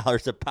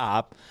 $5 a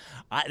pop?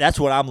 That's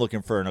what I'm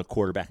looking for in a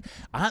quarterback.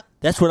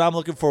 That's what I'm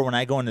looking for when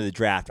I go into the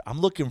draft.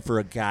 I'm looking for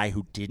a guy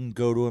who didn't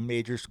go to a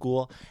major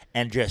school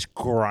and just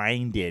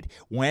grinded.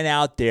 Went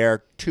out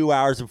there 2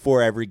 hours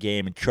before every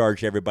game and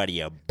charged everybody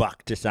 $1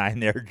 to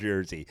sign their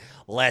jersey.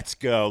 Let's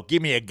go. Give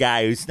me a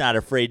guy who's not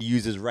afraid to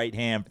use his right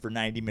hand for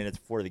 90 minutes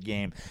before the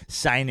game,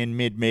 signing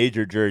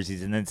mid-major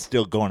jerseys, and then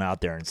still going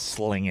out there and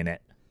slinging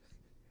it.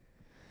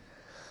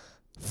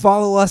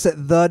 Follow us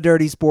at The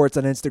Dirty Sports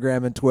on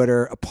Instagram and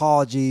Twitter.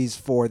 Apologies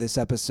for this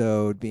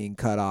episode being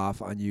cut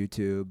off on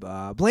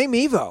YouTube. Blame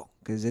Evo,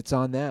 because it's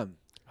on them.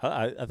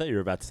 I thought you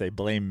were about to say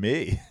blame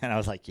me. And I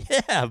was like,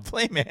 yeah,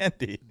 blame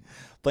Andy.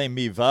 Blame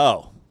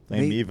Mevo.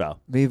 Blame Mevo.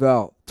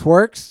 Mevo.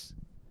 Twerks?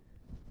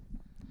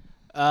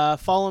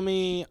 Follow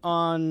me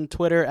on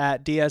Twitter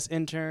at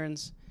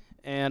DSInterns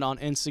and on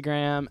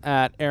Instagram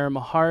at Aaron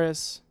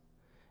Maharis.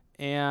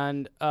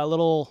 And a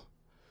little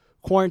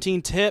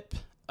quarantine tip.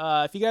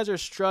 If you guys are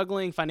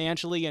struggling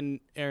financially and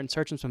are in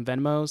search of some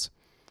Venmos,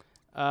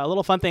 a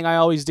little fun thing I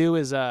always do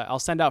is I'll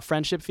send out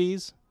friendship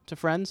fees to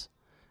friends.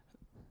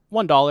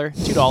 $1,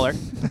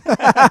 $2.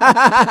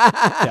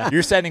 Yeah.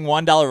 You're sending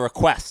 $1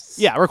 requests.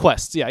 Yeah,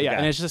 requests. Yeah. Okay.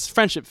 And it's just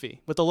friendship fee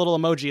with the little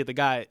emoji of the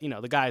guy,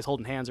 the guy's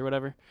holding hands or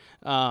whatever.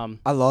 I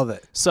love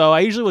it. So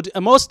I usually would,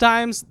 most of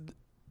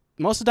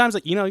the times,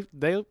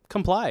 they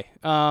comply.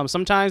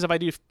 Sometimes if I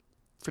do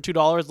for $2,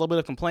 a little bit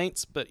of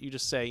complaints, but you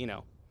just say,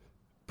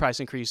 price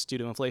increase due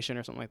to inflation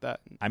or something like that.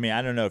 I mean,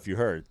 I don't know if you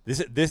heard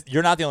this.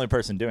 You're not the only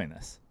person doing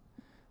this.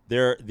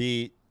 They're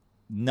the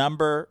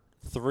number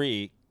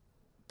 3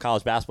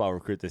 college basketball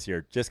recruit this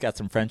year. Just got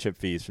some friendship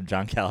fees from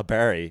John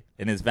Calipari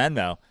in his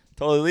Venmo.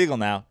 Totally legal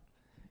now.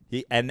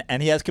 He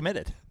has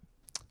committed.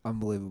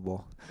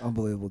 Unbelievable,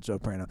 Joe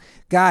Prano.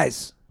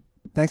 Guys,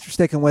 thanks for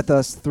sticking with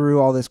us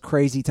through all this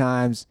crazy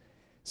times.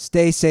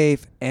 Stay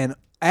safe, and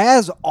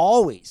as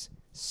always,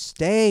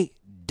 stay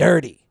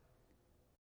dirty.